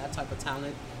can see that type of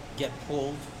talent get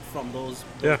pulled from those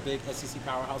big SEC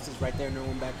powerhouses right there in their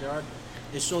own backyard,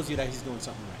 it shows you that he's doing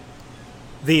something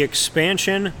right. The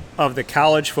expansion of the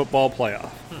college football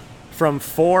playoff from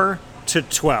 4 to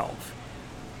 12.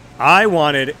 I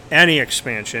wanted any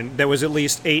expansion that was at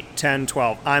least 8, 10,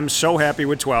 12. I'm so happy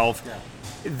with 12. Yeah.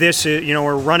 This is,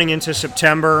 we're running into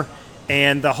September,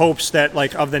 and the hopes that,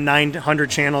 of the 900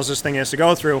 channels this thing has to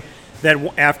go through, that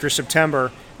after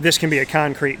September, this can be a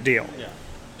concrete deal. Yeah.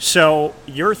 So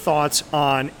your thoughts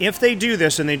on, if they do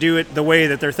this and they do it the way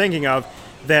that they're thinking of,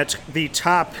 that the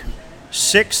top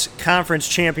 6 conference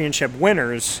championship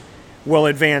winners will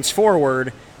advance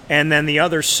forward, and then the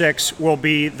other 6 will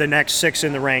be the next 6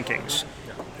 in the rankings.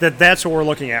 That's what we're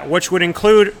looking at, which would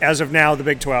include, as of now, the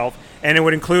Big 12, and it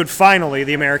would include, finally,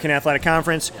 the American Athletic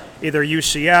Conference, either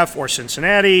UCF or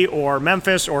Cincinnati or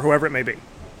Memphis or whoever it may be.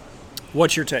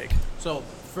 What's your take? So,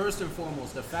 first and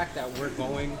foremost, the fact that we're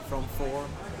going from 4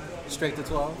 straight to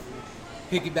 12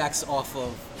 piggybacks off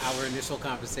of our initial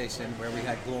conversation where we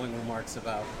had glowing remarks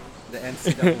about the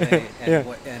NCAA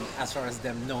and as far as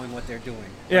them knowing what they're doing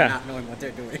or not knowing what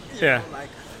they're doing. You know,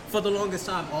 for the longest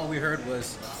time, all we heard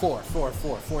was 4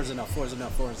 is enough, 4 is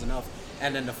enough, 4 is enough.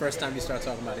 And then the first time you start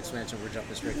talking about expansion, we're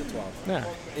jumping straight to 12. Yeah.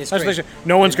 It's crazy.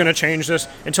 No one's going to change this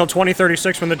until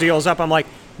 2036 when the deal is up. I'm like,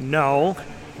 no,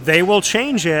 they will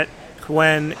change it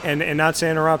when, and not to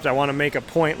interrupt, I want to make a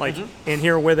point in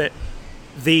here with it.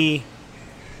 The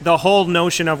whole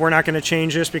notion of we're not going to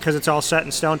change this because it's all set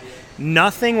in stone.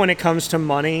 Nothing when it comes to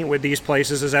money with these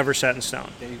places is ever set in stone.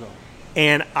 There you go.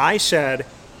 And I said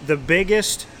the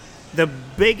biggest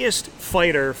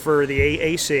fighter for the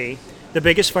AAC, the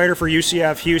biggest fighter for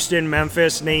UCF, Houston,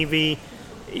 Memphis, Navy,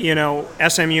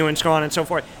 SMU, and so on and so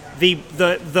forth.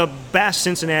 The best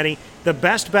Cincinnati, the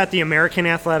best bet the American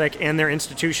Athletic and their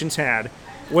institutions had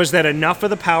was that enough of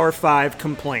the Power 5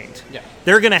 complained. Yeah.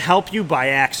 They're going to help you by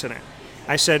accident.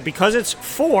 I said, because it's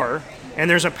 4 and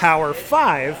there's a Power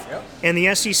 5 and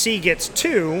the SEC gets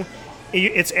 2,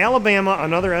 it's Alabama,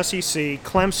 another SEC,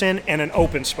 Clemson, and an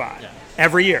open spot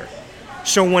every year.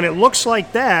 So when it looks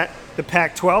like that, the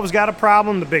Pac-12's got a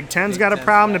problem, the Big 10's got a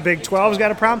problem, the Big 12's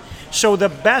got a problem. So the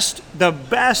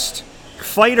best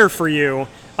fighter for you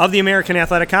of the American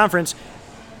Athletic Conference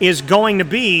is going to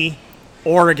be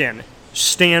Oregon,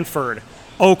 Stanford,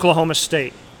 Oklahoma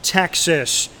State,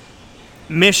 Texas,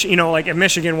 if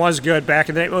Michigan was good back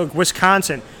in the day,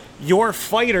 Wisconsin. Your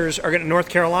fighters are going to North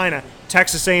Carolina,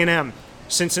 Texas A&M,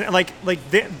 Cincinnati.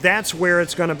 That's where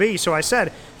it's going to be. So I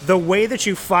said the way that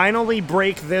you finally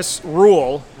break this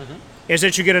rule is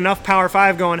that you get enough Power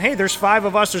 5 going, hey, there's 5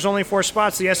 of us, there's only 4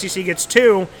 spots, the SEC gets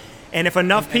 2, and if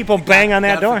enough people bang on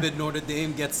that door. God forbid Notre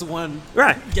Dame gets one.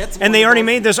 Right. And they already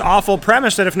made this awful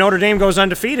premise that if Notre Dame goes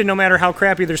undefeated, no matter how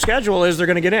crappy their schedule is, they're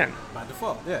going to get in. By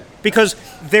default, yeah. Because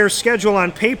their schedule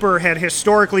on paper had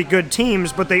historically good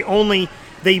teams, but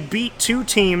they beat 2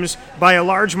 teams by a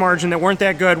large margin that weren't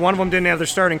that good. One of them didn't have their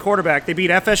starting quarterback. They beat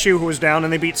FSU, who was down,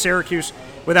 and they beat Syracuse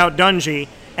without Dungy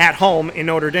at home in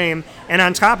Notre Dame. And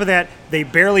on top of that, they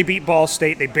barely beat Ball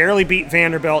State. They barely beat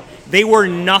Vanderbilt. They were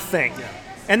nothing. Yeah.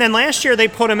 And then last year they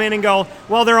put them in and go,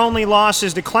 well, their only loss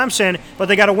is to Clemson, but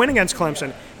they got a win against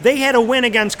Clemson. They had a win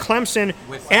against Clemson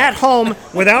at home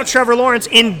without Trevor Lawrence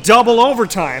in double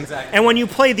overtime. Exactly. And when you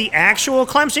played the actual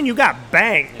Clemson, you got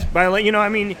banged by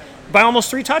almost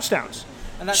 3 touchdowns.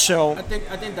 And I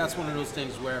think that's one of those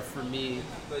things where, for me,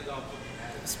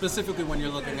 specifically when you're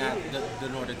looking at the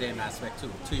Notre Dame aspect,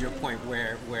 to your point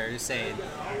where you're saying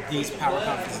these power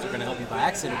conferences are going to help you by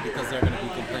accident because they're going to be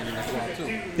complaining as well,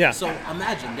 too. Yeah. So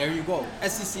imagine, there you go.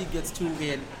 SEC gets 2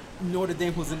 in. Notre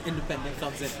Dame, who's an independent,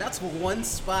 comes in. That's 1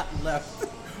 spot left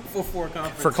for 4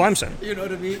 conferences. For Clemson. You know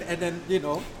what I mean? And then,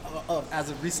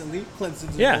 as of recently,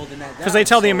 Clemson's holding that down. Because they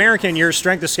tell the American your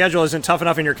strength of schedule isn't tough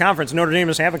enough in your conference. Notre Dame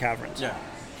doesn't have a conference. Yeah.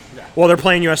 Well, they're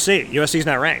playing USC. USC's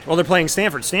not ranked. Well, they're playing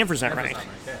Stanford. Stanford's not ranked.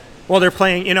 Well, they're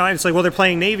playing, it's like, well, they're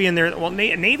playing Navy, and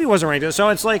Navy wasn't ranked. So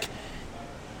it's like,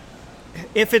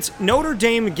 if it's Notre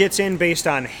Dame gets in based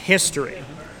on history,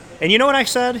 and you know what I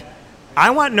said?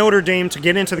 I want Notre Dame to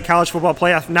get into the college football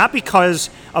playoff, not because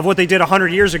of what they did 100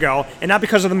 years ago, and not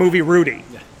because of the movie Rudy.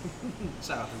 Yeah.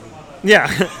 Shout out to Rudy.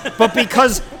 Yeah, but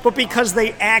because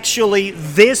they actually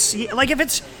like if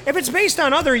it's based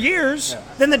on other years,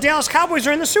 then the Dallas Cowboys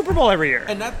are in the Super Bowl every year.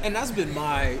 And that's been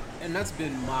my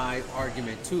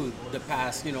argument too. The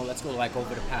past, let's go like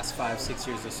over the past 5-6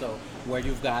 years or so, where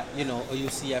you've got a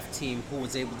UCF team who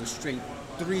was able to string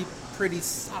 3 pretty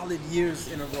solid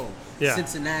years in a row. Yeah.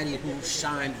 Cincinnati, who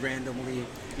shined randomly,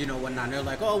 whatnot. They're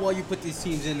like, oh well, you put these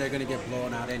teams in, they're gonna get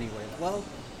blown out anyway. Well,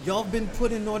 y'all been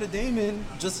putting Notre Dame in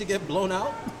just to get blown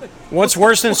out? What's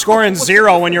worse than scoring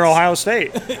 0 when you're Ohio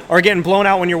State or getting blown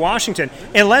out when you're Washington?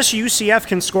 Unless UCF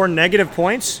can score negative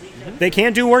points, they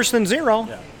can't do worse than 0.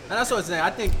 Yeah. And that's what I'm saying.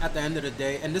 I think at the end of the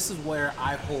day, and this is where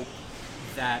I hope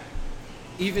that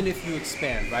even if you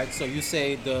expand, right? So you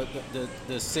say the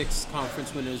 6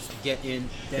 conference winners get in,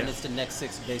 then it's the next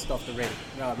 6 based off the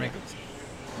rankings.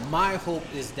 My hope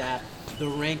is that the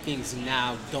rankings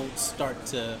now don't start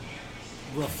to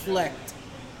reflect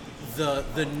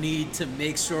the need to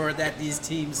make sure that these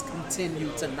teams continue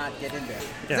to not get in there.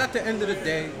 Because at the end of the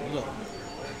day, look,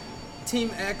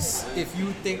 Team X, if you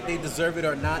think they deserve it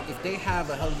or not, if they have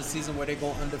a hell of a season where they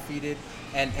go undefeated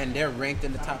and they're ranked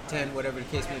in the top 10, whatever the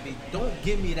case may be, don't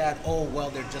give me that, oh, well,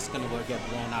 they're just going to get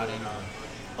blown out anyway.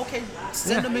 Okay,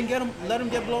 send them and let them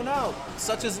get blown out.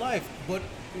 Such is life. But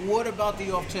what about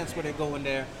the off chance where they go in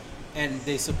there and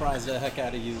they surprise the heck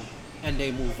out of you and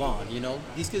they move on,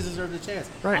 These kids deserve the chance.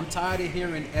 Right. I'm tired of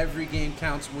hearing every game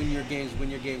counts, win your games.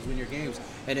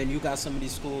 And then you got some of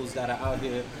these schools that are out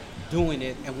here doing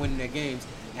it and winning their games.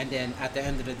 And then at the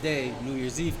end of the day, New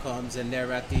Year's Eve comes and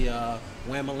they're at the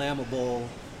Whamma-Lamma Bowl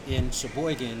in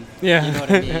Sheboygan. Yeah. You know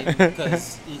what I mean?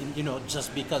 Because,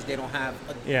 just because they don't have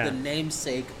the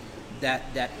namesake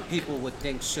that people would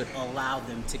think should allow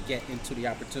them to get into the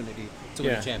opportunity to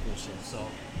win a championship. So,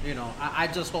 I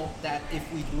just hope that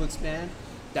if we do expand,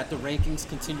 that the rankings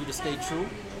continue to stay true.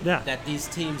 Yeah. That these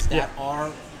teams that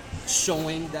are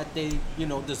showing that they,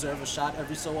 deserve a shot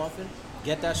every so often,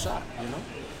 get that shot,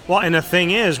 Well, and the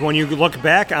thing is, when you look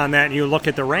back on that and you look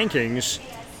at the rankings,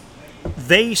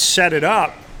 they set it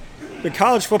up. The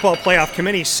College Football Playoff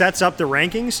Committee sets up the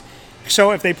rankings.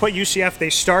 So if they put UCF, they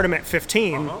start them at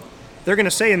 15. They're going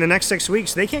to say in the next 6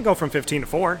 weeks, they can't go from 15 to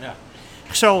 4. Yeah.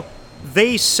 So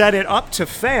they set it up to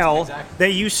fail that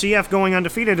UCF going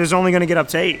undefeated is only going to get up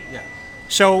to 8. Yeah.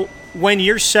 So when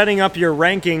you're setting up your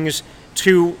rankings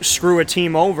to screw a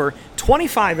team over,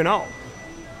 25-0.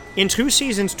 In 2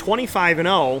 seasons,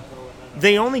 25-0,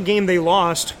 the only game they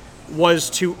lost was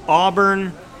to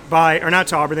Auburn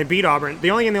they beat Auburn.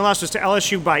 The only game they lost was to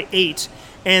LSU by 8,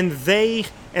 and they,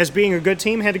 as being a good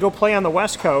team, had to go play on the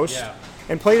West Coast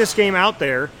and play this game out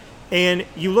there. And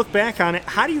you look back on it,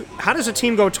 how does a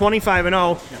team go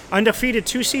 25-0, undefeated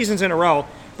 2 seasons in a row,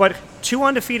 but 2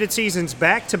 undefeated seasons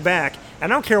back to back? I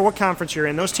don't care what conference you're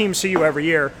in; those teams see you every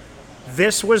year.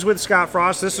 This was with Scott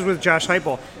Frost. This was with Josh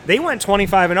Heupel. They went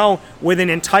 25-0 with an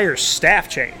entire staff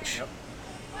change. Yep.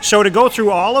 So to go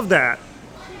through all of that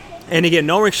and to get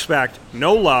no respect,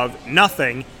 no love,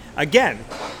 nothing, again,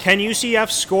 can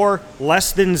UCF score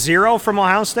less than 0 from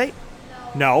Ohio State?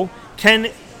 No.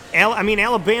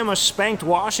 Alabama spanked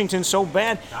Washington so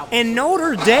bad. And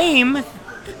Notre Dame,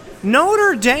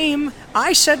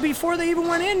 I said before they even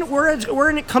went in, we're at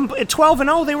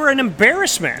 12-0. They were an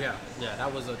embarrassment. Yeah,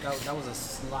 that was a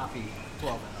sloppy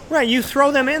 12-0. Right, you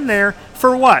throw them in there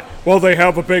for what? Well, they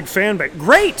have a big fan base.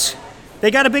 Great. They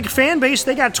got a big fan base.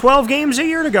 They got 12 games a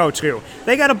year to go to.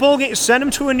 They got a bowl game. Send them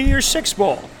to a New Year's Six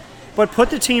bowl. But put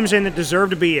the teams in that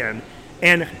deserve to be in.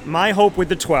 And my hope with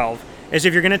the 12 is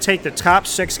if you're going to take the top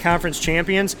 6 conference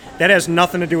champions, that has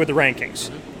nothing to do with the rankings.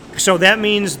 So that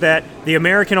means that the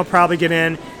American will probably get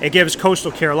in. It gives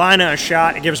Coastal Carolina a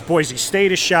shot. It gives Boise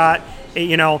State a shot.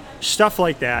 Stuff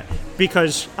like that.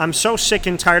 Because I'm so sick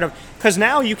and tired of... Because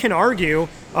now you can argue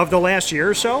of the last year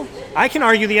or so, I can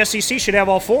argue the SEC should have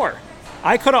all 4.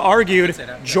 I could have argued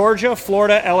Georgia,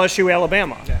 Florida, LSU,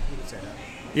 Alabama. Yeah, you could say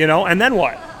that. And then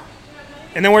what?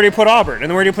 And then where do you put Auburn?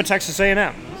 And then where do you put Texas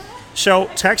A&M?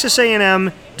 So Texas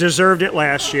A&M deserved it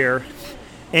last year,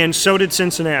 and so did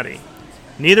Cincinnati.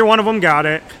 Neither one of them got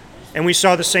it, and we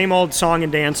saw the same old song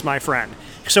and dance, my friend.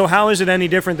 So how is it any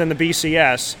different than the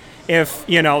BCS if,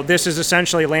 this is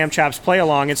essentially Lamb Chop's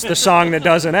play-along? It's the song that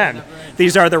doesn't end.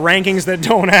 These are the rankings that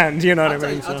don't end, you know what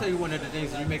I mean? I'll tell you one of the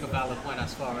things, you make a valid point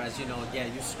as far as, you're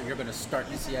going to start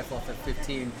UCF off at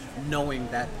 15 knowing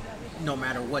that no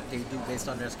matter what they do based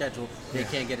on their schedule, they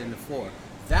can't get into 4.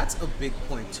 That's a big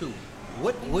point, too.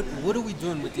 What are we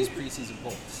doing with these preseason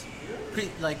polls?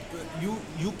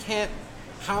 You can't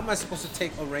how am I supposed to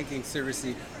take a ranking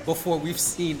seriously before we've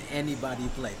seen anybody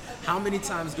play? How many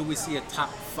times do we see a top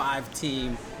 5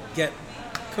 team get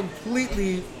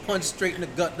completely punched straight in the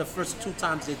gut the first 2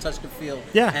 times they touch the field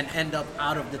and end up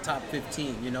out of the top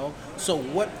 15, you know? So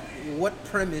on what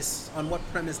premise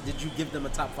did you give them a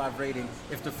top 5 rating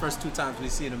if the first 2 times we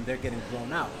see them, they're getting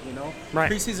blown out, you know? Right.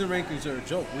 Preseason rankings are a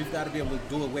joke. We've got to be able to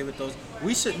do away with those.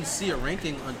 We shouldn't see a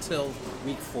ranking until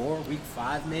week 4, week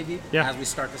 5 maybe, as we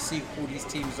start to see who these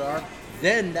teams are.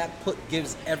 Then that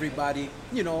gives everybody,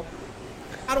 you know,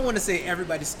 I don't want to say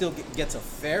everybody still gets a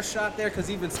fair shot there, because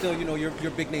even still, you know, your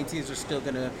big name teams are still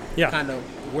going to kind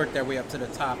of work their way up to the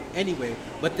top anyway.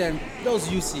 But then those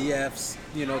UCFs,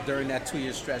 you know, during that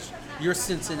 2-year stretch, your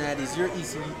Cincinnatis, your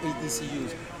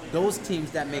ECUs, those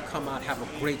teams that may come out have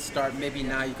a great start. Maybe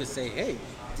now you could say, hey,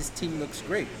 this team looks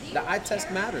great. The eye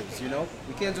test matters, you know.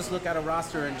 We can't just look at a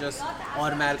roster and just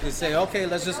automatically say, okay,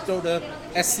 let's just throw the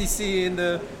SCC in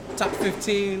the top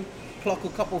 15, pluck a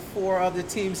couple 4 other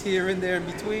teams here and there in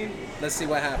between. Let's see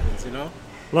what happens, you know?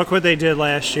 Look what they did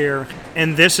last year,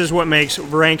 and this is what makes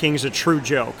rankings a true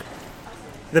joke.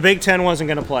 The Big Ten wasn't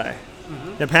going to play.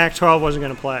 Mm-hmm. The Pac-12 wasn't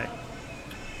going to play.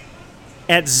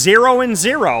 At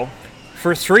 0-0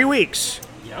 for 3 weeks,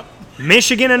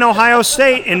 Michigan and Ohio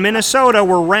State and Minnesota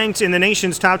were ranked in the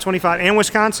nation's top 25, and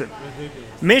Wisconsin.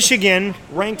 Michigan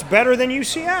ranked better than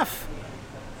UCF.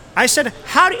 I said,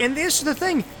 and this is the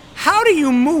thing, how do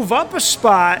you move up a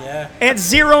spot at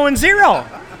 0-0?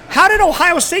 How did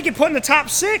Ohio State get put in the top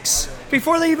 6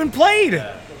 before they even played?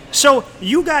 So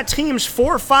you got teams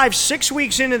 4, 5, 6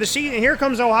 weeks into the season. Here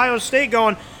comes Ohio State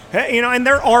going, hey, you know, and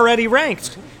they're already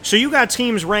ranked. So you got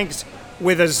teams ranked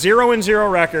with a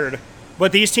 0-0 record,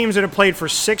 but these teams that have played for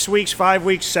 6 weeks, 5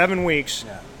 weeks, 7 weeks,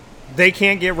 they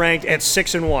can't get ranked at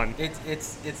 6-1.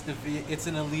 It's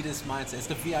an elitist mindset. It's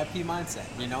the VIP mindset.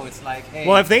 You know, it's like, hey.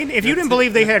 Well, if you didn't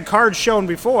believe they had cards shown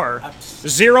before,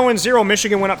 0-0,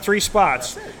 Michigan went up 3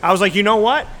 spots. I was like, you know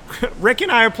what? Rick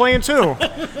and I are playing too.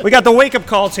 We got the wake-up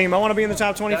call team. I want to be in the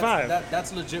top 25.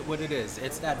 That's legit what it is.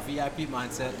 It's that VIP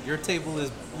mindset. Your table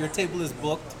is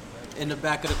booked in the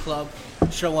back of the club.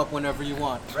 Show up whenever you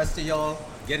want. The rest of y'all,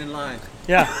 get in line.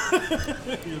 Yeah.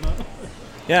 You know?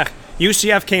 Yeah.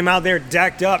 UCF came out there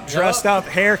decked up, dressed up,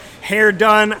 hair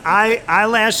done,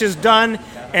 eyelashes done,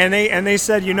 and they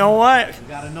said, you know what? You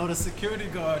gotta know the security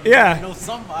guard. You gotta know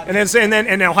somebody.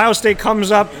 And Ohio State comes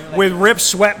up with ripped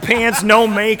sweatpants, no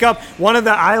makeup. One of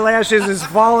the eyelashes is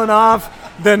falling off.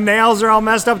 The nails are all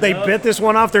messed up. They bit this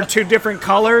one off. They're 2 different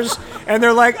colors, and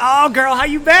they're like, "Oh, girl, how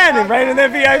you been?" And right in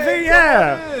that VIP,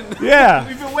 yeah.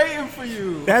 We've been waiting for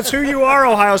you. That's who you are,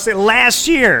 Ohio State. Last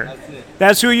year.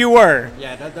 That's who you were.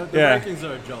 Yeah, the rankings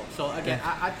are a joke. So again,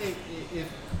 I think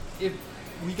if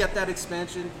we get that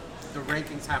expansion, the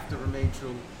rankings have to remain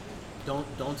true.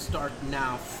 Don't start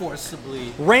now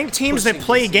forcibly. Rank teams that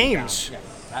play games.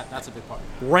 Yeah, that's a big part.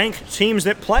 Rank teams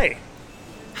that play.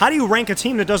 How do you rank a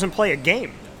team that doesn't play a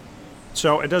game?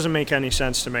 So it doesn't make any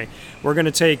sense to me. We're going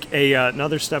to take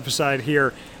another step aside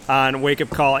here on Wake Up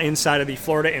Call inside of the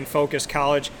Florida in Focus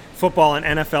College Football and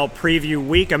NFL Preview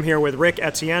Week. I'm here with Rick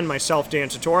Etienne, myself, Dan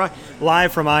Tortora,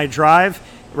 live from iDrive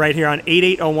right here on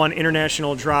 8801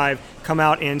 International Drive. Come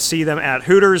out and see them at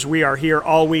Hooters. We are here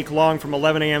all week long from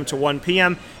 11 a.m. to 1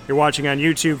 p.m. You're watching on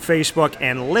YouTube, Facebook,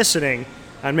 and listening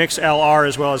on MixLR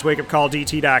as well as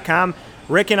wakeupcalldt.com.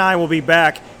 Rick and I will be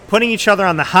back putting each other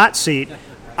on the hot seat.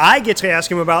 I get to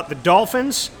ask him about the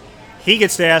Dolphins. He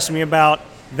gets to ask me about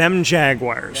them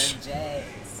Jaguars.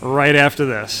 Right after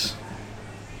this.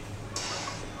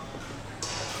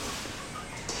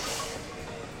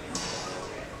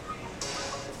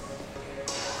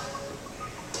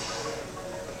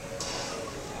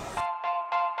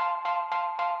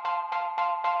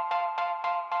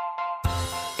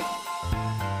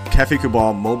 Cafe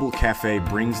Cabal Mobile Cafe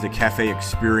brings the cafe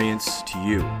experience to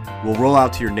you. We'll roll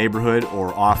out to your neighborhood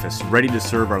or office, ready to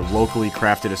serve our locally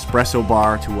crafted espresso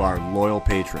bar to our loyal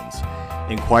patrons.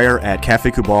 Inquire at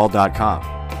cafecabal.com.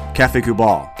 Cafe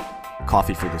Cabal,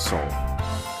 coffee for the soul.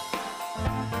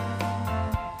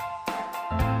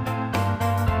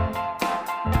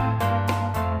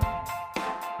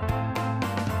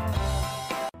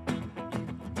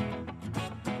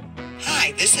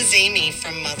 Hi, this is Amy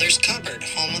from Mother's Cupboard,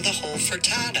 home of the whole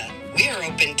frittata. We are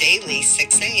open daily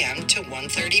 6 a.m. to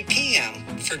 1:30 p.m.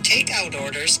 For takeout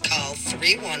orders, call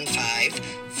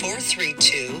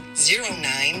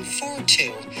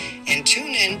 315-432-0942 and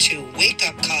tune in to Wake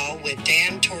Up Call with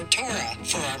Dan Tortora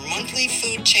for our monthly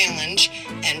food challenge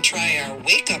and try our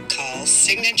Wake Up Call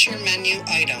signature menu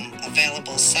item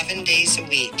available 7 days a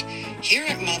week. Here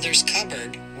at Mother's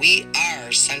Cupboard, We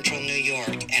are Central New York,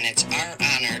 and it's our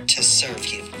honor to serve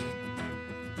you.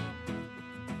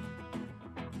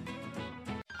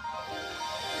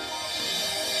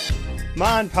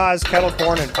 Ma and Pa's Kettle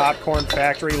Corn and Popcorn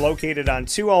Factory, located on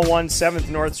 201 7th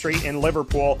North Street in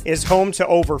Liverpool, is home to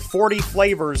over 40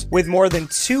 flavors with more than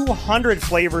 200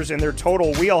 flavors in their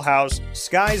total wheelhouse.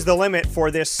 Sky's the limit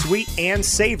for this sweet and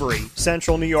savory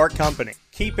Central New York company.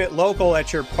 Keep it local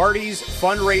at your parties,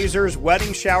 fundraisers,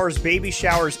 wedding showers, baby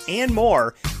showers, and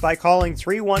more by calling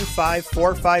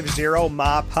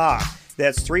 315-450-MA-PA.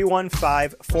 That's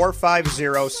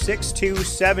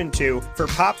 315-450-6272 for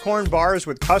popcorn bars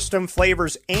with custom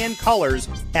flavors and colors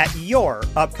at your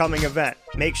upcoming event.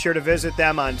 Make sure to visit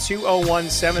them on 201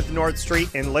 7th North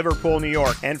Street in Liverpool, New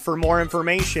York. And for more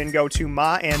information, go to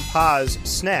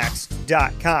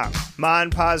maandpassnacks.com. Ma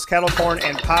and Pa's Kettle Corn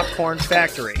and Popcorn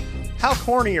Factory. How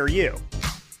corny are you?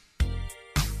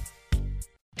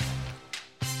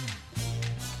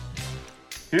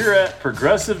 Here at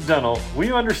Progressive Dental,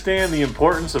 we understand the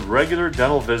importance of regular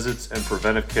dental visits and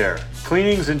preventive care.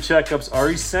 Cleanings and checkups are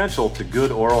essential to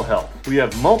good oral health. We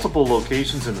have multiple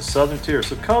locations in the Southern Tier,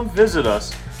 so come visit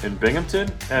us in Binghamton,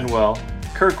 Enwell,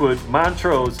 Kirkwood,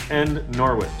 Montrose, and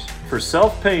Norwich. For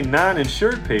self-pay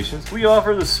non-insured patients, we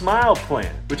offer the Smile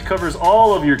Plan, which covers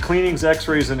all of your cleanings,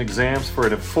 x-rays, and exams for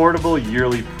an affordable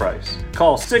yearly price.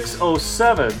 Call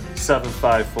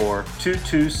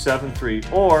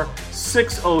 607-754-2273 or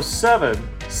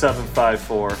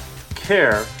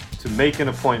 607-754-CARE to make an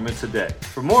appointment today.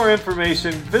 For more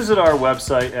information, visit our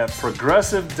website at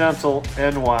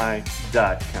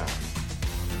progressivedentalny.com.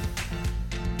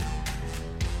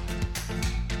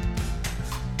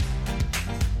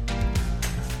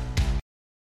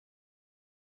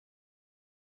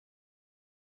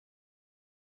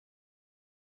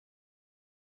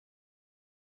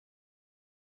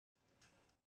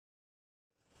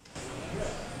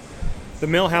 The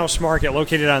Millhouse Market,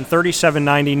 located on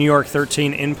 3790 New York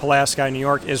 13 in Pulaski, New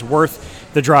York, is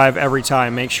worth the drive every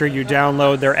time. Make sure you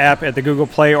download their app at the Google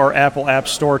Play or Apple App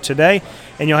Store today,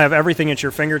 and you'll have everything at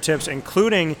your fingertips,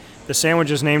 including the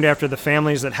sandwiches named after the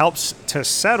families that helps to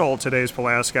settle today's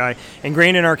Pulaski,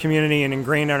 ingrained in our community and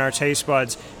ingrained on our taste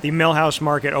buds. The Millhouse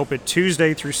Market open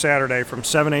Tuesday through Saturday from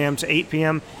 7 a.m. to 8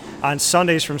 p.m., on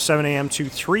Sundays from 7 a.m. to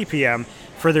 3 p.m.,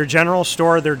 for their general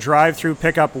store, their drive-through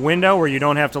pickup window where you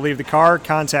don't have to leave the car,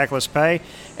 contactless pay,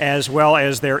 as well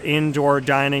as their indoor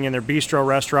dining and their bistro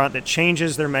restaurant that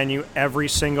changes their menu every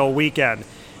single weekend.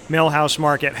 Millhouse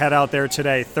Market, head out there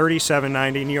today,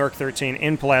 3790 New York 13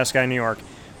 in Pulaski, New York.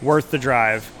 Worth the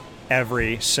drive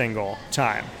every single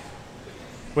time.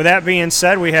 With that being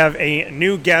said, we have a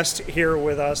new guest here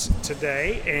with us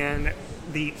today, and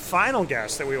the final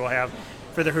guest that we will have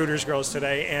for the Hooters Girls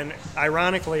today, and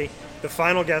ironically, the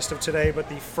final guest of today, but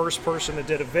the first person that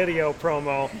did a video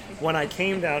promo when I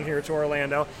came down here to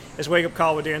Orlando, is Wake Up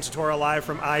Call with Dan Tortora live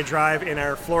from iDrive in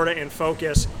our Florida in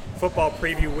Focus football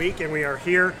preview week. And we are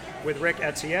here with Rick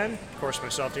Etienne, of course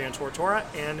myself, Dan Tortora,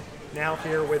 and now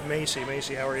here with Macy.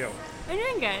 Macy, how are you? I'm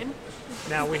doing good.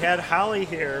 Now, we had Holly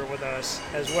here with us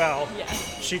as well.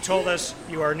 Yes. She told us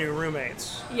you are new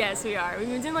roommates. Yes, we are. We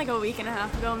moved in like a week and a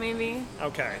half ago, maybe.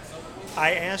 Okay.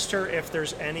 I asked her if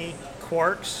there's any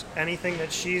quirks, anything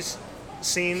that she's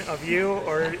seen of you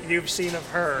or you've seen of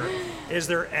her. Is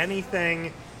there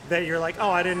anything that you're like, oh,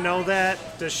 I didn't know that?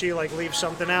 Does she like leave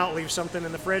something out, leave something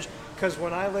in the fridge? Because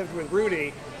when I lived with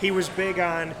Rudy, he was big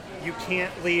on you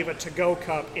can't leave a to-go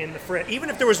cup in the fridge. Even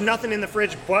if there was nothing in the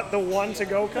fridge but the one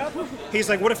to-go cup, he's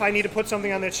like, what if I need to put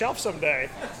something on that shelf someday?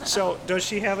 So does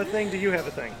she have a thing? Do you have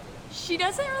a thing? She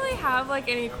doesn't really have like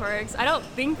any quirks. I don't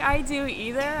think I do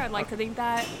either. I'd like to think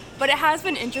that. But it has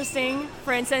been interesting.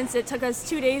 For instance, it took us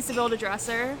 2 days to build a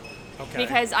dresser. Okay.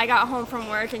 Because I got home from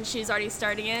work and she's already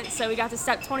starting it. So we got to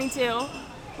step 22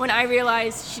 when I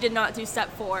realized she did not do step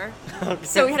 4. Okay.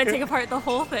 So we had to take apart the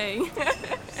whole thing.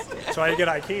 So I get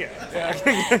IKEA.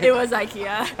 It was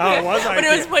IKEA. Oh, it was IKEA. But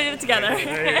it was putting it together.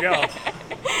 There you go.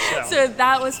 So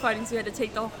that was fun. So we had to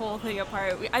take the whole thing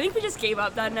apart. I think we just gave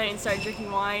up that night and started drinking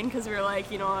wine because we were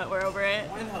like, you know what, we're over it.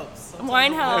 Wine helps.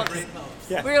 Wine helps.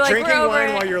 Yeah. We were like, drinking we're over wine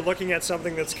it. while you're looking at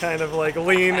something that's kind of like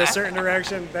lean a certain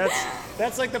direction,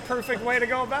 that's like the perfect way to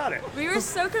go about it. We were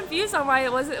so confused on why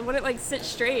it wouldn't like sit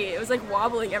straight. It was like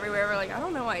wobbling everywhere. We're like, I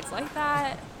don't know why it's like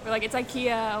that. We're like, it's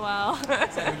IKEA. Well.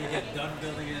 So when you get done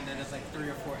building it and then it's like 3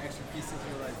 or 4 extra pieces,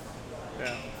 you're like,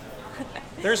 yeah.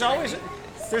 There's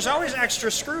always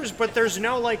extra screws, but there's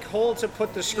no like hole to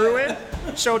put the screw in.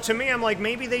 So to me, I'm like,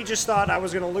 maybe they just thought I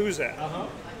was gonna lose it.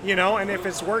 You know, and if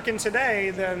it's working today,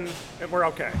 then we're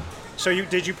okay. So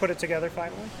did you put it together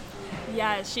finally?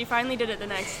 Yes, she finally did it the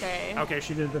next day. Okay,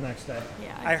 she did it the next day.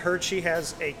 Yeah. I heard she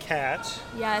has a cat.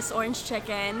 Yes, Orange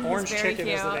Chicken. Orange He's very Chicken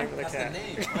cute. is the name of the That's cat. the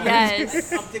name.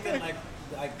 Yes. I'm thinking like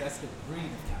that's the breed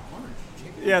of cat. Orange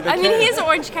chicken. Yeah, the I mean, cat- he's an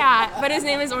orange cat, but his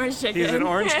name is Orange Chicken. He's an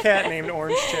orange cat named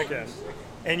Orange Chicken.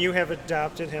 And you have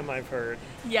adopted him, I've heard.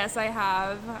 Yes, I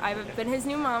have. I've been his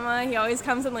new mama. He always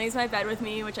comes and lays in my bed with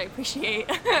me, which I appreciate.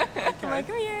 I'm like,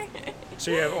 come here. So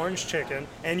you have Orange Chicken,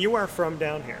 and you are from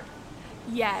down here.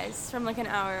 Yes, from like an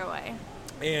hour away.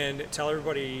 And tell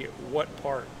everybody what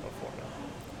part of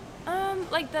Florida.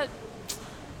 Like the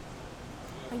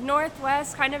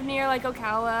northwest, kind of near like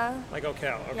Ocala. Like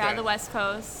Ocala, okay. Yeah, the west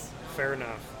coast. Fair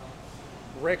enough.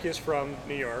 Rick is from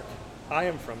New York. I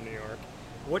am from New York.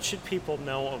 What should people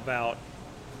know about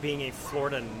being a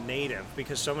Florida native?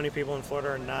 Because so many people in Florida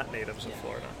are not natives of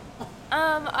Florida.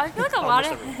 I feel like a lot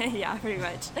of Almost yeah, pretty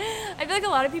much. I feel like a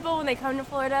lot of people when they come to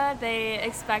Florida, they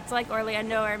expect like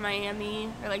Orlando or Miami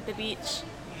or like the beach,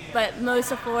 but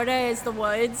most of Florida is the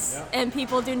woods, and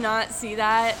people do not see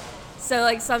that. So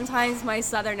like sometimes my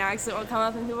southern accent will come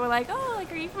up, and people are like, "Oh,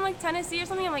 like are you from like Tennessee or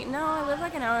something?" I'm like, "No, I live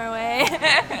like an hour away,"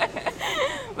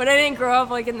 but I didn't grow up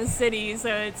like in the city, so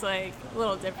it's like a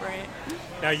little different.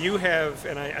 Now you have,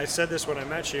 and I said this when I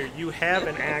met you, you have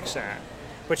an accent.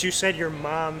 But you said your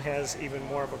mom has even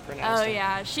more of a Oh pronounced.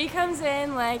 yeah, she comes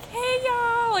in like, "Hey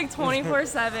y'all," like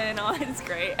 24/7. Oh, it's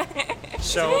great.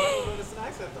 So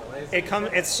it comes.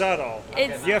 It's subtle.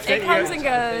 It's, You have to- it comes you- and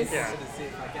goes. Yeah.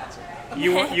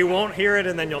 You won't hear it,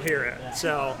 and then you'll hear it.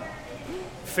 So,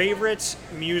 favorite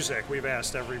music? We've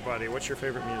asked everybody. What's your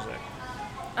favorite music?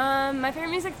 My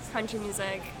favorite music is country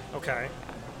music. Okay.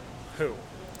 Who?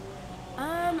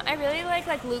 I really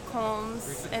like Luke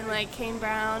Combs and like Kane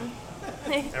Brown.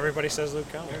 Everybody says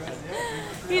Luke Combs.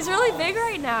 He's really big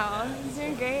right now. He's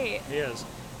doing great. He is.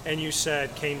 And you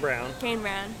said Kane Brown. Kane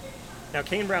Brown. Now,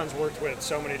 Kane Brown's worked with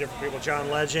so many different people. John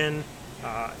Legend.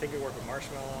 I think he worked with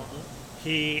Marshmello.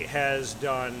 He has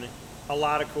done a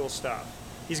lot of cool stuff.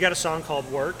 He's got a song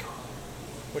called Work,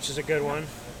 which is a good one.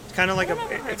 It's kind of like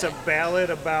it's a ballad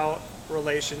about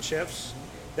relationships.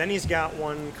 Then he's got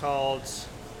one called,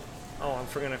 I'm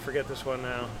gonna forget this one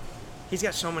now. He's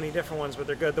got so many different ones, but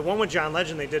they're good. The one with John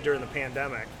Legend they did during the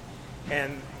pandemic,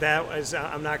 and that was,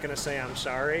 I'm not gonna say I'm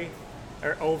sorry,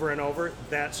 or over and over.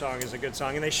 That song is a good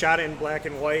song, and they shot it in black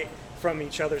and white from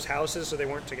each other's houses, so they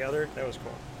weren't together. That was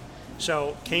cool.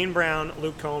 So Kane Brown,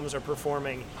 Luke Combs are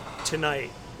performing tonight.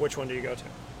 Which one do you go to?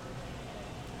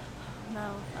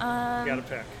 No. You gotta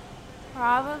pick.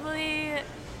 Probably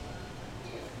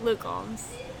Luke Combs.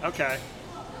 Okay.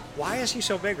 Why is he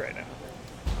so big right now?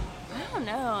 I don't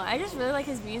know. I just really like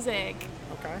his music.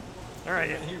 Okay. All right.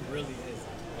 He really is.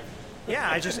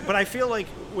 Yeah, but I feel like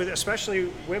with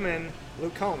especially women,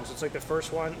 Luke Combs. It's like the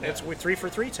first one. It's with 3 for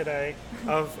 3 today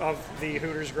of the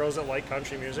Hooters girls that like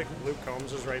country music. Luke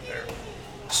Combs is right there.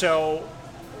 So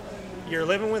you're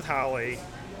living with Holly.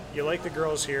 You like the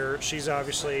girls here. She's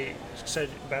obviously said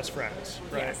best friends,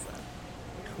 right? Yes.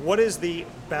 What is the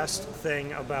best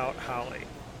thing about Holly?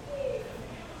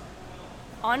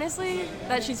 Honestly,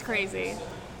 that she's crazy.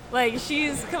 Like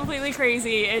she's completely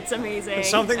crazy. It's amazing. It's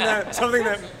something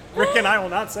that Rick and I will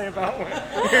not say about women.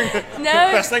 No. The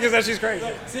best thing is that she's crazy.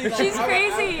 She's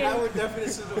crazy. Our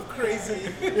definition of crazy.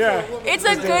 Yeah. It's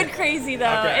a good crazy though.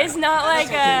 Okay. It's not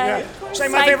like a Say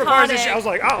my favorite part is psychotic. I was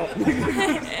like, oh.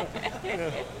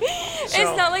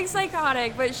 It's not like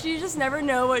psychotic, but she just never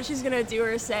know what she's gonna do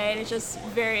or say, and it's just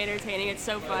very entertaining. It's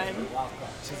so fun.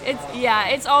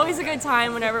 It's always a good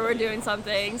time whenever we're doing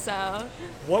something. So.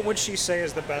 What would she say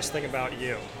is the best thing about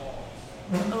you?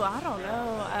 Oh, I don't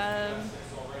know.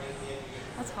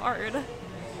 That's hard.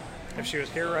 If she was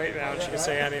here right now and she could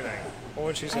say anything, what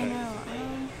would she say? I know.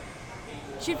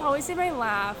 She'd probably say my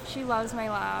laugh. She loves my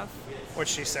laugh. What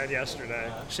she said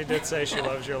yesterday. She did say she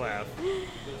loves your laugh.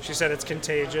 She said it's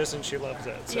contagious and she loves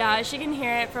it. So. Yeah, she can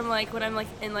hear it from like when I'm like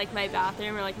in like my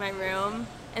bathroom or like my room,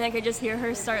 and I could just hear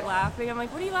her start laughing. I'm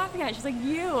like, "What are you laughing at?" She's like,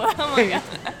 "You." I'm like,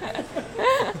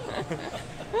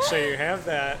 So you have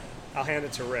that. I'll hand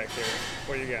it to Rick here.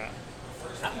 What do you got?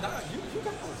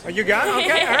 Oh, you got it?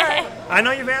 Okay, all right. I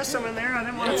know you've asked them in there. I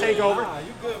didn't want to take over.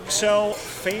 So,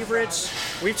 favorites.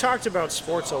 We've talked about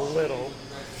sports a little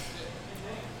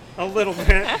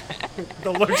bit.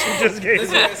 The look she just gave me.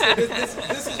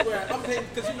 This is where I'm paying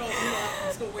because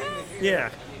I'm still waiting to hear. Yeah.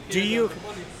 Do you,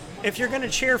 if you're going to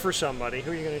cheer for somebody,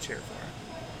 who are you going to cheer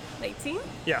for? Like team?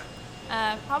 Yeah.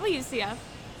 Probably UCF.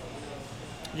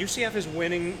 UCF is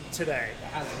winning today.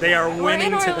 They are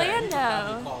winning We're in today.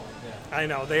 Orlando. I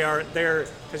know. They're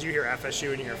because you hear FSU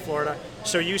and you hear Florida.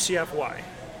 So UCF, why?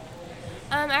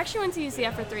 I actually went to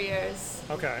UCF for 3 years.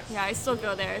 Okay. Yeah, I still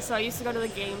go there. So I used to go to the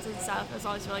games and stuff. It was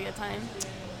always a really good time.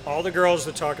 All the girls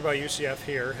that talk about UCF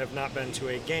here have not been to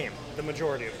a game. The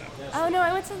majority of them. Oh no,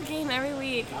 I went to the game every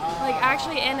week. Like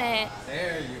actually in it.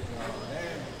 There you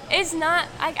go. It's not.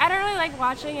 I don't really like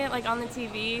watching it like on the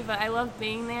TV, but I love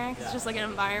being there. 'Cause it's just like an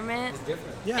environment. It's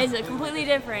different. Yeah. It's completely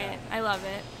different. I love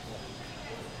it.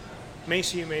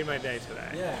 Macy, you made my day today.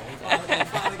 Yeah, we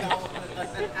finally got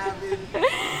an avid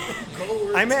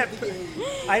goer I'm at. to the game.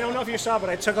 I don't know if you saw, but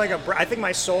I took like I think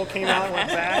my soul came out and went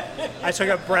back. I took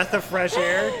a breath of fresh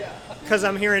air because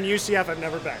I'm here in UCF. I've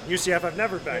never been. UCF. I've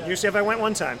never been. UCF. I went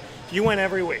one time. You went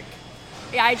every week.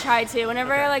 Yeah, I tried to.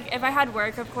 Whenever like if I had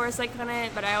work, of course I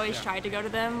couldn't, but I always tried to go to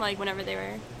them like whenever they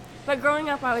were. But growing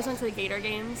up, I always went to the Gator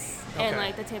games and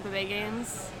like the Tampa Bay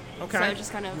games. Okay. So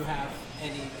just kind of. You have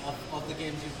any of the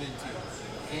games you've been to?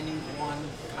 Any one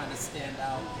kind of stand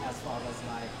out as far as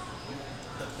like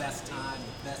the best time,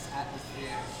 the best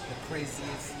atmosphere, the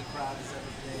craziest the crowd has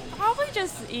ever been? Probably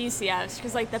just ECFs,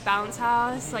 because like the bounce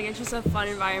house, like it's just a fun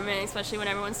environment, especially when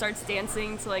everyone starts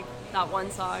dancing to like that one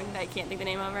song that I can't think the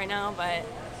name of right now, but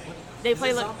they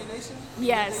play like Zombie Nation?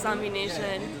 yes, Zombie Nation. Yeah,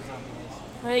 they do Zombie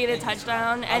Nation. When they get a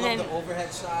touchdown, I and love then the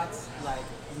overhead shots, like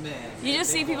man. you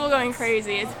just see people going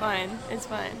crazy. It's fun. It's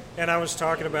fun. And I was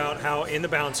talking about how in the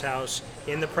bounce house,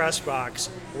 in the press box,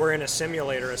 we're in a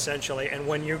simulator essentially, and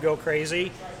when you go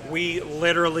crazy, we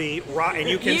literally rock, and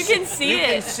you can You can see you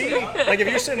it. Can see, like if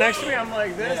you're sitting next to me, I'm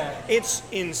like this. It's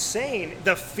insane.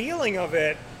 The feeling of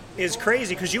it is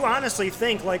crazy because you honestly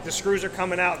think like the screws are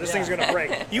coming out, this thing's gonna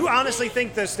break. You honestly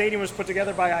think the stadium was put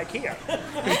together by IKEA.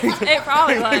 It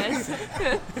probably was.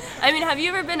 I mean, have you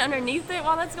ever been underneath it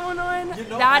while that's going on? You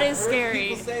know, That I've is heard scary.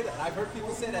 people say that. I've heard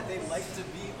people say that they like to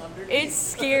be underneath. It's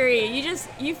scary.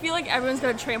 You feel like everyone's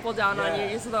gonna trample down on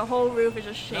you, so the whole roof is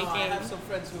just shaking. No, I have some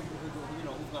friends who've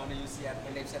gone to UCF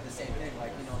and they've said the same thing.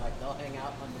 Like like they'll hang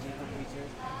out underneath the bleachers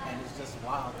and it's just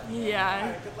wild.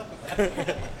 Yeah. Good luck with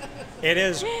that. It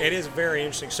is very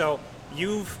interesting. So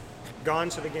you've gone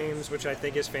to the games, which I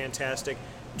think is fantastic.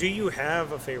 Do you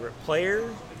have a favorite player?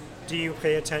 Do you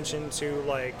pay attention to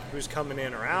like who's coming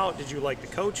in or out? Did you like the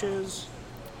coaches?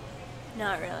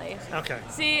 Not really. Okay.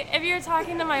 See, if you're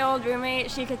talking to my old roommate,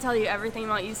 she could tell you everything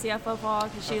about UCF football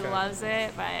because she loves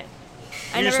it, but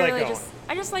I You just never like really going.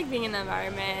 I just like being in the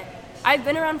environment. I've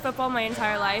been around football my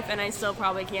entire life, and I still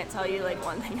probably can't tell you like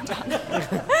one thing about it.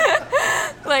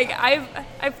 Like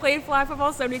I've played flag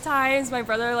football so many times. My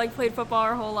brother like played football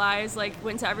our whole lives. Like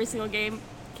went to every single game.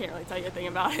 Can't really tell you a thing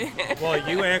about it. Well,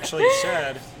 you actually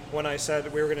said when I said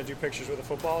that we were going to do pictures with the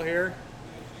football here,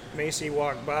 Macy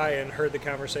walked by and heard the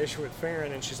conversation with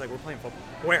Farron, and she's like, "We're playing football.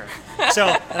 Where?" So,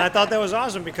 and I thought that was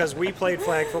awesome because we played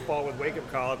flag football with Wake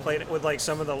Up Call. I played it with like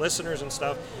some of the listeners and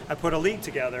stuff. I put a league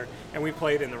together, and we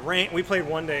played in the rain. We played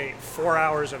one day 4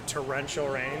 hours of torrential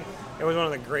rain. It was one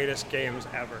of the greatest games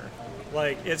ever.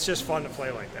 Like, it's just fun to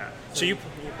play like that. So you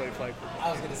played flag football.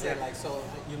 I was gonna say so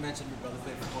you mentioned your brother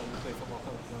played football, you played football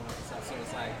coach growing up and stuff. So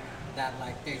it's like that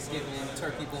Thanksgiving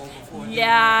turkey bowl before.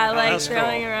 Yeah, like that's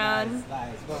throwing cool. around.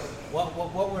 Nice.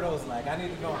 What were those like? I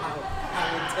need to know how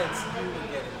intense you were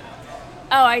getting.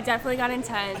 Oh, I definitely got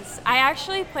intense. I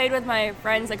actually played with my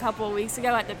friends a couple of weeks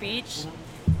ago at the beach,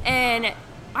 and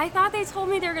I thought they told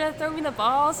me they were going to throw me the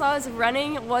ball, so I was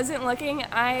running, wasn't looking.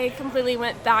 I completely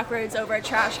went backwards over a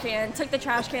trash can, took the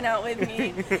trash can out with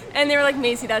me, and they were like,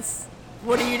 "Macy,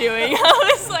 what are you doing?"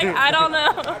 I was like, "I don't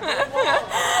know."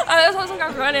 I was like,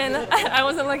 I'm running. I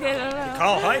wasn't looking. I don't know.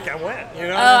 Call hike, I went. You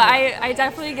know. I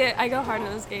definitely go hard in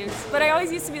those games. But I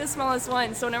always used to be the smallest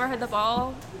one, so whenever I had the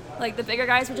ball, like the bigger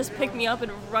guys would just pick me up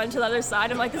and run to the other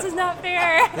side. I'm like, this is not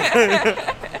fair.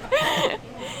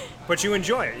 But you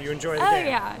enjoy it. You enjoy the Oh game.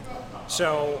 yeah.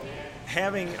 So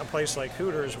having a place like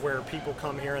Hooters where people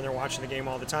come here and they're watching the game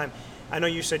all the time, I know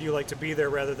you said you like to be there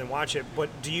rather than watch it, but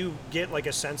do you get like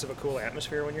a sense of a cool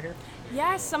atmosphere when you're here?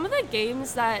 Yeah, some of the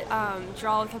games that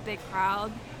draw like a big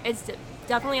crowd, it's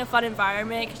definitely a fun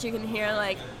environment because you can hear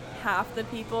like half the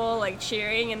people like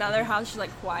cheering and the other half is just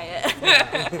like quiet.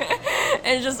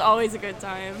 And it's just always a good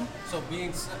time. So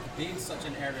being such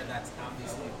an area that's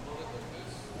obviously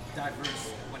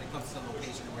diverse when it comes to the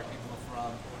location and where people are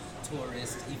from,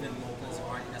 tourists, even locals who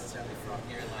aren't necessarily from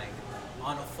here, like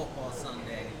on a football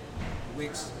Sunday,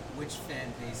 which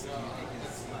fan base do you think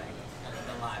is like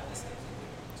the livest?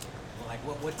 Like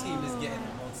what team is getting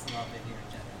the most love in here in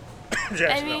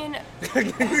general?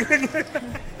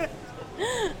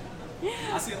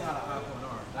 I see a lot of Aqua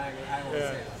Orange. I always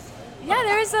say that. Yeah,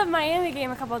 there was a Miami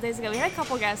game a couple of days ago. We had a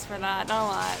couple guests for that, not a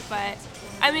lot, but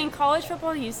I mean, college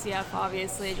football, UCF,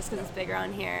 obviously, just because it's big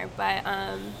around here. But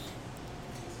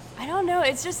I don't know.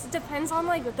 It just depends on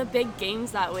like the big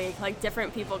games that week. Like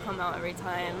different people come out every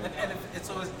time. And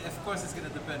it's always, of course, it's going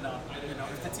to depend on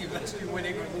if the team's actually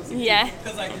winning or losing. Yeah.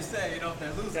 Because like you say, if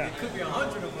they're losing, it could be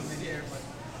 100 of them in here, but.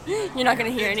 You're not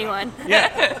going to hear anyone.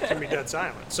 Yeah, it's going to be dead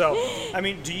silent. So, I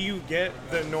mean, do you get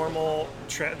the normal,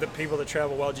 the people that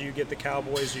travel well? Do you get the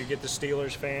Cowboys? Do you get the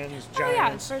Steelers fans, Giants? Oh,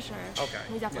 yeah, for sure. Okay.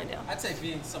 We definitely do. I'd say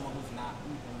being someone who's not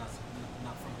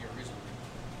from here originally,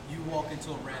 you walk into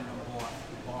a random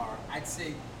bar, I'd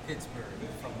say Pittsburgh,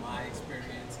 from my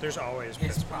experience. There's always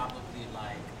It's probably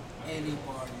like any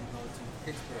bar you go to,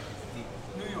 Pittsburgh is deep.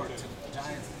 New York too.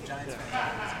 Giants fans.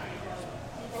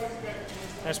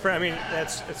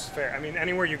 That's it's fair. I mean,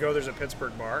 anywhere you go, there's a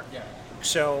Pittsburgh bar. Yeah.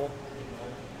 So,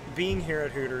 being here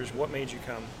at Hooters, what made you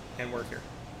come and work here?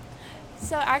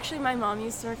 So actually, my mom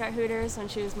used to work at Hooters when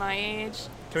she was my age.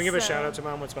 Can we give a shout out to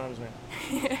Mom? What's Mom's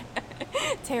name?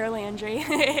 Tara Landry.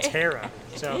 Tara.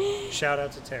 So, shout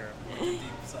out to Tara.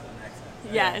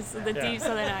 Yes, the deep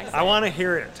Southern accent. I want to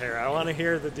hear it, Tara. I want to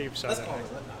hear the deep Southern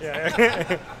accent.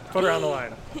 Yeah. Put her on the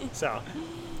line.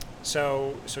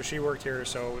 So she worked here.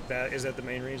 So is that the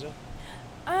main reason?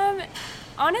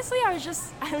 Honestly, I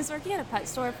was working at a pet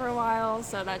store for a while,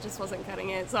 so that just wasn't cutting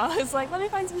it. So I was like, let me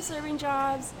find some serving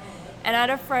jobs. And I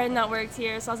had a friend that worked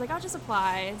here, so I was like, I'll just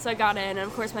apply. So I got in, and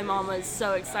of course my mom was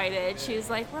so excited. She was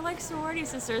like, we're like sorority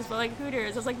sisters, but like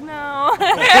Hooters. I was like, no.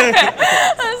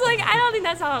 I was like, I don't think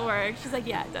that's how it works. She's like,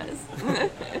 yeah, it does.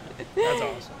 That's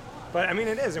awesome. But I mean,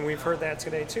 it is, and we've heard that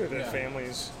today too, that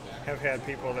families have had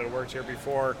people that have worked here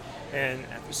before, and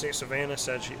Savannah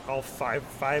said all five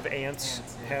aunts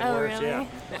had worked. Really?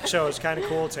 Yeah. So it's kind of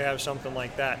cool to have something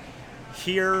like that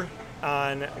here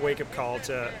on Wake Up Call.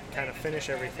 To kind of finish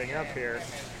everything up here,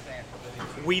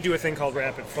 we do a thing called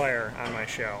Rapid Fire on my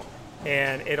show,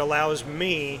 and it allows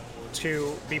me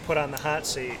to be put on the hot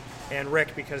seat, and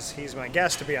Rick, because he's my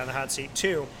guest, to be on the hot seat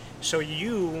too. So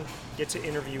you get to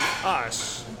interview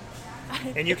us.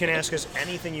 And you can ask us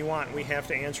anything you want. We have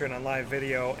to answer it on live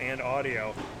video and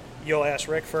audio. You'll ask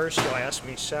Rick first. You'll ask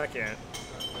me second.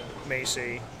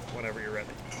 Macy, whenever you're ready.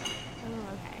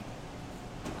 Oh,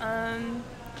 okay.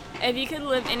 If you could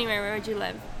live anywhere, where would you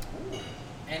live?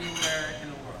 Anywhere in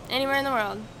the world. Anywhere in the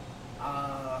world.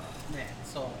 Man,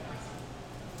 so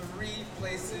 3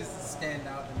 places stand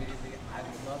out immediately. I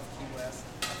love Key West.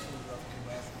 Absolutely love Key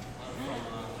West. From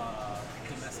a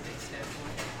domestic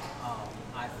standpoint.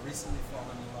 I've recently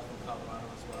fallen in love with Colorado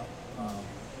as well,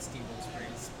 Stevens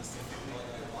Springs specifically.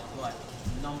 But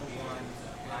number one,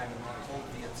 I'm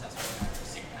totally obsessed with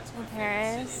Paris. That's my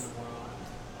favorite city in the world.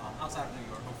 Outside of New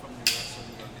York, I'm from New York, so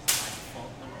New York is my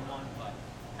default number one. But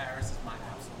Paris is my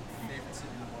absolute favorite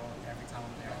city in the world. Every time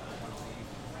I'm there, I want to leave.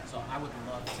 So I would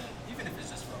love to, even if it's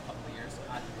just for a couple of years,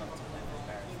 I'd love to live in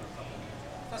Paris for a couple of years,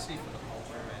 especially for the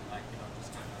culture and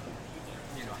just kind of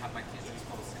have my kids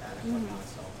exposed to that and whatnot.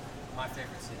 So. My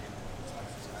favorite city in the world,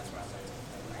 so that's where I like to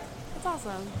live. That's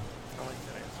awesome. I like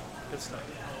that answer. Good stuff.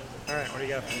 All right, what do you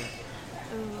got for me?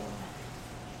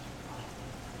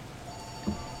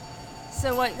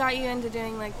 So what got you into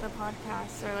doing like the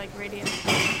podcast or like radio,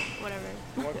 whatever?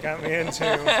 What got me into?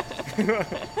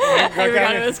 I forgot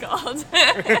what it was called.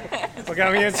 What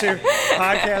got me into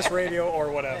podcast, radio,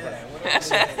 or whatever?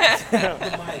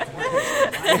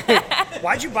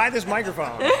 Why'd you buy this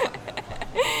microphone?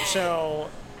 So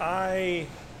I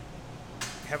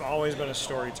have always been a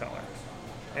storyteller,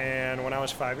 and when I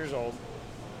was 5 years old,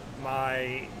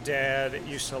 my dad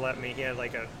used to let me. He had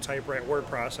like a typewriter, word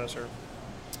processor.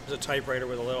 It was a typewriter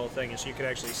with a little thing, and so you could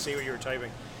actually see what you were typing.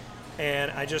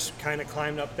 And I just kind of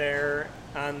climbed up there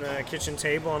on the kitchen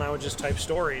table, and I would just type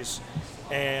stories.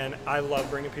 And I love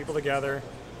bringing people together.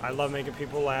 I love making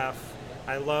people laugh.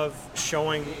 I love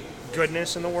showing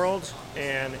goodness in the world,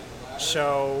 and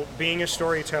so being a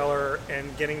storyteller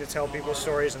and getting to tell people's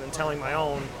stories and then telling my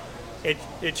own, it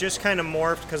just kind of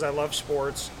morphed because I love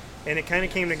sports, and it kind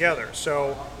of came together.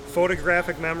 So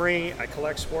photographic memory, I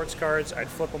collect sports cards, I'd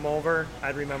flip them over,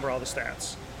 I'd remember all the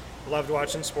stats. Loved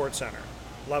watching SportsCenter.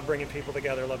 Love bringing people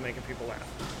together, love making people laugh.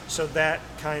 So that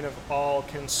kind of all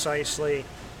concisely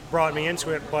brought me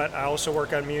into it, but I also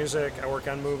work on music, I work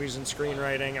on movies and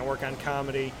screenwriting, I work on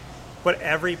comedy, but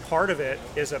every part of it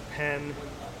is a pen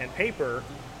and paper,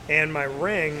 and my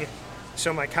ring,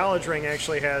 so my college ring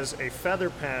actually has a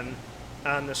feather pen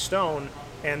on the stone,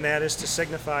 and that is to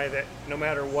signify that no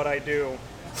matter what I do,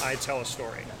 I tell a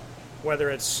story. Whether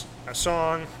it's a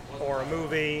song or a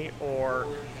movie or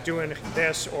doing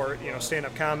this or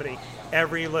stand-up comedy,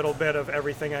 every little bit of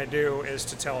everything I do is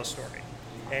to tell a story.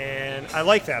 And I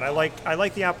like that. I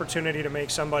like the opportunity to make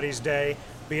somebody's day,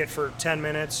 be it for 10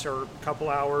 minutes or a couple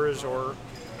hours or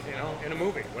in a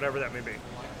movie, whatever that may be.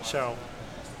 So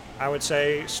I would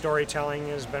say storytelling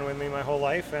has been with me my whole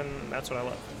life, and that's what I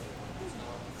love.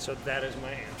 So that is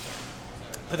my answer.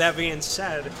 But that being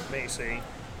said, Macy,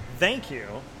 thank you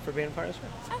for being a part of this.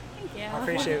 Oh, thank you. I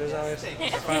appreciate it as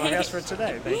always. Our final guest for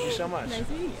today. Thank you so much. Nice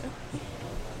meeting you.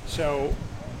 So,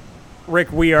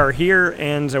 Rick, we are here,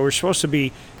 and we're supposed to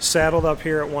be saddled up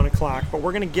here at 1 o'clock, but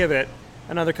we're going to give it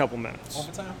another couple minutes.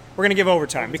 Overtime? We're going to give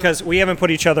overtime because we haven't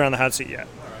put each other on the hot seat yet.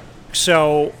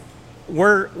 So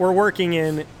we're working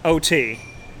in OT,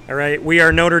 all right? We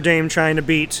are Notre Dame trying to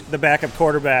beat the backup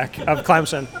quarterback of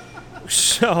Clemson.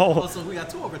 So we got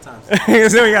 2 overtimes.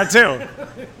 So we got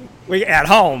 2. We at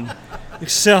home.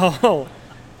 So,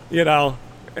 you know,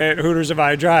 at Hooters if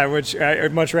I drive, which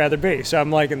I'd much rather be. So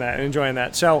I'm liking that and enjoying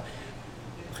that. So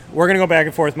we're going to go back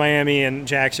and forth, Miami and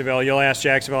Jacksonville. You'll ask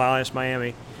Jacksonville, I'll ask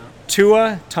Miami.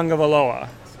 Tua Tagovailoa.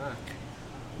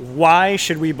 Why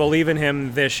should we believe in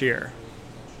him this year?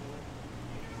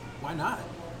 Why not?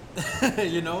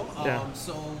 You know? Yeah.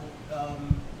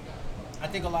 I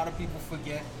think a lot of people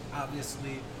forget,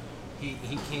 obviously,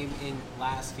 he came in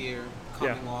last year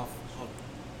coming off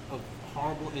of a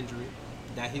horrible injury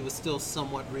that he was still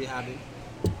somewhat rehabbing.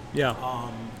 Yeah.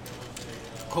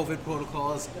 COVID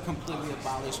protocols completely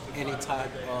abolished any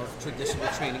type of traditional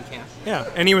training camp. Yeah,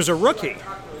 and he was a rookie.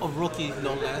 A rookie,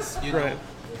 no less. You Right.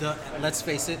 know, let's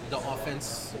face it, the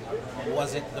offense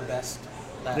wasn't the best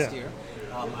last year.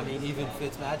 I mean, even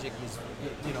Fitzmagic was,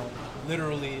 you know,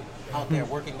 literally out there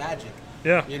working magic.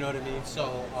 Yeah. You know what I mean?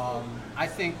 So I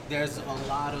think there's a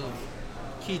lot of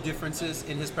key differences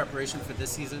in his preparation for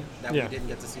this season that we didn't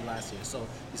get to see last year. So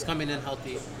he's coming in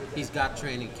healthy. He's got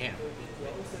training camp.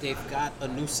 They've got a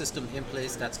new system in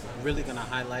place that's really going to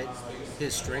highlight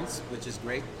his strengths, which is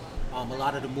great. A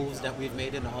lot of the moves that we've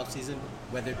made in the offseason,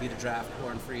 whether it be the draft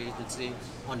or in free agency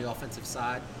on the offensive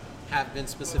side, have been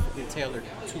specifically tailored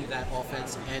to that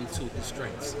offense and to his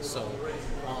strengths. So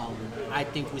I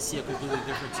think we see a completely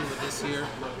different team this year.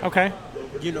 Okay.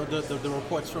 You know, the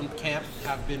reports from camp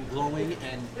have been glowing,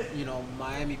 and, you know,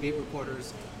 Miami beat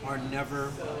reporters are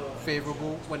never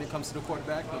favorable when it comes to the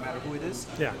quarterback, no matter who it is.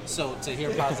 Yeah. So to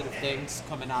hear positive things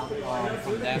coming out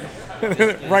from them.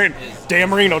 Right. Dan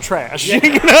Marino trash. Yeah.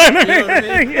 You know what I mean? You know what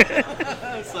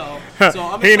I mean? So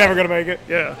I'm he never going to make it.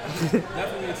 Yeah.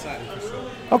 definitely excited for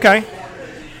sure. Okay.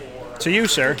 To you,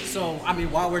 sir. So, I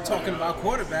mean, while we're talking about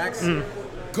quarterbacks,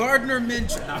 Gardner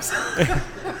Minshew. No,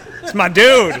 it's my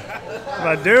dude.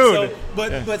 My dude.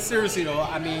 So, but seriously though,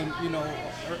 I mean, you know,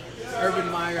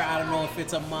 Urban Meyer, I don't know if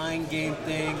it's a mind game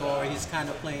thing or he's kind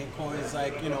of playing coins.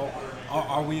 Like, you know,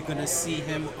 are we going to see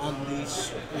him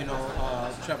unleash, you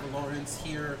know, Trevor Lawrence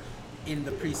here in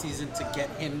the preseason to get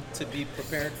him to be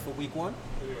prepared for Week 1?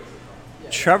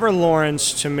 Trevor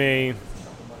Lawrence, to me,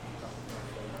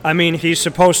 I mean, he's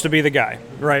supposed to be the guy,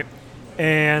 right?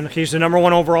 And he's the number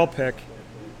 1 overall pick.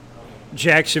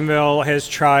 Jacksonville has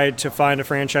tried to find a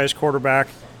franchise quarterback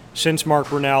since Mark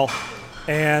Brunell,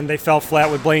 and they fell flat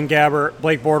with Blaine Gabbert.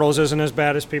 Blake Bortles isn't as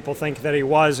bad as people think that he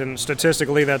was, and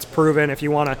statistically that's proven. If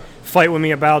you want to fight with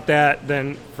me about that,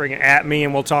 then friggin' at me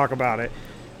and we'll talk about it.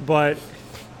 But,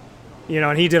 you know,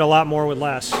 and he did a lot more with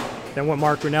less than what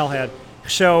Mark Brunell had.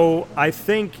 So I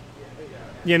think,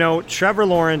 you know, Trevor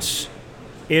Lawrence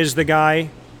is the guy.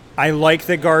 I like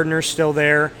that Gardner's still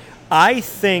there. I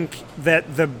think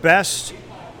that the best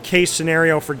case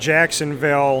scenario for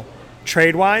Jacksonville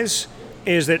trade-wise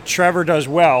is that Trevor does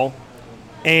well,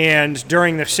 and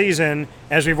during the season,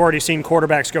 as we've already seen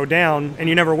quarterbacks go down, and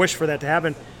you never wish for that to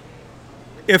happen,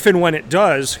 if and when it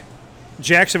does,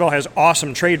 Jacksonville has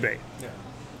awesome trade bait. Yeah.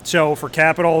 So for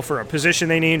capital, for a position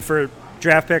they need, for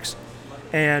draft picks,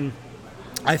 and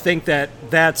I think that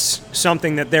that's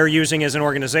something that they're using as an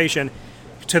organization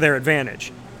to their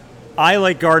advantage. I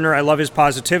like Gardner. I love his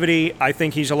positivity. I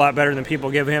think he's a lot better than people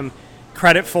give him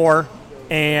credit for.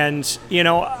 And, you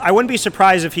know, I wouldn't be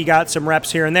surprised if he got some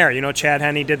reps here and there. You know, Chad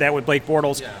Henne did that with Blake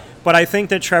Bortles. Yeah. But I think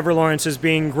that Trevor Lawrence is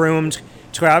being groomed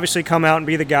to obviously come out and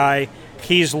be the guy.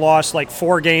 He's lost like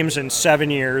 4 games in 7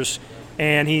 years.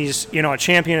 And he's, you know, a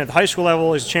champion at the high school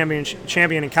level. He's a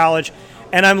champion in college.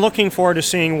 And I'm looking forward to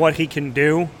seeing what he can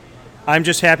do. I'm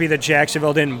just happy that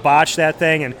Jacksonville didn't botch that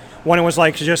thing. And when it was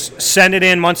like, just send it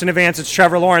in months in advance, it's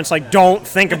Trevor Lawrence, like, don't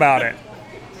think about it.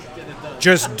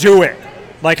 Just do it.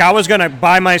 Like, I was going to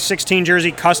buy my 16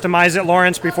 jersey, customize it,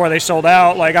 Lawrence, before they sold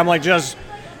out. Like, I'm like, just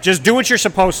do what you're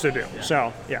supposed to do.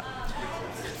 So, yeah.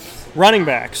 Running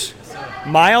backs.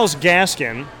 Myles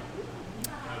Gaskin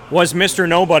was Mr.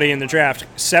 Nobody in the draft,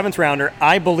 7th rounder.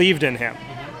 I believed in him.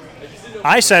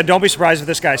 I said, don't be surprised if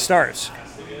this guy starts.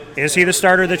 Is he the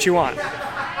starter that you want?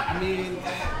 I mean,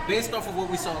 based off of what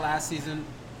we saw last season,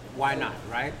 why not,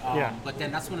 right? Yeah. But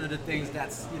then that's one of the things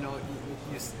that's, you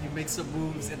make some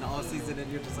moves in the offseason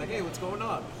and you're just like, hey, what's going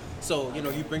on? So,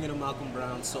 you bring in a Malcolm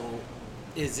Brown, so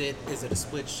is it a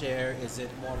split share? Is it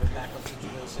more of a backup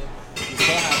situation? You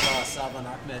still have Salvan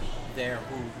Ahmed there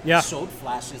who showed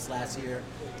flashes last year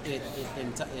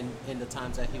in the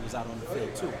times that he was out on the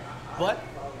field too. But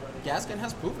Gaskin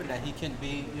has proven that he can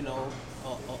be,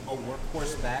 a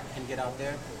workhorse back and get out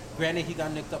there. Granted, he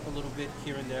got nicked up a little bit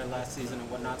here and there last season and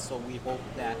whatnot, so we hope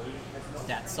that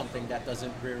that's something that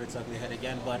doesn't rear its ugly head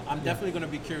again. But I'm definitely going to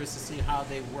be curious to see how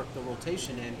they work the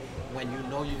rotation in when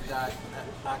you've got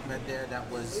Ahmed there that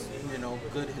was,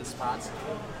 good in spots.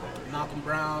 Malcolm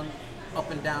Brown, up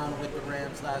and down with the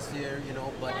Rams last year,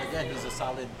 but again, he's a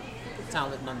solid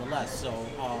talent nonetheless. So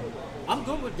I'm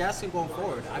good with Gaskin going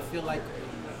forward.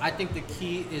 I think the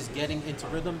key is getting into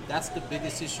rhythm. That's the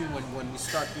biggest issue when we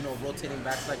start, rotating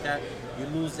backs like that. You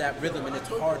lose that rhythm, and it's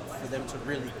hard for them to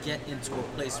really get into a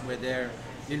place where they're,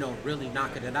 really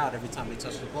knocking it out every time they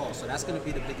touch the ball. So that's going to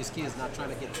be the biggest key, is not trying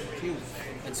to get too cute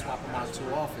and swap him out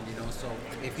too often, So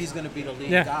if he's going to be the lead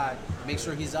guy, make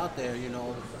sure he's out there,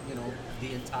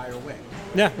 the entire way.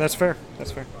 Yeah, that's fair.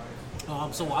 That's fair.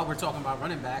 So while we're talking about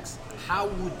running backs,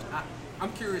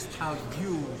 I'm curious how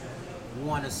you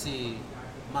want to see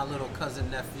my little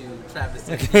cousin nephew Travis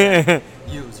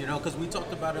use, because we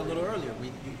talked about it a little earlier.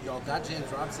 Y'all got James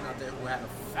Robinson out there who had a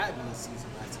fabulous season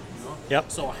last year,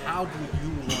 Yep. So how do you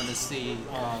want to see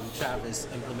Travis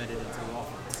implemented into the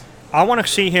offense? I want to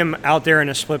see him out there in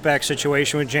a split back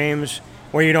situation with James,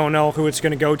 where you don't know who it's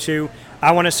going to go to.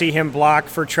 I want to see him block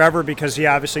for Trevor because he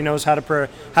obviously knows how to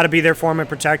be there for him and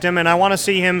protect him, and I want to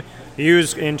see him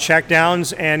use in check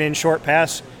downs and in short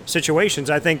pass situations.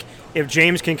 I think if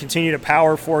James can continue to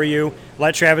power for you,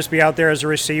 let Travis be out there as a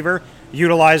receiver,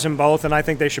 utilize them both, and I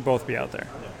think they should both be out there.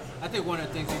 I think one of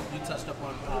the things you touched up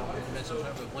on when you mentioned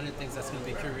Trevor, one of the things that's going to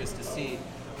be curious to see,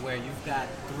 where you've got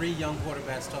three young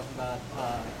quarterbacks talking about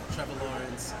Trevor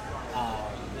Lawrence,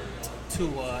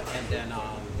 Tua, and then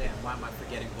why am I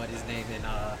forgetting what his name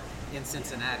in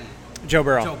Cincinnati? Joe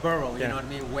Burrow. You know what I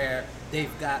mean? Where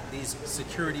they've got these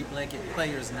security blanket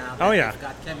players now that they've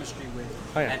got chemistry with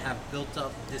and have built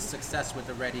up this success with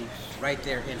already right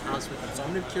there in-house with them. So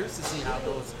I'm curious to see how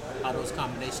those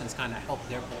combinations kind of help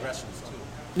their progressions too.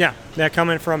 Yeah, that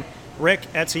coming from Rick,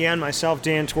 Etienne, myself,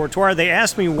 Dan Tortora. They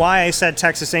asked me why I said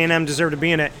Texas A&M deserved to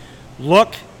be in it.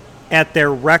 Look at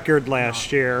their record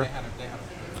last year.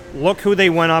 Look who they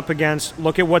went up against.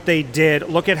 Look at what they did.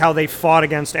 Look at how they fought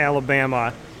against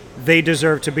Alabama. They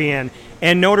deserve to be in.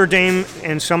 And Notre Dame,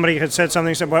 and somebody had said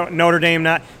something about Notre Dame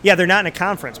not. Yeah, they're not in a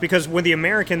conference because with the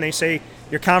American, they say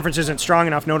your conference isn't strong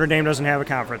enough. Notre Dame doesn't have a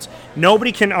conference.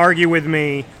 Nobody can argue with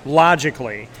me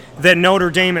logically that Notre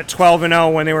Dame at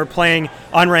 12-0 when they were playing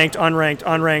unranked,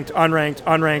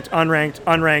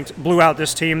 blew out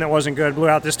this team that wasn't good, blew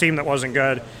out this team that wasn't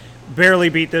good, barely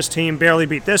beat this team,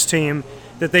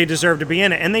 that they deserve to be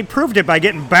in it. And they proved it by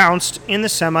getting bounced in the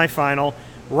semifinal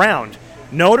round.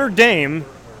 Notre Dame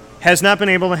has not been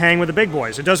able to hang with the big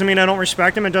boys. It doesn't mean I don't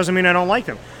respect them. It doesn't mean I don't like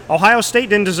them. Ohio State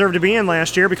didn't deserve to be in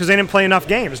last year because they didn't play enough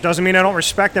games. It doesn't mean I don't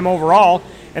respect them overall,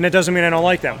 and it doesn't mean I don't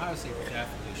like them. Ohio State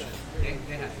definitely should. They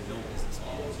have no business.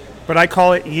 But I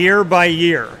call it year by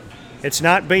year. It's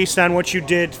not based on what you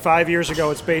did 5 years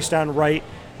ago. It's based on right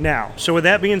now. So with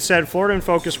that being said, Florida in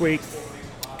Focus Week,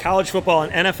 college football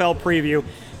and NFL preview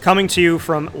coming to you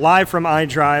live from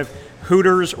iDrive,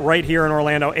 Hooters right here in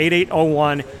Orlando,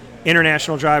 8801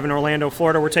 International Drive in Orlando,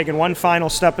 Florida. We're taking one final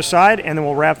step aside, and then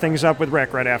we'll wrap things up with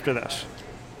Rick right after this.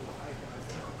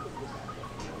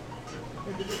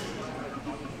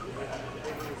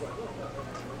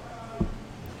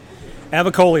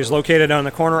 Avicoli's, located on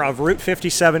the corner of Route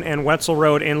 57 and Wetzel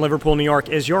Road in Liverpool, New York,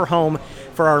 is your home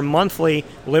for our monthly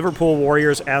Liverpool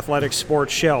Warriors Athletic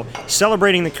Sports Show.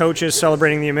 Celebrating the coaches,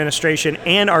 celebrating the administration,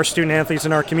 and our student athletes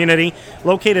in our community.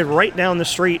 Located right down the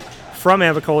street from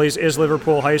Avicoli's is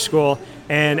Liverpool High School,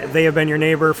 and they have been your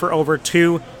neighbor for over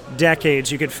 2 decades.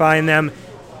 You can find them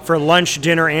for lunch,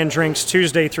 dinner, and drinks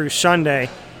Tuesday through Sunday,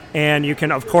 and you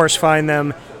can, of course, find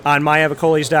them on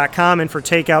myavicolis.com and for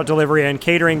takeout, delivery, and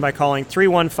catering by calling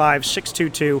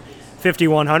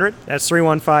 315-622-5100. That's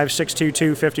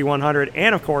 315-622-5100.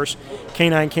 And, of course,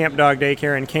 Canine Camp Dog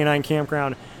Daycare and Canine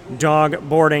Campground Dog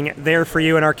Boarding there for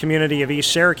you in our community of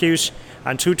East Syracuse.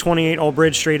 On 228 Old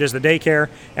Bridge Street is the daycare,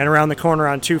 and around the corner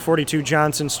on 242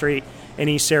 Johnson Street in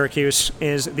East Syracuse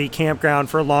is the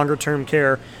campground for longer-term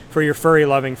care for your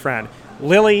furry-loving friend.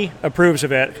 Lily approves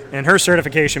of it, and her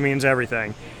certification means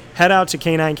everything. Head out to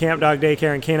Canine Camp Dog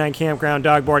Daycare and Canine Campground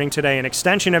Dog Boarding today, an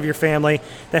extension of your family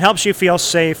that helps you feel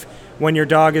safe when your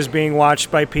dog is being watched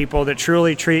by people that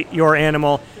truly treat your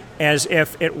animal as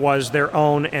if it was their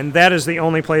own. And that is the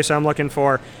only place I'm looking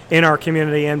for in our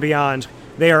community and beyond.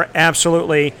 They are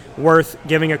absolutely worth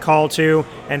giving a call to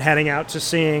and heading out to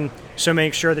seeing. So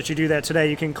make sure that you do that today.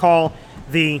 You can call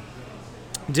the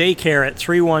daycare at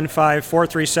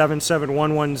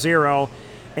 315-437-7110.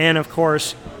 And, of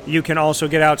course, you can also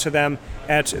get out to them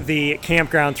at the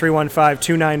campground,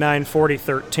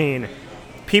 315-299-4013.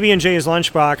 PB&J's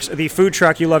Lunchbox, the food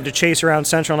truck you love to chase around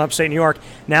Central and Upstate New York,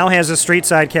 now has a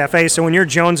street-side cafe. So when you're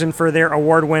jonesing for their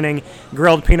award-winning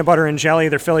grilled peanut butter and jelly,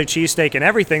 their Philly cheesesteak, and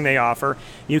everything they offer,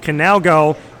 you can now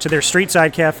go to their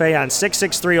street-side cafe on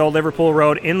 663 Old Liverpool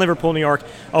Road in Liverpool, New York,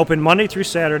 open Monday through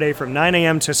Saturday from 9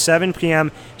 a.m. to 7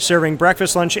 p.m., serving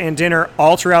breakfast, lunch, and dinner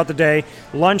all throughout the day.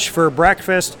 Lunch for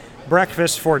breakfast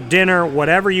for dinner,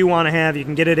 whatever you want to have, you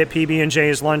can get it at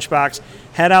PB&J's Lunchbox.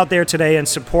 Head out there today and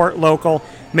support local.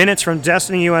 Minutes from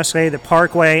Destiny USA, the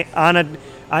Parkway,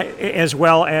 as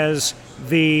well as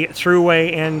the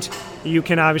Thruway, and you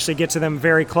can obviously get to them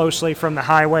very closely from the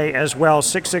highway as well.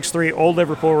 663 Old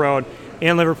Liverpool Road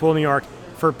in Liverpool, New York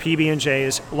for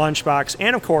PB&J's Lunchbox.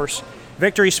 And, of course,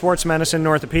 Victory Sports Medicine and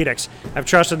Orthopedics. I've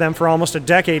trusted them for almost a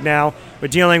decade now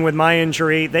with dealing with my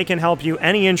injury. They can help you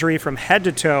any injury from head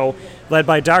to toe, led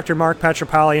by Dr. Mark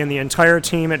Petropoli and the entire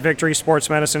team at Victory Sports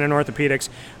Medicine and Orthopedics.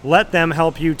 Let them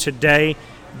help you today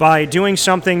by doing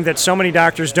something that so many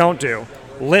doctors don't do: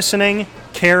 listening,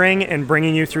 caring, and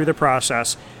bringing you through the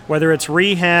process. Whether it's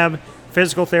rehab,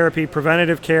 physical therapy,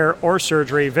 preventative care, or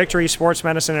surgery, Victory Sports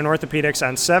Medicine and Orthopedics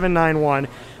on 791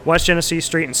 West Genesee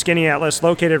Street in Skinny Atlas,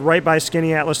 located right by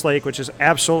Skinny Atlas Lake, which is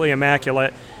absolutely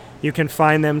immaculate. You can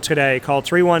find them today. Call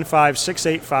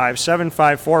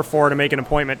 315-685-7544 to make an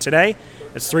appointment today.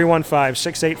 It's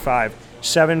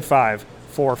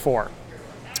 315-685-7544.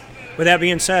 With that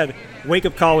being said, Wake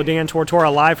Up Call with Dan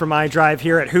Tortora live from iDrive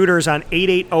here at Hooters on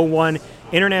 8801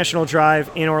 International Drive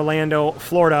in Orlando,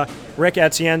 Florida. Rick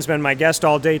Etienne's been my guest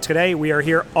all day today. We are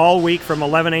here all week from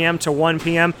 11 a.m. to 1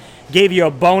 p.m. Gave you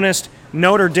a bonus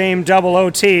Notre Dame double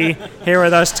OT here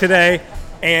with us today.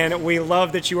 And we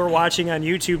love that you are watching on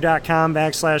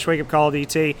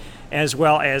youtube.com/wakeupcalldt, as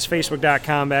well as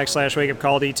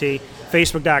facebook.com/wakeupcalldt,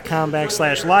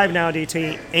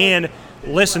 facebook.com/livenowdt, and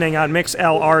listening on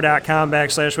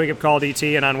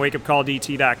mixlr.com/wakeupcalldt and on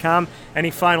wakeupcalldt.com.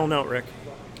 Any final note, Rick?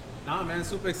 Nah, man,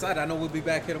 super excited. I know we'll be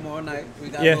back here tomorrow night. We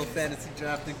got a little fantasy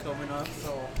drafting coming up,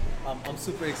 so I'm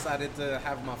super excited to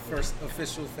have my first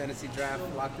official fantasy draft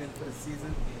locked in for the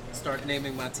season. Start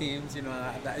naming my teams.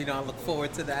 I look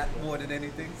forward to that more than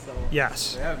anything. So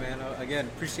yes, yeah, man. Again,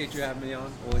 appreciate you having me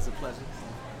on. Always a pleasure.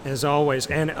 As always.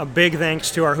 And a big thanks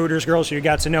to our Hooters girls who you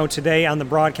got to know today on the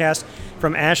broadcast,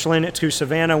 from Ashlyn to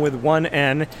Savannah with one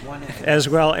N, as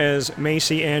well as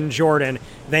Macy and Jordan.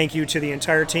 Thank you to the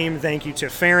entire team. Thank you to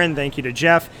Farron. Thank you to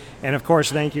Jeff. And, of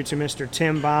course, thank you to Mr.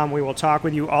 Tim Baum. We will talk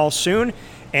with you all soon.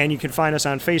 And you can find us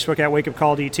on Facebook at Wake Up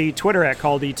Call DT, Twitter at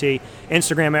Call DT,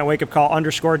 Instagram at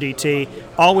WakeUpCall_DT,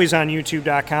 always on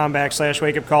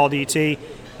YouTube.com/WakeUpCallDT,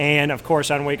 and, of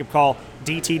course, on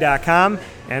WakeUpCallDT.com.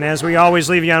 And as we always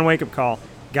leave you on Wake Up Call,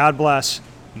 God bless,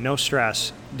 no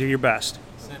stress, do your best.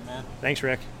 That's it, man. Thanks,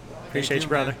 Rick. Appreciate Thank you, you,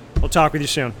 brother. man. We'll talk with you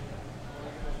soon.